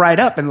walk right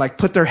up and like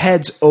put their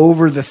heads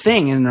over the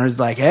thing. And they're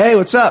like, hey,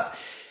 what's up?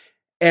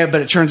 But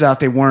it turns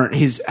out they weren't.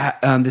 He's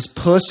this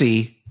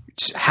pussy,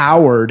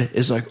 Howard,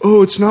 is like,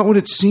 oh, it's not what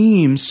it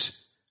seems.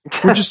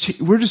 We're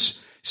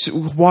just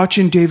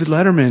watching David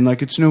Letterman.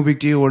 Like, it's no big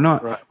deal.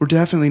 We're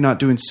definitely not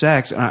doing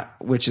sex,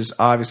 which is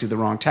obviously the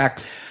wrong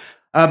tack.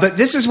 But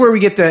this is where we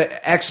get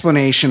the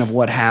explanation of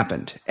what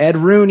happened. Ed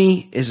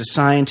Rooney is a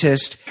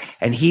scientist,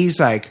 and he's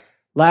like,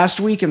 last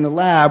week in the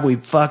lab, we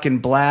fucking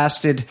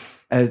blasted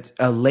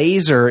a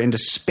laser into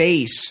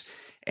space.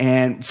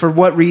 And for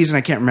what reason,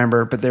 I can't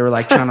remember, but they were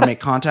like trying to make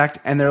contact.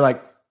 And they're like,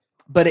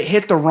 but it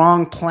hit the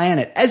wrong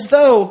planet, as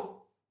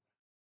though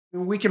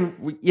we can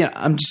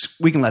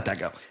let that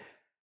go.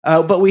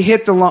 But we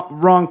hit the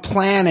wrong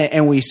planet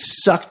and we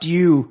sucked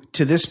you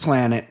to this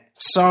planet.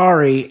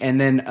 Sorry.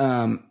 And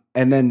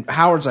then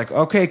Howard's like,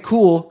 okay,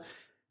 cool.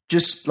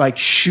 Just like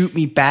shoot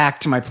me back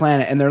to my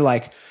planet. And they're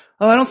like,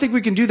 oh, I don't think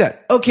we can do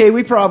that. Okay,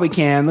 we probably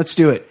can. Let's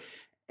do it.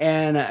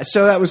 And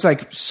so that was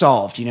like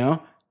solved, you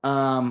know?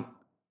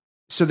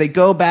 So they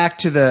go back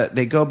to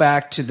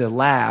the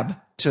lab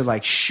to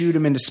like shoot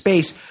him into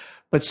space,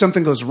 but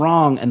something goes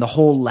wrong and the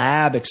whole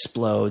lab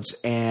explodes.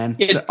 And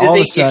yeah, so all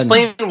of a sudden,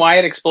 explain why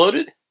it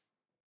exploded?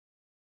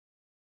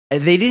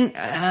 They didn't.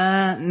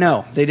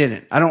 No, they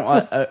didn't. I don't.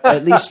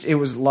 At least it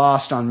was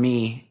lost on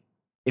me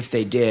if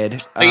they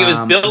did. Like it was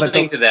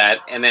building to that,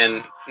 and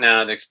then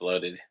now it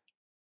exploded.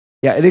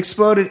 Yeah, it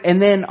exploded,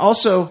 and then all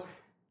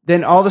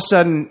of a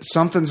sudden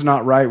something's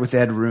not right with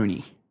Ed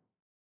Rooney.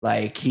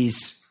 Like he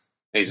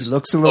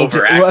looks a little.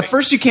 Well, at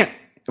first you can't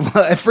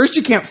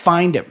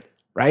find him,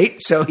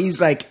 right? So he's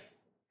like,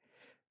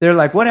 they're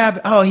like, what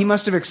happened? Oh, he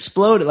must have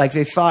exploded. Like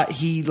they thought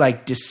he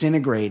like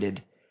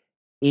disintegrated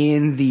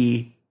in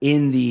the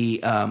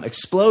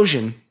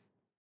explosion.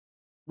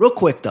 Real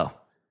quick though,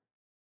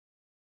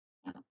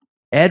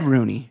 Ed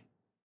Rooney,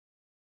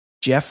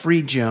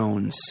 Jeffrey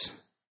Jones.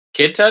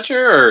 Kid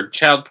toucher or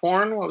child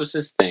porn? What was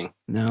this thing?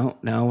 No,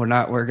 we're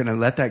not. We're going to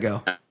let that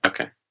go.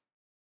 Okay.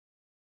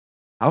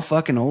 How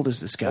fucking old is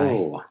this guy?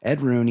 Ooh.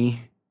 Ed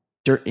Rooney.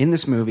 In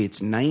this movie, it's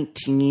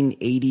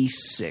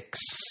 1986.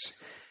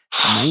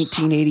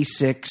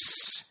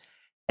 1986.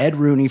 Ed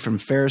Rooney from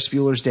Ferris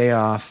Bueller's Day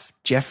Off.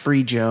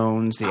 Jeffrey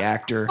Jones, the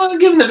actor.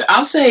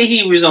 I'll say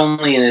he was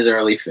only in his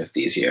early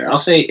 50s here. I'll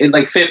say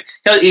like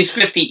he's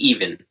 50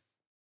 even.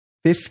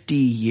 50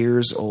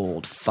 years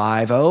old,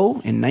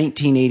 5-0 in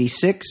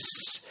 1986.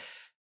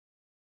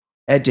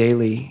 Ed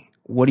Daly,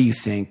 what do you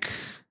think?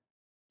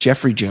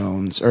 Jeffrey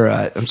Jones, or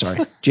I'm sorry,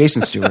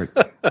 Jason Stewart.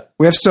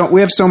 We have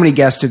so many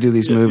guests to do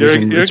these movies,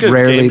 and it's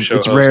rare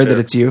that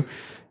it's you.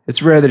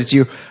 It's rare that it's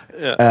you.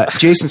 Yeah.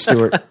 Jason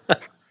Stewart.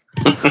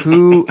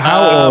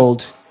 How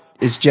old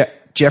is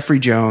Jeffrey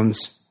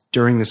Jones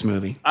during this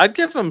movie? I'd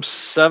give him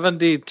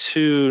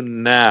 72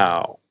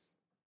 now.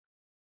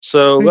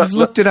 So you've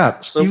looked it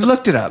up. You've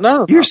looked it up.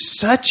 No, you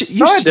shit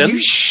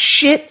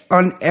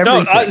on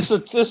everything. No, this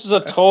is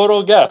a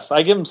total guess.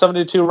 I give him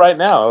 72 right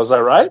now. Was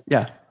I right?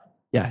 Yeah,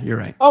 you're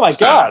right. Oh my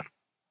God!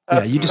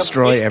 Yeah, you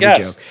destroy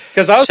every joke.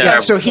 Because I was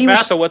so he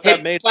was. What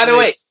that made. By the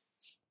way,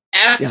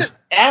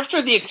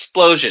 after the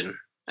explosion,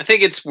 I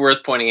think it's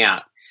worth pointing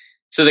out.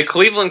 So the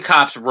Cleveland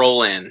cops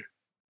roll in,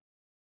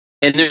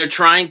 and they're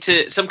trying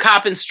to. Some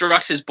cop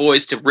instructs his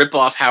boys to rip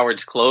off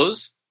Howard's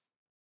clothes.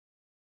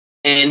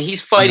 And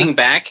he's fighting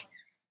back,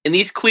 and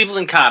these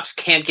Cleveland cops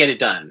can't get it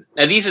done.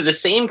 Now, these are the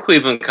same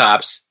Cleveland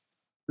cops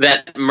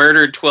that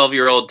murdered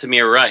 12-year-old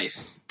Tamir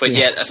Rice, but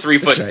yet a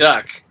 3-foot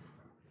duck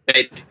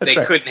they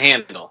couldn't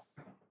handle.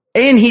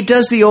 And he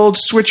does the old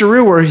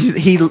switcheroo where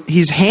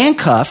he's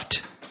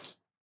handcuffed.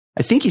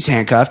 I think he's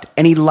handcuffed,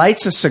 and he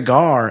lights a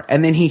cigar,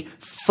 and then he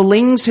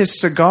flings his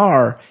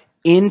cigar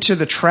into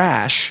the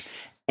trash,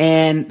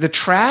 and the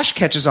trash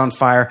catches on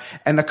fire,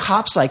 and the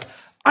cop's like,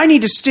 I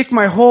need to stick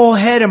my whole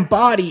head and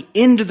body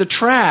into the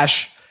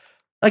trash.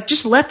 Like,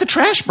 just let the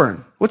trash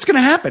burn. What's going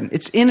to happen?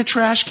 It's in a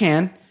trash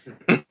can,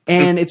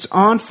 and it's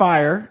on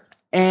fire,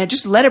 and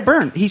just let it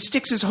burn. He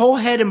sticks his whole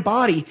head and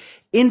body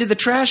into the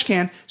trash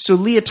can so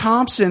Leah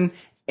Thompson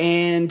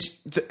and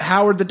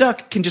Howard the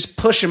Duck can just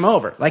push him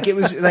over. Like it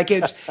was like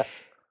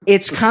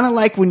it's kind of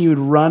like when you'd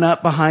run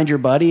up behind your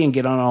buddy and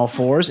get on all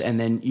fours, and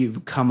then you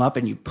come up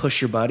and you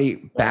push your buddy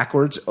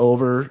backwards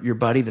over your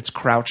buddy that's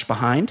crouched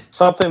behind.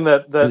 Something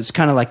that it's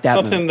kind of like that.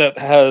 Something that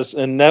has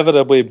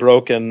inevitably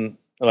broken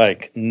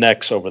like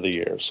necks over the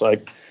years.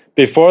 Like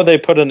before they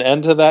put an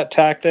end to that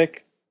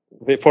tactic,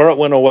 before it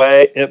went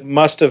away, it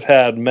must have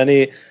had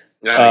many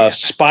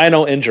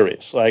spinal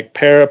injuries, like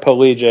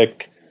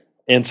paraplegic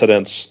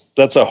incidents.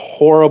 That's a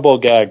horrible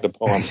gag to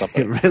pull on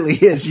something. It really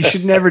is. You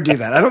should never do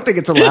that. I don't think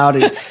it's allowed.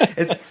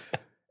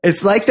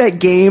 It's like that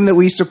game that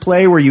we used to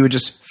play where you would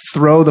just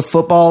throw the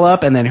football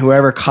up and then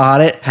whoever caught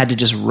it had to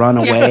just run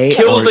away.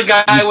 Kill the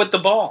guy with the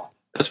ball.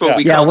 That's what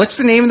we call it. What's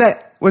the name of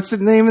that? What's the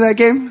name of that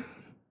game? I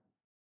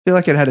feel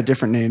like it had a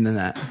different name than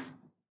that.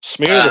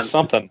 Smear to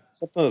something.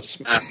 Something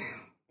that's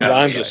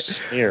rhymes with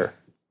smear.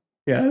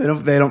 Yeah,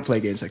 they don't play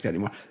games like that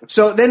anymore.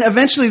 So then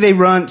eventually they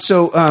run.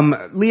 So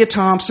Leah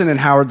Thompson and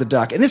Howard the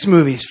Duck, and this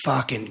movie is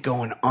fucking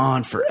going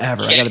on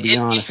forever. I got to be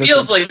honest. It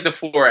feels like the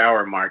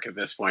 4-hour mark at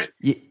this point.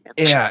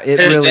 Yeah, it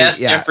really. That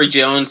Jeffrey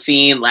Jones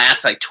scene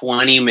lasts like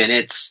 20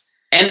 minutes,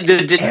 and the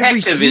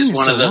detective is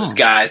one of those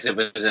guys that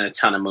was in a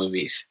ton of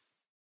movies.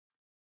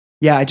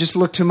 Yeah, I just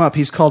looked him up.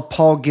 He's called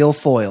Paul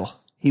Guilfoyle.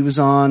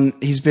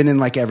 He's been in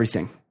like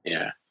everything.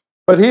 Yeah.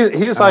 But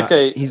he's like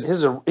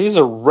he's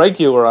a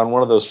regular on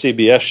one of those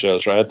CBS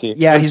shows, right?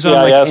 He's on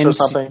like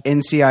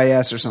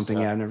NCIS or something.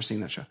 Yeah, I've never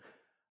seen that show.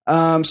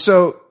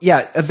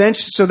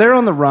 So they're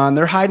on the run.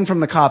 They're hiding from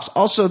the cops.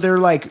 Also, they're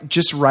like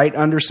just right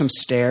under some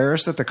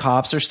stairs that the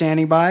cops are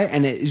standing by,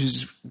 and it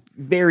is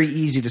very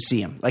easy to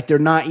see them. Like they're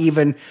not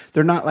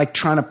like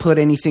trying to put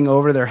anything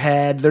over their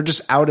head. They're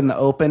just out in the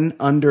open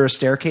under a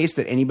staircase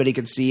that anybody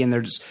could see,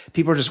 and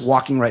people are just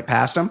walking right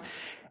past them.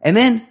 And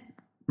then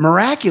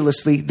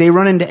miraculously, they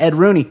run into Ed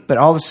Rooney, but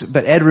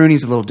Ed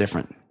Rooney's a little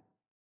different.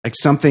 Like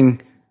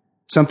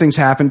something's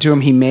happened to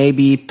him. He may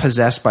be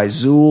possessed by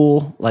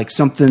Zool. Like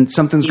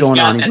something's going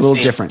on. He's a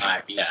little different.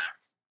 Vibe,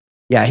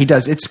 yeah, he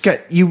does.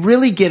 You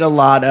really get a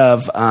lot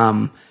of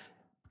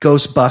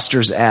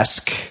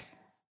Ghostbusters-esque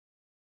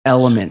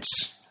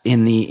elements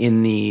in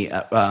the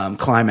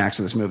climax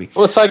of this movie.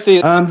 Well, it's like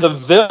the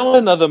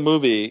villain of the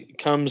movie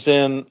comes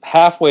in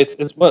halfway.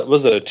 What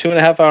was it? A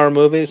 2.5 hour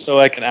movie? So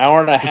like an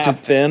hour and a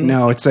half in.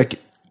 No, it's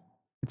like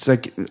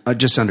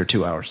just under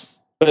 2 hours.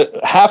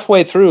 But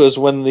halfway through is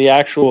when the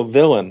actual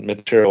villain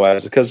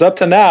materializes. Because up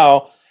to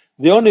now,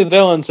 the only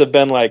villains have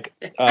been like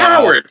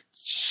Howard,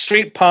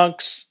 street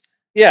punks,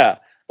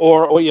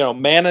 or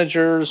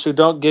managers who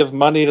don't give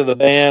money to the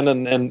band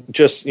and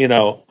just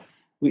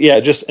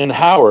just in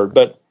Howard.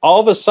 But all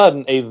of a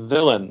sudden, a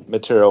villain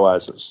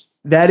materializes.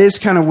 That is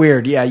kind of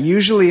weird. Yeah,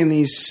 usually in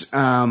these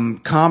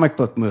comic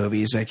book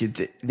movies, like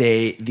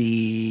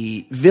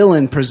the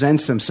villain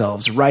presents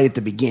themselves right at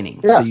the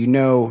beginning,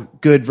 so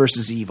good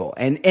versus evil.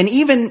 And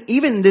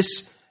even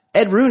this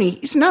Ed Rooney,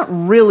 he's not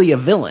really a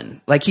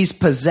villain. Like he's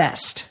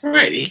possessed.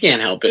 Right, he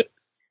can't help it.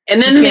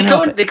 And then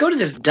they go to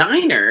this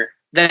diner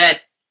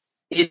that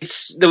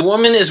the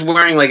woman is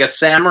wearing like a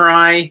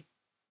samurai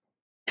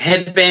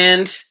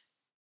headband,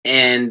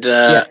 and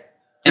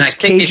it's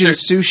Cajun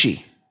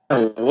sushi.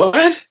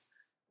 What?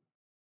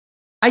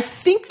 I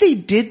think they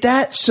did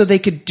that so they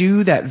could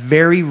do that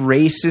very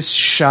racist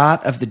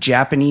shot of the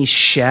Japanese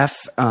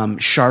chef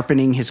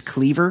sharpening his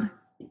cleaver.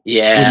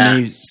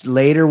 Yeah.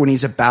 Later, when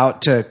he's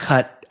about to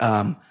cut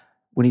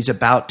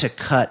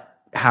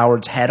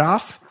Howard's head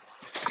off,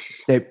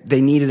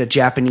 they needed a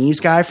Japanese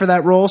guy for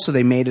that role, so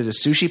they made it a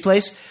sushi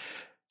place.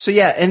 So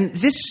yeah, and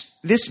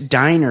this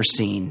diner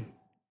scene,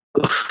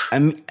 I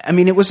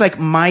mean, it was like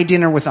My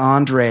Dinner with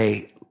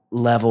Andre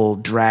level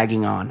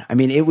dragging on. I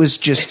mean, it was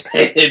just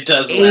it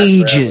does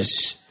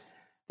ages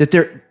that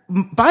they're.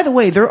 By the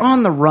way, they're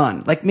on the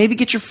run. Like maybe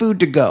get your food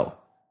to go.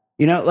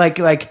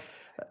 Like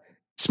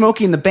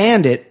Smokey and the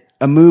Bandit,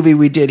 a movie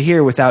we did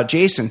here without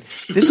Jason.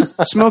 This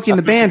Smokey and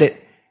the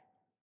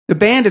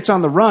Bandit's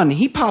on the run.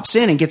 He pops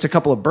in and gets a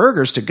couple of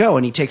burgers to go,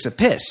 and he takes a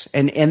piss,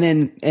 and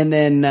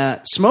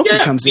then Smokey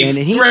comes in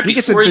and he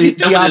gets a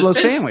Diablo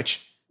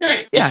sandwich.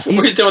 Right. Yeah,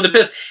 he's done with the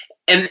piss.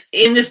 And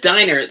in this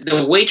diner,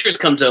 the waitress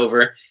comes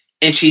over,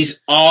 and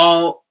she's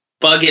all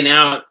bugging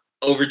out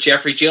over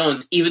Jeffrey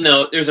Jones, even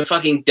though there's a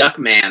fucking duck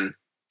man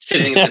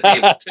sitting at the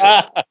table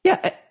too.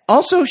 Yeah.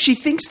 Also, she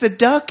thinks the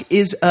duck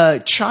is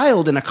a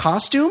child in a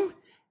costume,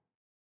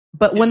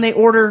 but when they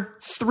order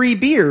 3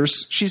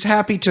 beers, she's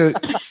happy to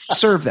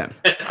serve them.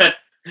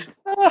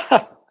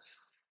 I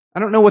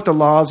don't know what the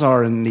laws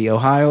are in the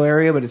Ohio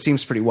area, but it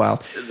seems pretty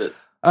wild.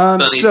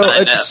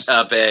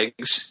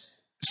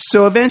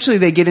 So eventually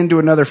they get into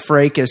another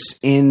fracas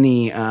in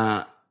the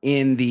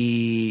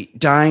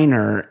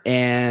diner,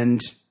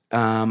 and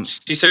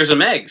she serves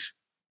them eggs.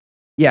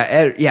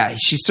 Yeah,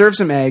 she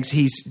serves him eggs.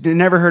 He's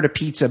never heard of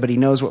pizza, but he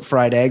knows what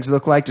fried eggs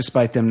look like,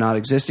 despite them not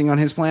existing on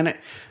his planet.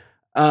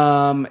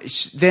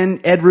 Then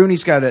Ed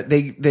Rooney's got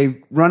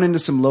they run into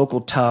some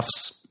local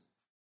toughs,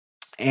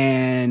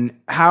 and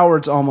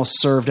Howard's almost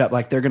served up,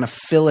 like they're going to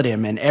fillet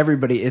him, and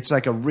everybody, it's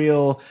like a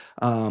real,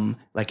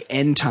 like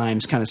end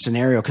times kind of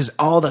scenario. Cause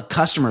all the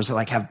customers that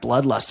like have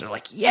bloodlust. They're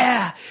like,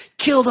 yeah,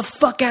 kill the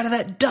fuck out of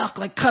that duck.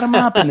 Like cut him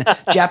up. And the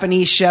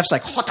Japanese chef's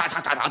like,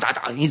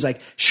 and he's like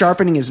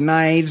sharpening his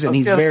knives, and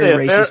he's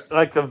very racist.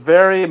 Like the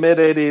very mid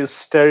 80s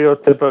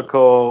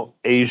stereotypical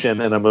Asian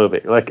in a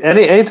movie. Like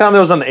anytime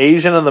there was an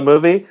Asian in the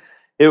movie,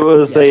 it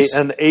was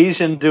an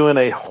Asian doing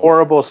a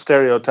horrible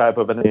stereotype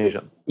of an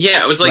Asian.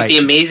 Yeah, it was like the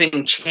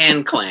Amazing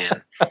Chan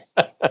Clan.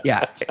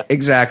 Yeah,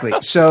 exactly.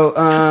 So,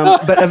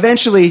 but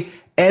eventually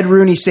Ed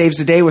Rooney saves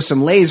the day with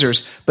some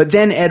lasers. But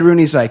then Ed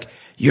Rooney's like,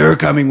 "You're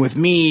coming with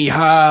me,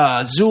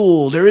 ha,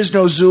 Zool. There is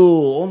no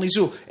Zool, only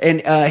Zool."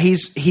 And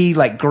he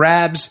like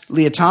grabs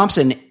Leah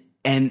Thompson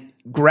and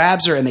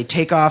grabs her, and they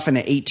take off in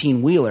an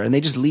 18-wheeler, and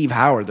they just leave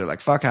Howard. They're like,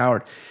 "Fuck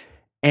Howard."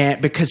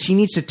 And because he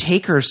needs to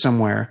take her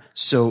somewhere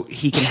so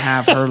he can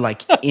have her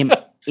like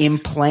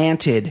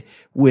implanted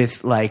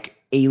with like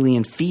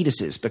alien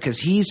fetuses, because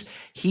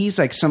he's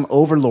like some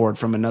overlord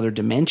from another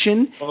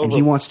dimension, and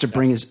he wants to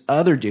bring his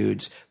other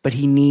dudes, but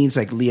he needs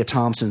like Leah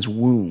Thompson's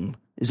womb.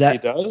 Is that? He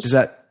does? Is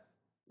that?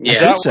 Yeah, I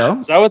think so.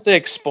 Is that what they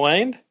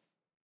explained?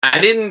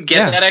 I didn't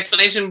get that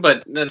explanation,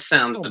 but that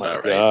sounds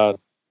about right.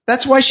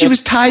 That's why she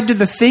was tied to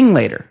the thing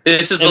later.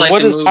 This is and like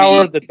what does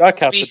Howard the Duck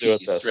have Species, to do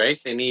with this? Right?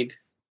 They need.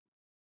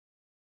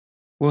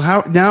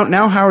 Well,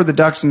 now Howard the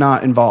Duck's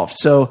not involved,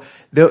 so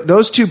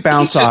those two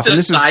bounce off. He's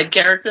just and a side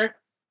character,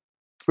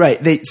 right?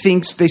 They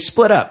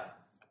split up,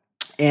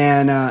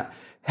 and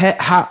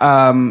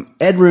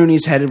Ed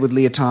Rooney's headed with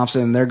Leah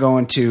Thompson. And they're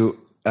going to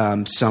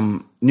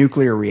some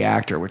nuclear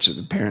reactor, which is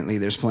apparently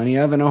there's plenty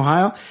of in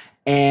Ohio,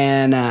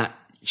 and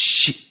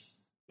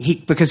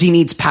because he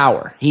needs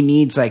power, he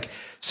needs like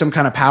some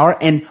kind of power,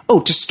 and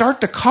to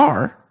start the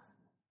car,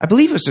 I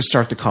believe it was to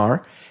start the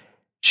car.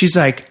 She's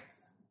like,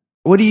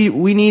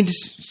 we need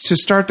to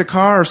start the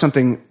car or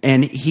something.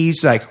 And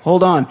he's like,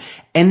 hold on.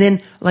 And then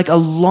like a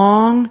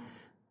long,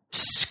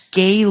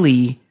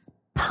 scaly,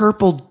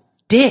 purple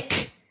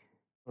dick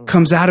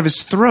comes out of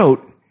his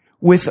throat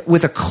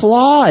with a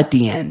claw at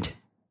the end,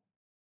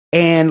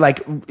 and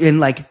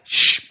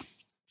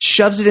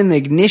shoves it in the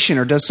ignition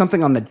or does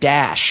something on the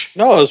dash.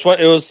 No, it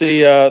was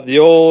the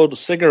old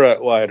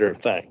cigarette lighter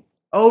thing.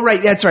 Oh, right.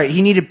 That's right.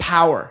 He needed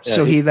power. Yeah,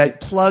 so he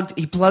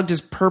plugged his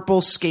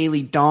purple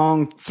scaly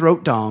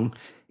throat dong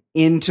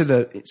into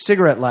the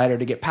cigarette lighter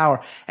to get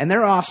power. And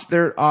they're off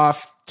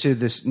to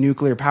this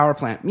nuclear power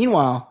plant.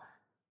 Meanwhile,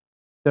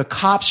 the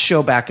cops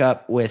show back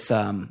up with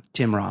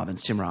Tim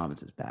Robbins. Tim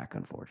Robbins is back,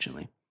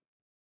 unfortunately.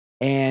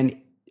 And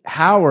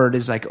Howard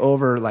is like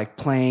over like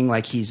playing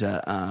like he's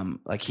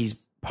he's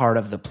part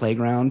of the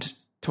playground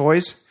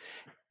toys.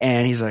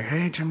 And he's like,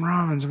 "Hey, Tim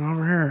Robbins, I'm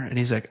over here." And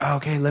he's like, "Oh,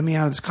 okay, let me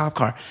out of this cop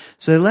car."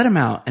 So they let him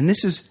out. And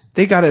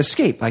they got to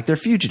escape. Like they're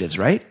fugitives,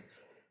 right?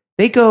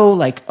 They go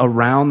like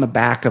around the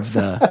back of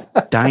the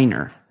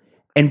diner.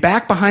 And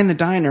back behind the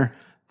diner,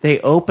 they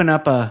open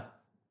up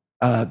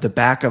the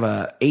back of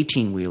a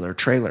 18-wheeler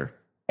trailer.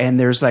 And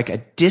there's like a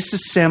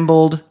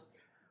disassembled,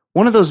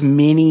 one of those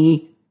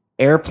mini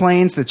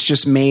airplanes that's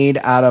just made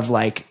out of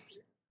like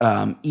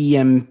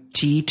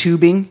EMT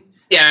tubing.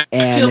 Yeah,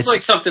 it feels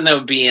like something that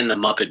would be in the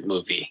Muppet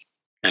movie,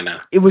 kind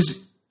of. It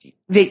was.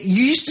 You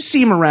used to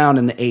see them around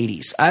in the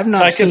 80s. I've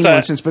not seen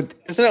one since. But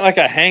isn't it like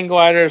a hang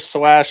glider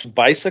 /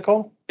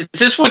 bicycle? Is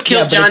this what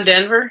killed John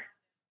Denver?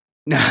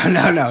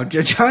 No.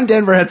 John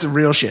Denver had some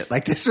real shit.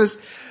 Like this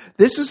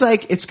is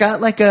like it's got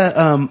like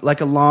a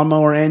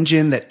lawnmower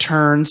engine that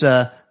turns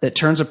a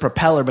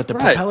propeller, but the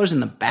propeller's in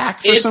the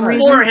back for some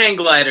reason. It's more hang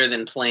glider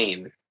than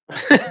plane.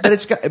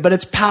 but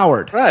it's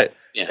powered. Right.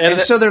 Yeah.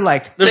 And so they're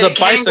like, there's a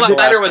bicycle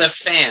glider with a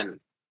fan.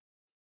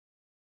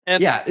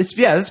 And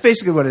that's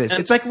basically what it is.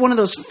 It's like one of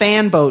those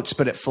fan boats,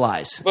 but it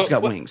flies. It's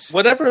got wings.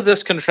 Whatever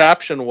this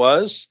contraption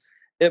was,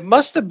 it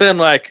must have been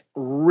like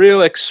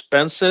real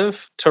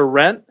expensive to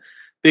rent,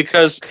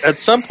 because at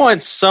some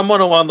point someone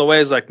along the way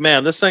is like,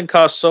 "Man, this thing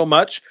costs so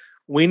much.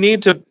 We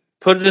need to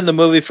put it in the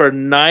movie for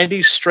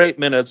 90 straight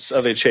minutes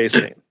of a chase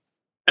scene."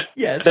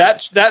 Yes.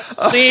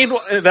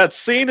 That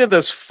scene of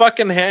this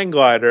fucking hang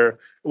glider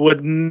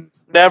would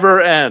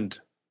never end.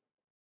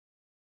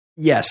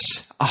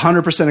 Yes,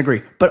 100%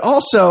 agree. But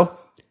also,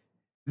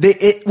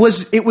 it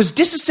was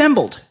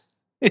disassembled.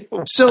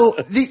 So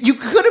you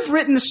could have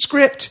written the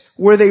script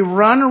where they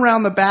run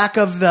around the back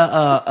of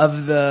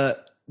the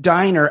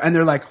diner and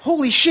they're like,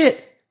 "Holy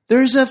shit,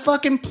 there's a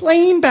fucking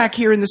plane back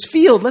here in this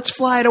field. Let's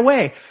fly it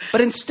away."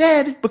 But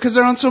instead, because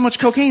they're on so much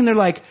cocaine, they're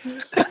like,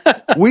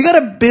 "We got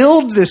to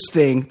build this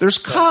thing. There's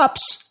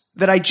cops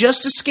that I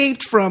just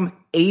escaped from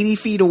 80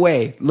 feet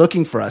away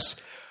looking for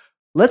us.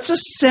 Let's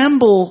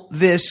assemble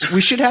this.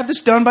 We should have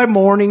this done by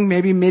morning,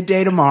 maybe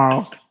midday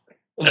tomorrow.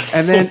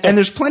 And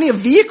there's plenty of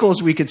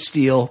vehicles we could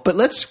steal, but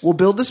we'll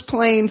build this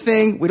plane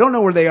thing. We don't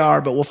know where they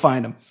are, but we'll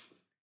find them."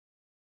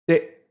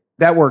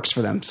 That works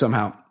for them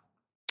somehow.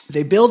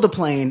 They build the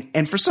plane,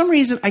 and for some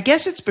reason, I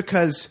guess it's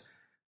because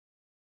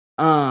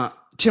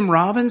Tim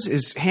Robbins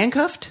is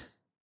handcuffed.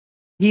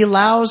 He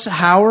allows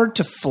Howard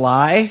to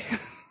fly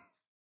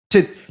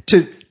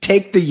to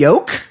take the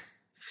yoke.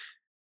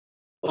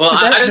 Well,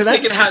 I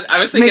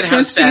was thinking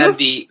how sad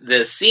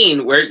the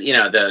scene where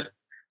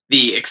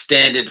the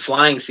extended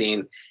flying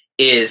scene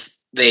is.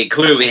 They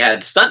clearly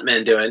had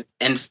stuntmen do it,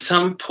 and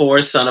some poor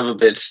son of a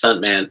bitch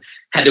stuntman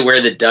had to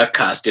wear the duck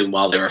costume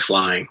while they were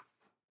flying.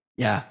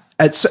 Yeah.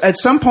 At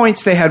some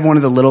points, they had one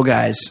of the little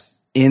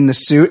guys in the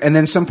suit, and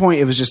then some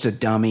point it was just a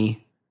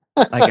dummy,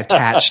 like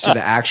attached to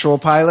the actual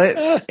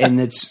pilot, and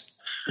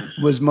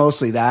was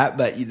mostly that,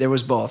 but there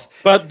was both.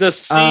 But the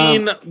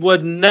scene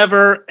would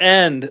never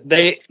end.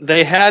 They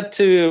had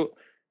to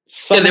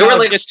somehow they were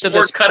like get to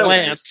this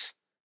plant.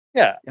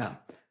 Yeah.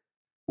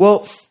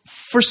 Well,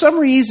 for some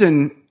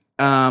reason.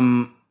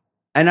 And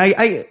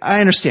I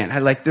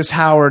understand. Like this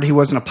Howard, he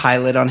wasn't a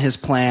pilot on his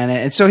planet,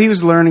 and so he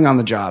was learning on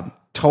the job.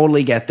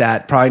 Totally get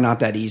that. Probably not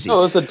that easy. No,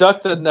 it was a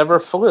duck that never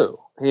flew.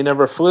 He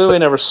never flew. He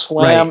never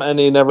swam, and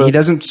he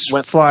doesn't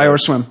fly or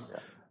swim. Yeah.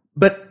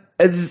 But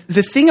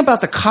the thing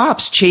about the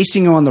cops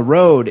chasing you on the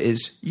road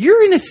is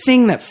you're in a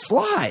thing that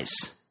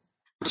flies,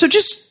 so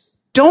just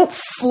don't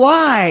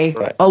fly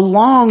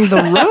along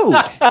the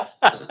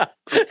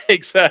road.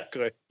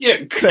 Exactly.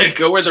 Yeah,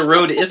 go where the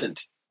road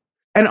isn't.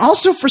 And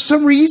also, for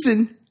some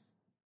reason,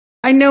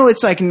 I know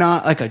it's like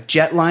not like a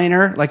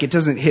jetliner, like it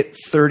doesn't hit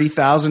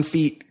 30,000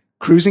 feet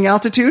cruising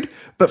altitude,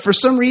 but for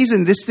some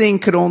reason, this thing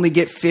could only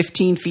get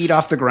 15 feet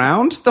off the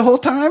ground the whole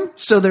time.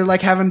 So they're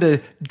like having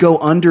to go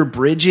under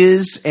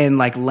bridges and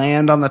like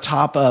land on the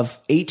top of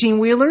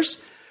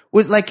 18-wheelers.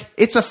 With like,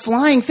 it's a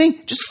flying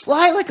thing. Just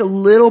fly like a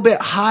little bit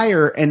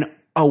higher and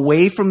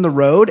away from the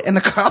road, and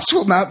the cops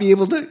will not be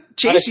able to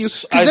chase you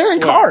because they're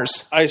in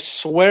cars. I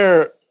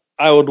swear.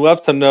 I would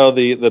love to know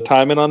the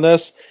timing on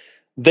this.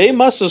 They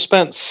must have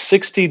spent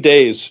 60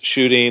 days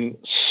shooting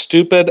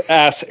stupid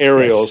ass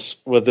aerials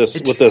with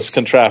this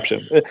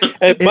contraption.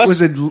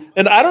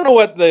 And I don't know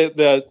what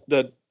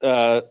the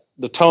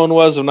tone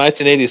was of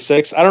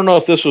 1986. I don't know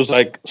if this was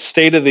like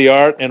state of the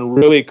art and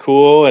really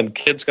cool, and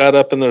kids got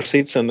up in their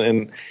seats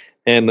and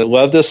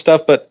loved this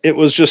stuff, but it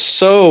was just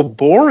so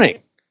boring.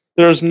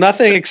 There was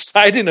nothing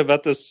exciting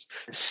about this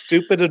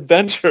stupid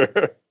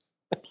adventure.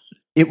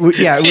 It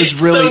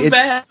was really so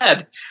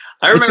bad.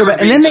 I remember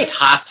being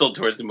hostile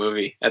towards the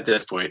movie at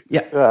this point.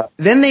 Yeah.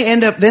 Then they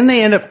end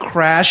up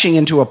crashing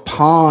into a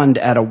pond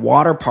at a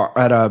water park,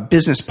 at a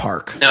business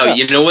park. No,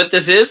 you know what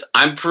this is?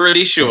 I'm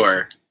pretty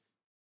sure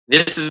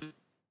this is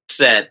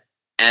set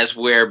as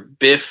where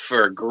Biff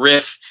or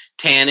Griff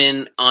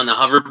Tannen on the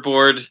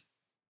hoverboard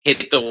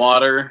hit the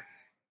water.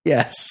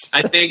 Yes.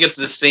 I think it's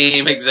the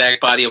same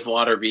exact body of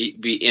water be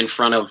in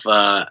front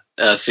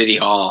of City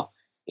Hall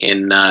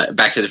in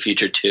Back to the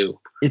Future 2.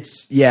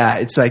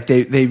 It's like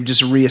they've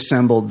just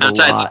reassembled the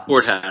outside lot. The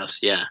courthouse.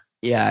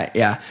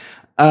 Yeah.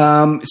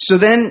 So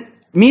then,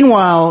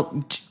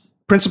 meanwhile,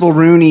 Principal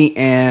Rooney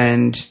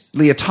and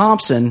Leah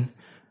Thompson,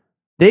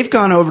 they've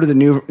gone over to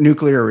the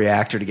nuclear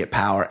reactor to get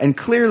power, and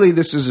clearly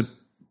this is a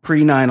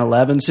pre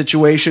 9/11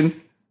 situation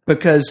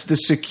because the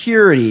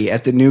security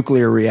at the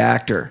nuclear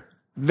reactor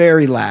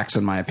very lax,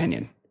 in my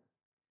opinion.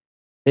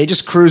 They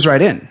just cruise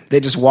right in. They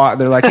just walk.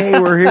 They're like, "Hey,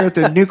 we're here at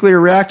the nuclear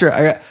reactor.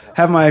 I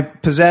have my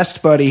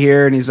possessed buddy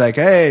here." And he's like,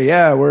 "Hey,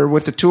 yeah, we're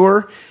with the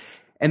tour."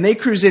 And they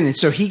cruise in. And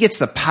so he gets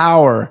the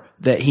power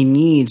that he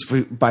needs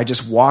by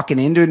just walking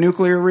into a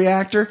nuclear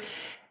reactor.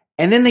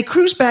 And then they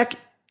cruise back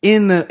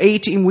in the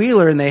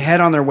 18-wheeler and they head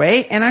on their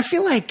way. And I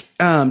feel like,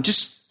 I'm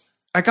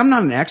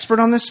not an expert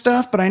on this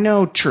stuff, but I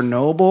know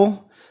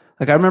Chernobyl.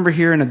 Like I remember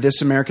hearing a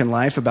This American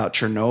Life about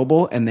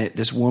Chernobyl, and that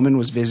this woman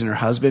was visiting her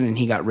husband and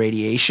he got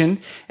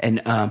radiation,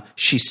 and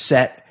she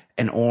set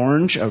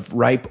a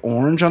ripe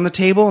orange on the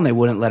table and they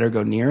wouldn't let her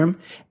go near him.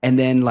 And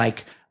then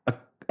like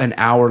an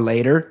hour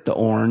later, the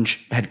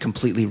orange had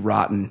completely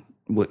rotted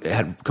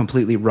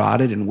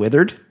and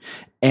withered.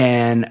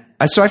 And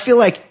so I feel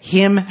like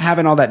him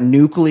having all that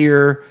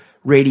nuclear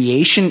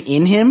radiation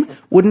in him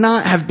would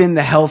not have been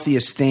the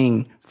healthiest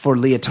thing for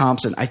Leah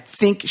Thompson. I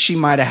think she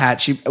might have had,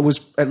 she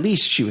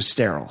was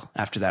sterile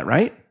after that,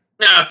 right?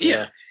 No,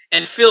 yeah.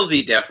 And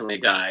Filzy definitely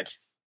died.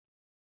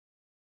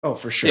 Oh,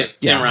 for sure.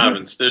 Tim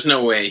Robbins. There's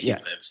no way he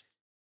lives.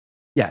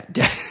 Yeah,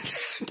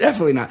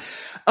 definitely not.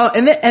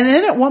 And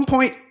then at one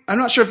point, I'm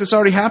not sure if this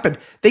already happened,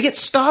 they get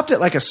stopped at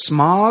like a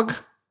smog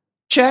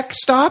check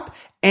stop,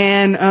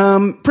 and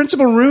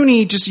Principal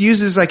Rooney just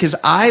uses like his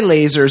eye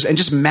lasers and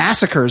just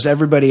massacres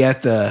everybody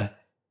at the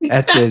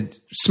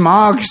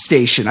smog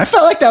station. I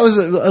felt like that was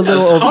a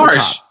little over harsh. The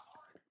top.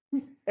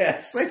 Yeah,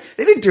 it's like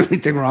they didn't do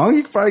anything wrong.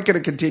 You probably could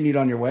have continued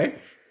on your way.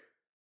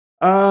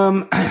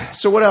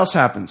 So what else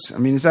happens? I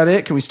mean, is that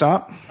it? Can we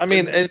stop? I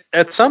mean,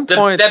 at some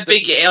point, that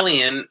big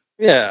alien.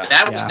 Yeah,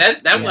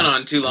 that went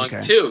on too long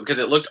too because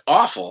it looked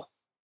awful.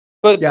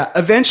 But yeah,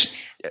 eventually,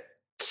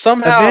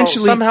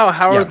 somehow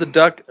Howard the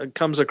Duck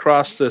comes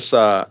across this,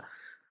 and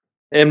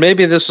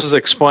maybe this was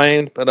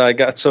explained, but I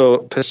got so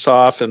pissed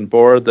off and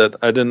bored that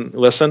I didn't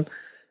listen.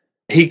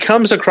 He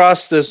comes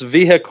across this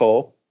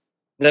vehicle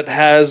that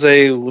has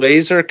a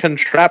laser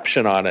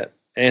contraption on it,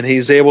 and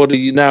he's able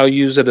to now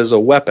use it as a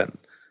weapon.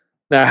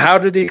 Now, how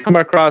did he come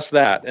across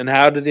that, and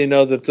how did he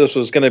know that this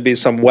was going to be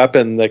some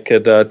weapon that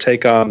could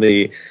take on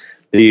the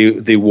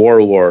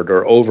warlord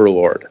or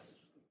overlord?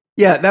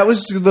 Yeah, that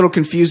was a little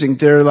confusing.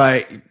 They're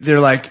like,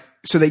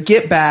 so they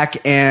get back,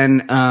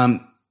 and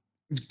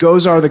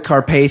Gozar the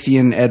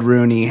Carpathian, Ed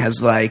Rooney,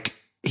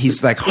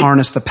 he's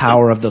harnessed the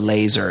power of the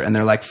laser, and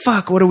they're like,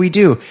 fuck, what do we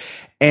do?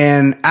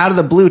 And out of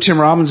the blue, Tim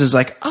Robbins is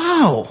like,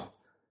 oh,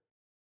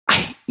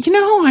 I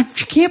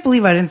can't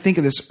believe I didn't think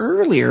of this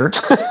earlier.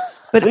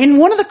 But in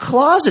one of the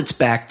closets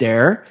back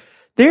there,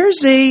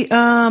 there's a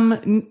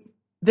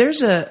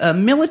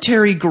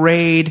military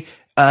grade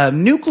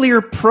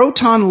nuclear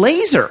proton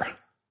laser.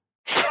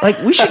 Like,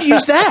 we should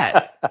use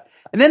that.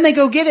 And then they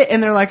go get it,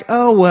 and they're like,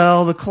 oh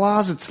well, the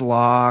closet's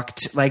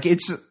locked. Like,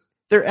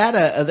 they're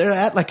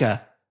at like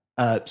a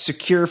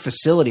secure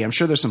facility. I'm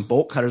sure there's some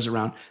bolt cutters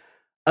around.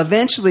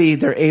 Eventually,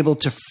 they're able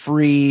to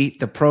free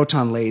the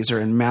proton laser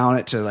and mount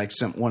it to like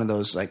one of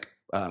those like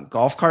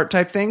golf cart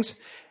type things.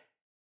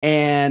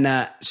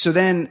 And so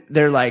then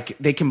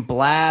they can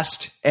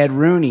blast Ed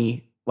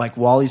Rooney like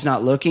while he's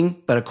not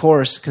looking. But of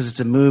course, because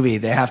it's a movie,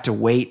 they have to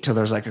wait till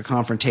there's like a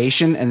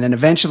confrontation. And then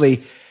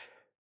eventually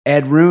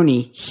Ed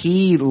Rooney,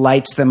 he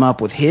lights them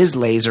up with his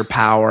laser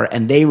power,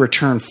 and they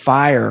return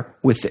fire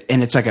with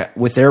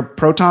their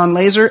proton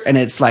laser. And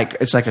it's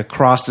like a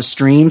cross the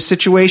stream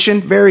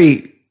situation.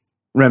 Very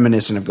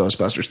reminiscent of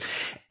Ghostbusters.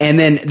 And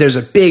then there's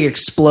a big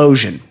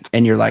explosion,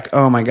 and you're like,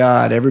 oh my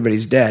God,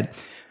 everybody's dead.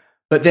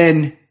 But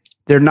then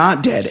they're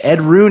not dead. Ed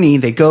Rooney,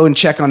 they go and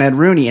check on Ed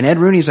Rooney, and Ed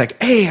Rooney's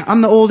like, hey,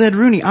 I'm the old Ed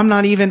Rooney. I'm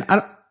not even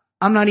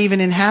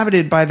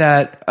inhabited by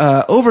that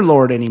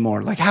overlord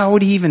anymore. Like, how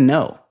would he even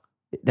know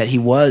that he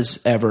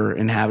was ever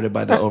inhabited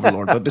by the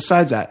overlord? But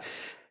besides that,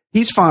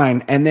 he's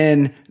fine. And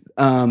then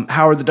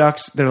Howard the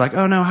Ducks, they're like,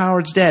 oh no,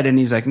 Howard's dead. And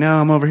he's like,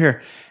 no, I'm over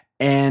here.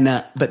 And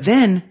but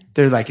then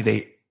they're like,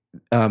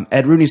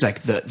 Ed Rooney's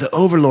like, the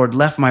overlord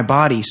left my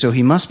body, so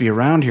he must be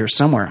around here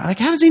somewhere. Like,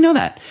 how does he know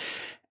that?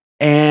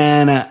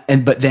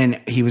 But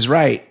then he was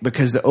right,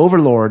 because the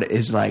overlord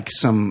is like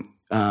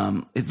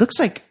it looks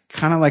like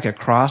kind of like a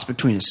cross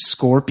between a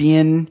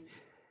scorpion.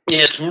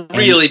 Yeah, it's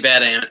really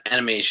bad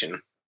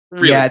animation.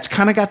 Really. Yeah, it's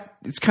kind of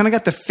got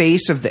the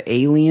face of the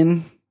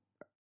alien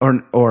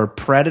or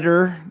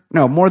predator.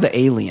 No, more the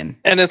alien.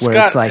 And it's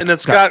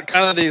got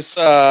kind of these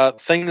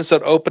things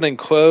that open and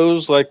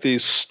close, like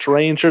these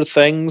Stranger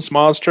Things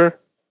monster.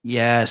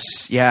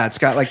 Yes, yeah, it's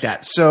got like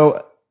that.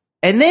 So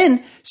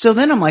then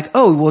I'm like,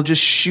 oh, we'll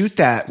just shoot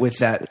that with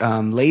that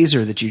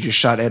laser that you just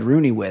shot Ed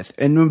Rooney with.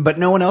 But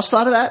no one else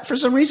thought of that for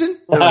some reason.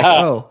 They're like,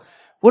 oh,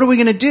 what are we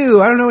gonna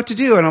do? I don't know what to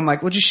do. And I'm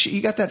like, well,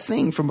 you got that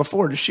thing from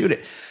before, just shoot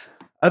it.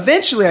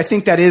 Eventually, I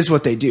think that is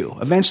what they do.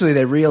 Eventually,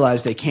 they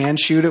realize they can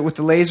shoot it with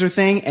the laser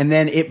thing, and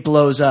then it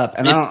blows up.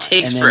 And it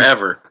takes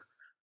forever.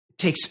 It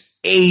takes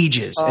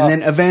ages. And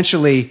then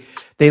eventually,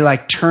 they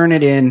like turn it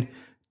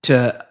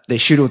they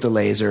shoot it with the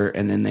laser,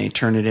 and then they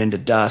turn it into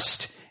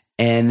dust.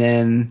 And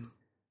then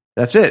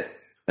that's it.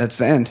 That's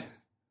the end.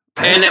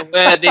 And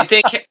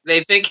they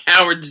think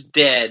Howard's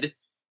dead.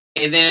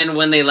 And then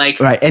when they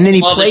right, and then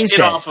he plays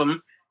the off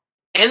him,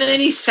 and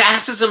then he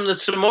sasses him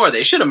some more.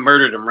 They should have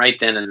murdered him right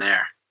then and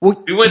there.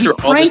 Well, he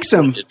pranks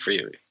him. For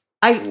you.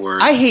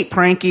 I hate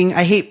pranking.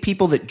 I hate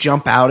people that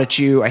jump out at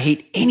you. I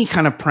hate any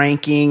kind of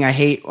pranking. I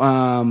hate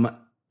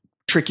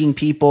tricking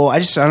people. I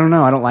don't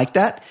know. I don't like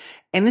that.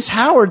 And this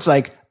Howard's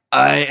like,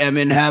 I am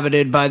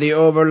inhabited by the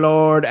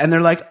overlord. And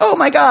they're like, oh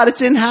my God,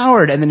 it's in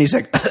Howard. And then he's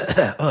like,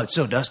 oh, it's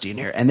so dusty in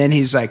here. And then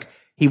he's like,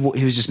 he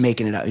was just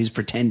making it up. He's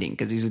pretending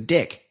because he's a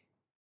dick.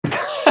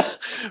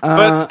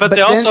 But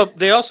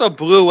they also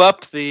blew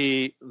up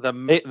the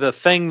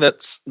thing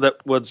that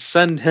would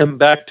send him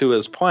back to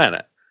his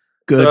planet.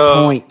 Good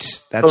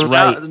point. That's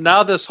right.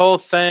 Now this whole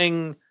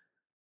thing,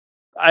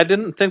 I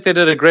didn't think they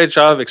did a great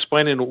job of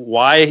explaining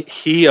why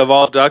he of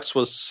all ducks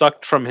was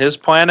sucked from his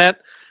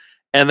planet,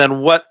 and then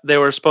what they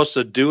were supposed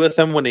to do with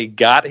him when he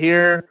got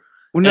here.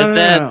 Well, no.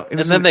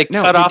 Then they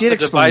cut off the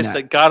device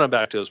that got him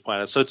back to his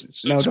planet. So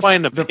it's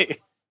explained to me.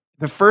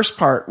 The first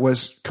part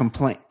was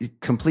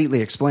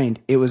completely explained.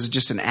 It was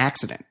just an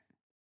accident.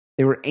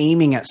 They were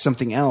aiming at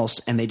something else,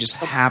 and they just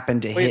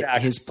happened to hit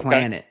his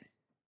planet. Okay.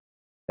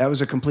 That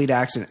was a complete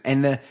accident.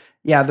 And the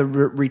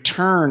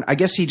return, I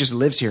guess he just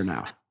lives here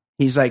now.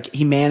 He's like,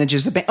 he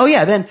manages the band. Oh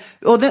yeah, then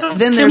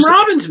Tim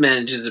Robbins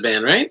manages the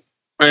band, right?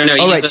 Or no,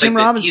 he's Tim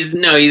Robbins. He's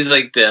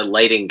like the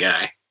lighting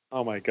guy.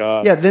 Oh my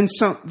God. Yeah, then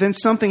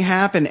something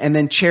happened, and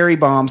then Cherry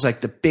Bomb's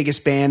like the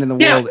biggest band in the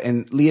world,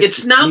 and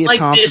it's not Leah like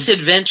Thompson, this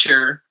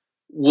adventure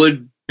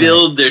would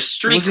build their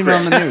street cred.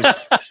 On the news.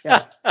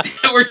 Yeah.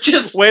 They were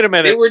just wait a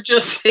minute. They were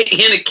just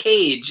in a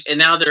cage, and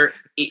now they're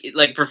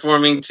like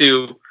performing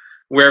to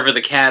wherever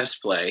the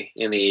Cavs play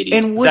in the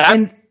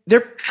 80s.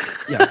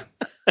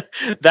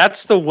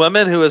 That's the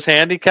woman who is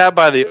handicapped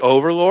by the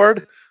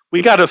Overlord.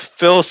 We got to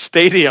fill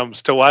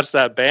stadiums to watch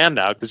that band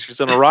now because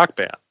she's in a rock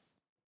band.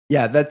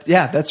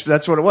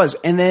 That's what it was.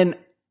 And then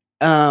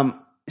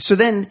so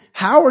then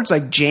Howard's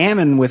like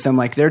jamming with them,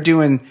 like they're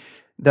doing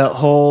the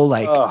whole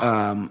like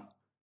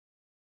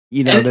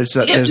there's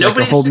like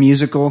a whole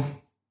musical.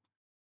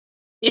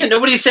 Yeah,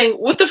 nobody's saying,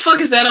 what the fuck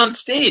is that on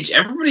stage?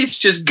 Everybody's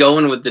just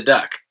going with the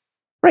duck.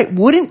 Right.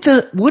 Wouldn't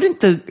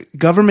the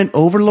government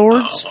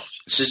overlords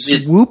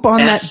swoop on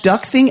that duck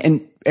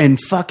thing and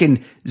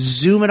fucking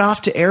zoom it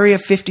off to Area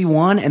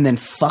 51 and then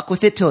fuck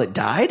with it till it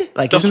died?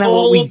 Like, isn't that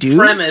what we do? The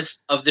whole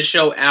premise of the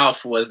show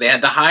Alf was they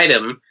had to hide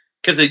him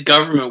because the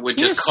government would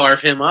just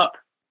carve him up.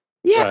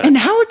 Yeah, right. And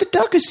Howard the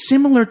Duck is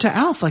similar to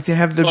Alf. Like, they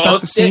have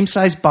about the same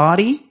size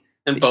body.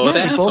 And both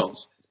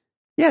assholes.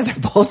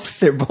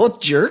 They're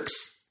both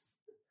jerks.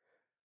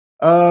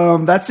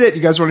 That's it.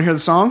 You guys want to hear the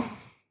song?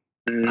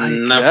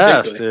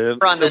 Not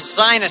dude. We're on the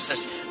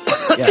sinuses.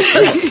 Yeah.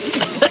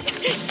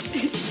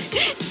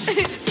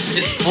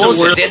 It's the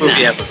worst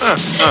movie ever.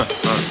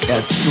 Yeah,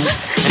 it's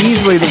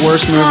easily the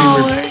worst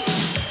movie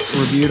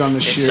reviewed on the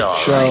show.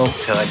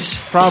 Right,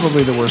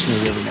 probably the worst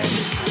movie ever made.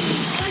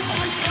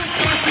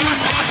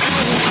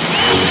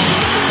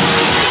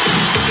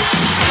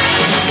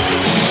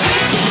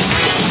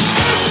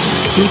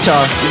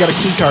 Keytar. We got a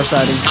Keytar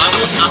sighting.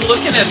 I'm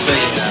looking at the...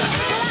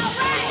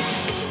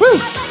 Woo!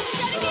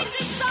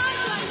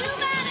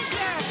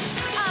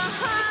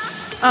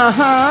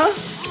 Uh-huh.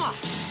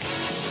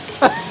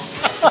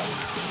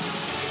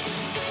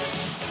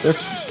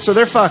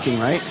 They're fucking,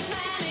 right?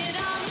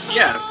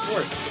 Yeah, of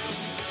course.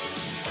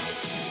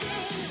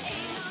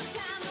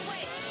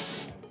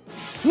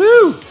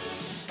 Woo!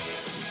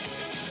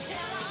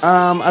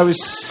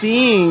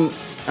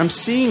 I'm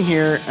seeing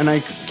here, and I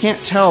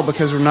can't tell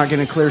because we're not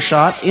getting a clear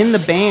shot. In the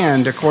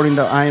band, according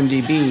to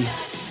IMDb.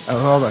 Oh,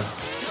 hold on.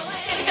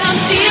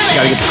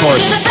 Gotta get the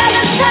chorus.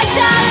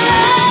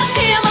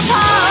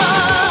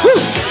 Woo!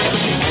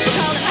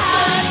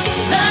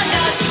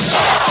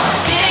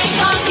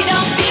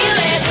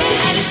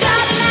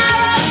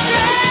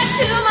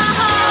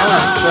 Oh,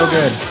 so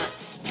good.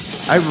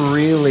 I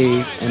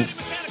really, and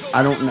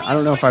I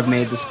don't know if I've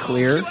made this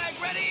clear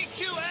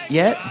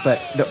yet,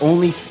 but the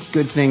only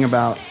good thing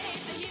about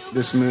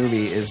this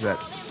movie is that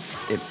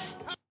it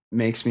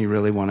makes me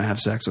really want to have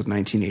sex with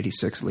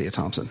 1986 Leah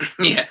Thompson.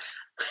 Yeah.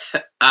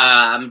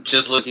 I'm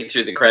just looking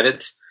through the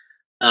credits.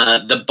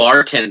 The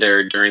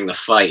bartender during the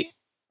fight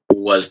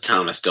was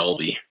Thomas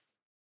Dolby.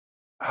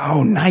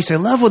 Oh, nice. I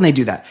love when they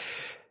do that.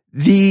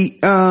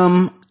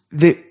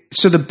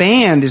 So the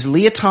band is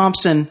Leah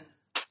Thompson,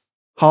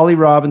 Holly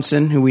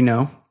Robinson, who we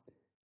know,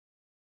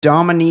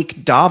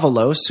 Dominique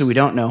Davalos, who we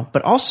don't know,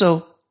 but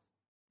also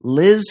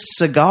Liz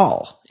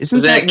Segal.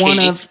 Isn't that one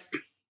of...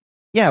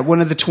 Yeah,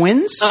 one of the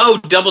twins? Oh,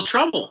 Double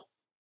Trouble.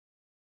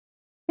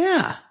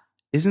 Yeah.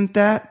 Isn't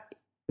that...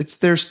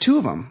 There's two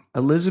of them.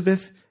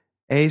 Elizabeth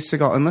A.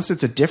 Segal. Unless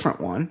it's a different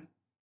one.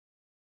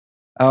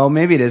 Oh,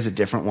 maybe it is a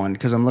different one,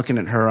 because I'm looking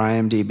at her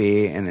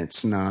IMDb, and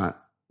it's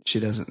not... She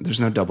doesn't... There's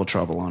no Double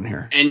Trouble on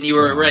here. And you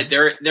were right.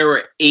 There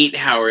were 8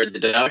 Howard the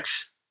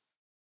Ducks.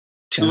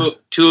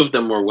 Two of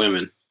them were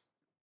women.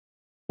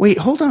 Wait,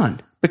 hold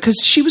on. Because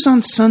she was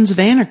on Sons of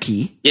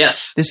Anarchy.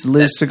 Yes. This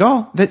Liz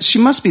Segal. That she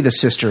must be the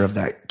sister of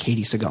that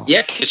Katie Segal.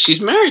 Yeah, because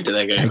she's married to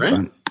that guy,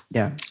 right?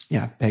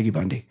 Yeah, Peggy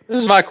Bundy.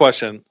 This is my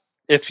question.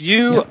 If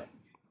you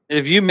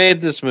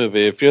made this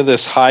movie, if you're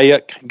this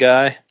Hayek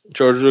guy,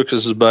 George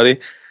Lucas's buddy,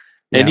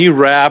 and you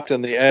rapped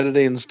and the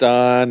editing's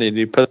done and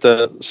you put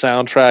the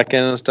soundtrack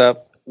in and stuff,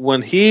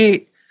 when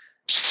he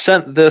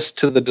sent this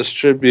to the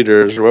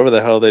distributors or whatever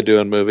the hell they do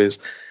in movies,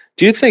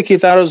 do you think he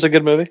thought it was a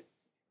good movie?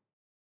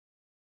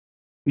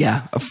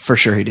 Yeah, for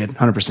sure he did.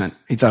 100%.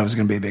 He thought it was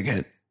going to be a big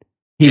hit.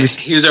 He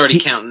was already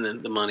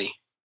counting the money.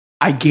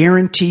 I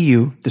guarantee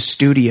you the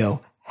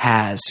studio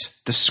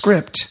has the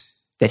script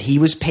that he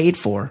was paid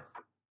for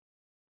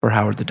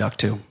Howard the Duck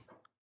 2.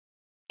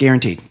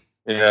 Guaranteed.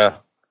 Yeah.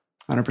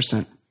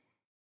 100%.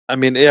 I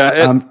mean,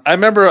 yeah, I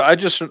remember, I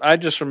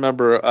just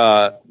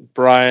remember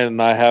Brian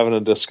and I having a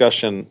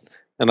discussion,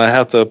 and I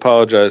have to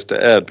apologize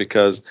to Ed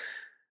because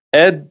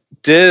Ed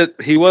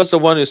he was the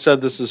one who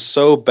said this is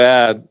so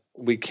bad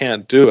we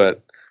can't do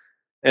it.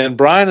 And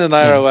Brian and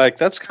I are like,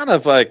 that's kind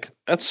of like,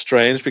 that's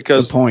strange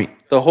because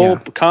the whole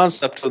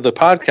concept of the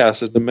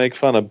podcast is to make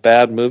fun of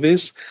bad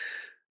movies.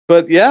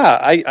 But yeah,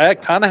 I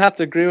kind of have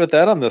to agree with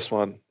that on this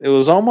one. It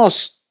was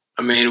almost,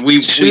 I mean, we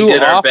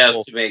did our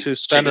best to make spend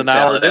chicken an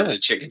hour salad out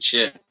of chicken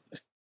shit.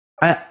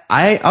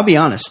 I'll be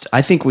honest.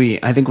 I think we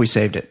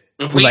saved it.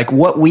 Like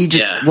what we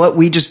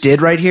just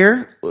did right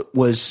here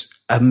was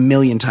a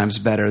million times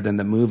better than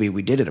the movie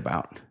we did it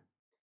about.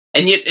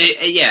 And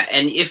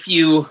if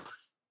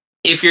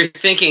you're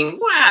thinking,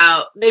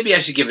 wow, maybe I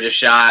should give it a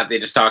shot. They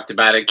just talked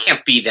about it. It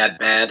can't be that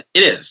bad.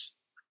 It is.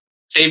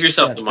 Save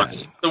yourself the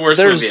money. The worst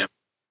movie ever.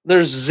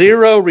 There's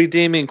zero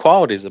redeeming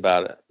qualities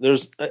about it.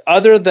 There's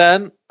other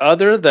than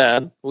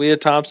Leah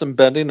Thompson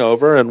bending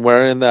over and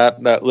wearing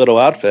that little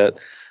outfit.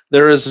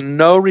 There is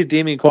no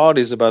redeeming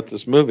qualities about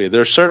this movie.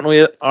 There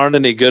certainly aren't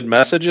any good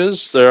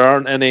messages. There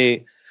aren't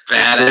any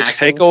bad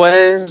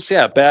takeaways.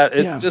 Yeah, bad.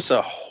 It's just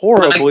a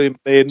horribly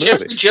made movie.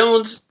 Jeffrey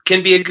Jones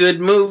can be a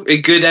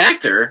good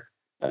actor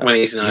when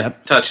he's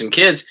not touching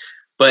kids,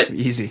 but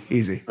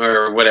easy,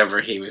 or whatever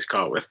he was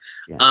caught with.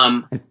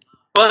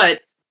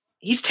 But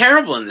he's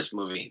terrible in this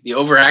movie. The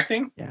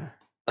overacting. Yeah.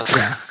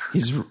 Yeah,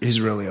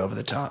 he's really over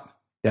the top.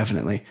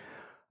 Definitely.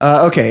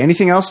 Okay,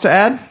 anything else to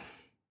add?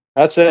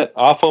 That's it.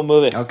 Awful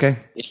movie. Okay.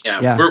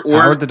 Yeah.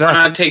 We're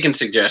not taking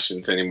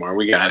suggestions anymore.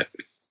 We got it.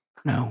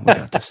 No, we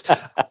got this.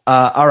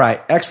 All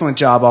right. Excellent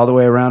job all the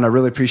way around. I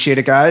really appreciate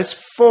it, guys.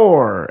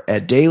 For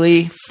Ed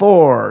Daly,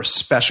 for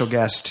special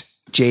guest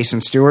Jason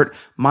Stewart.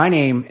 My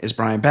name is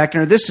Brian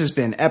Beckner. This has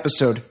been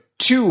episode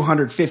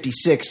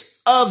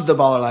 256 of the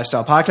Baller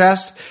Lifestyle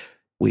Podcast.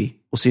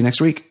 We will see you next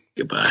week.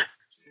 Goodbye.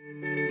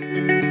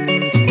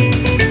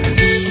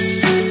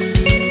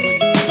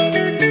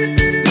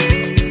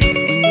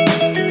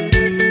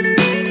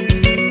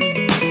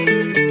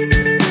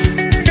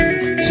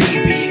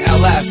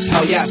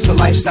 Hell yes, the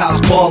lifestyle's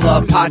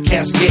baller.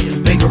 Podcast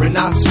getting bigger and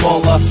not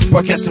smaller.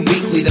 Broadcasting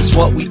weekly, that's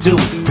what we do.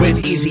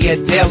 With Easy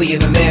Ed Daly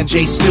and the man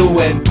Jay Stu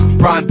and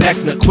Brian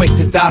Beckner, quick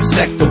to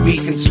dissect the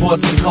week in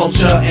sports and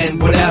culture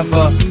and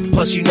whatever.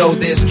 Plus, you know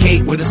there's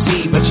Kate with a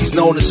C, but she's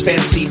known as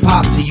Fancy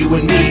Pop to you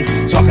and me.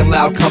 Talking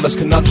loud comers,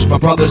 conundrums, my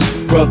brothers.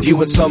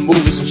 Reviewing some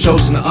movies and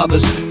shows and the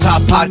others.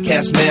 Top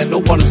podcast, man, no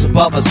one is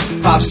above us.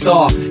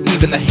 5-star,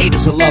 even the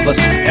haters will love us.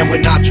 And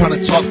we're not trying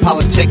to talk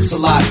politics a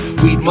lot.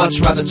 We'd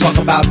much rather talk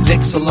about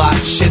dicks a lot.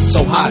 Shit's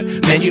so hot,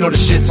 man, you know the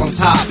shit's on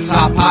top.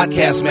 Top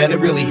podcast, man, it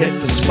really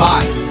hits the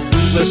spot.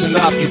 Listen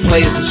up, you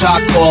players and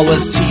shot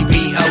callers.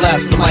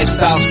 TBLS, the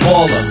lifestyle's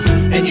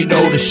baller. And you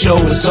know the show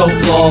is so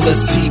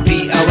flawless.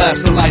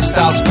 TBLS, the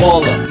lifestyle's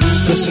baller.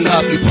 Listen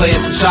up, you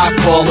players and shot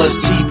callers.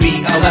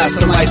 TBLS,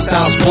 the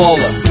lifestyle's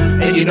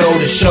baller. And you know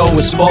the show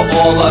is for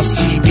all us.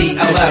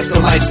 TBLS, the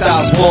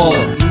lifestyle's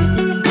baller.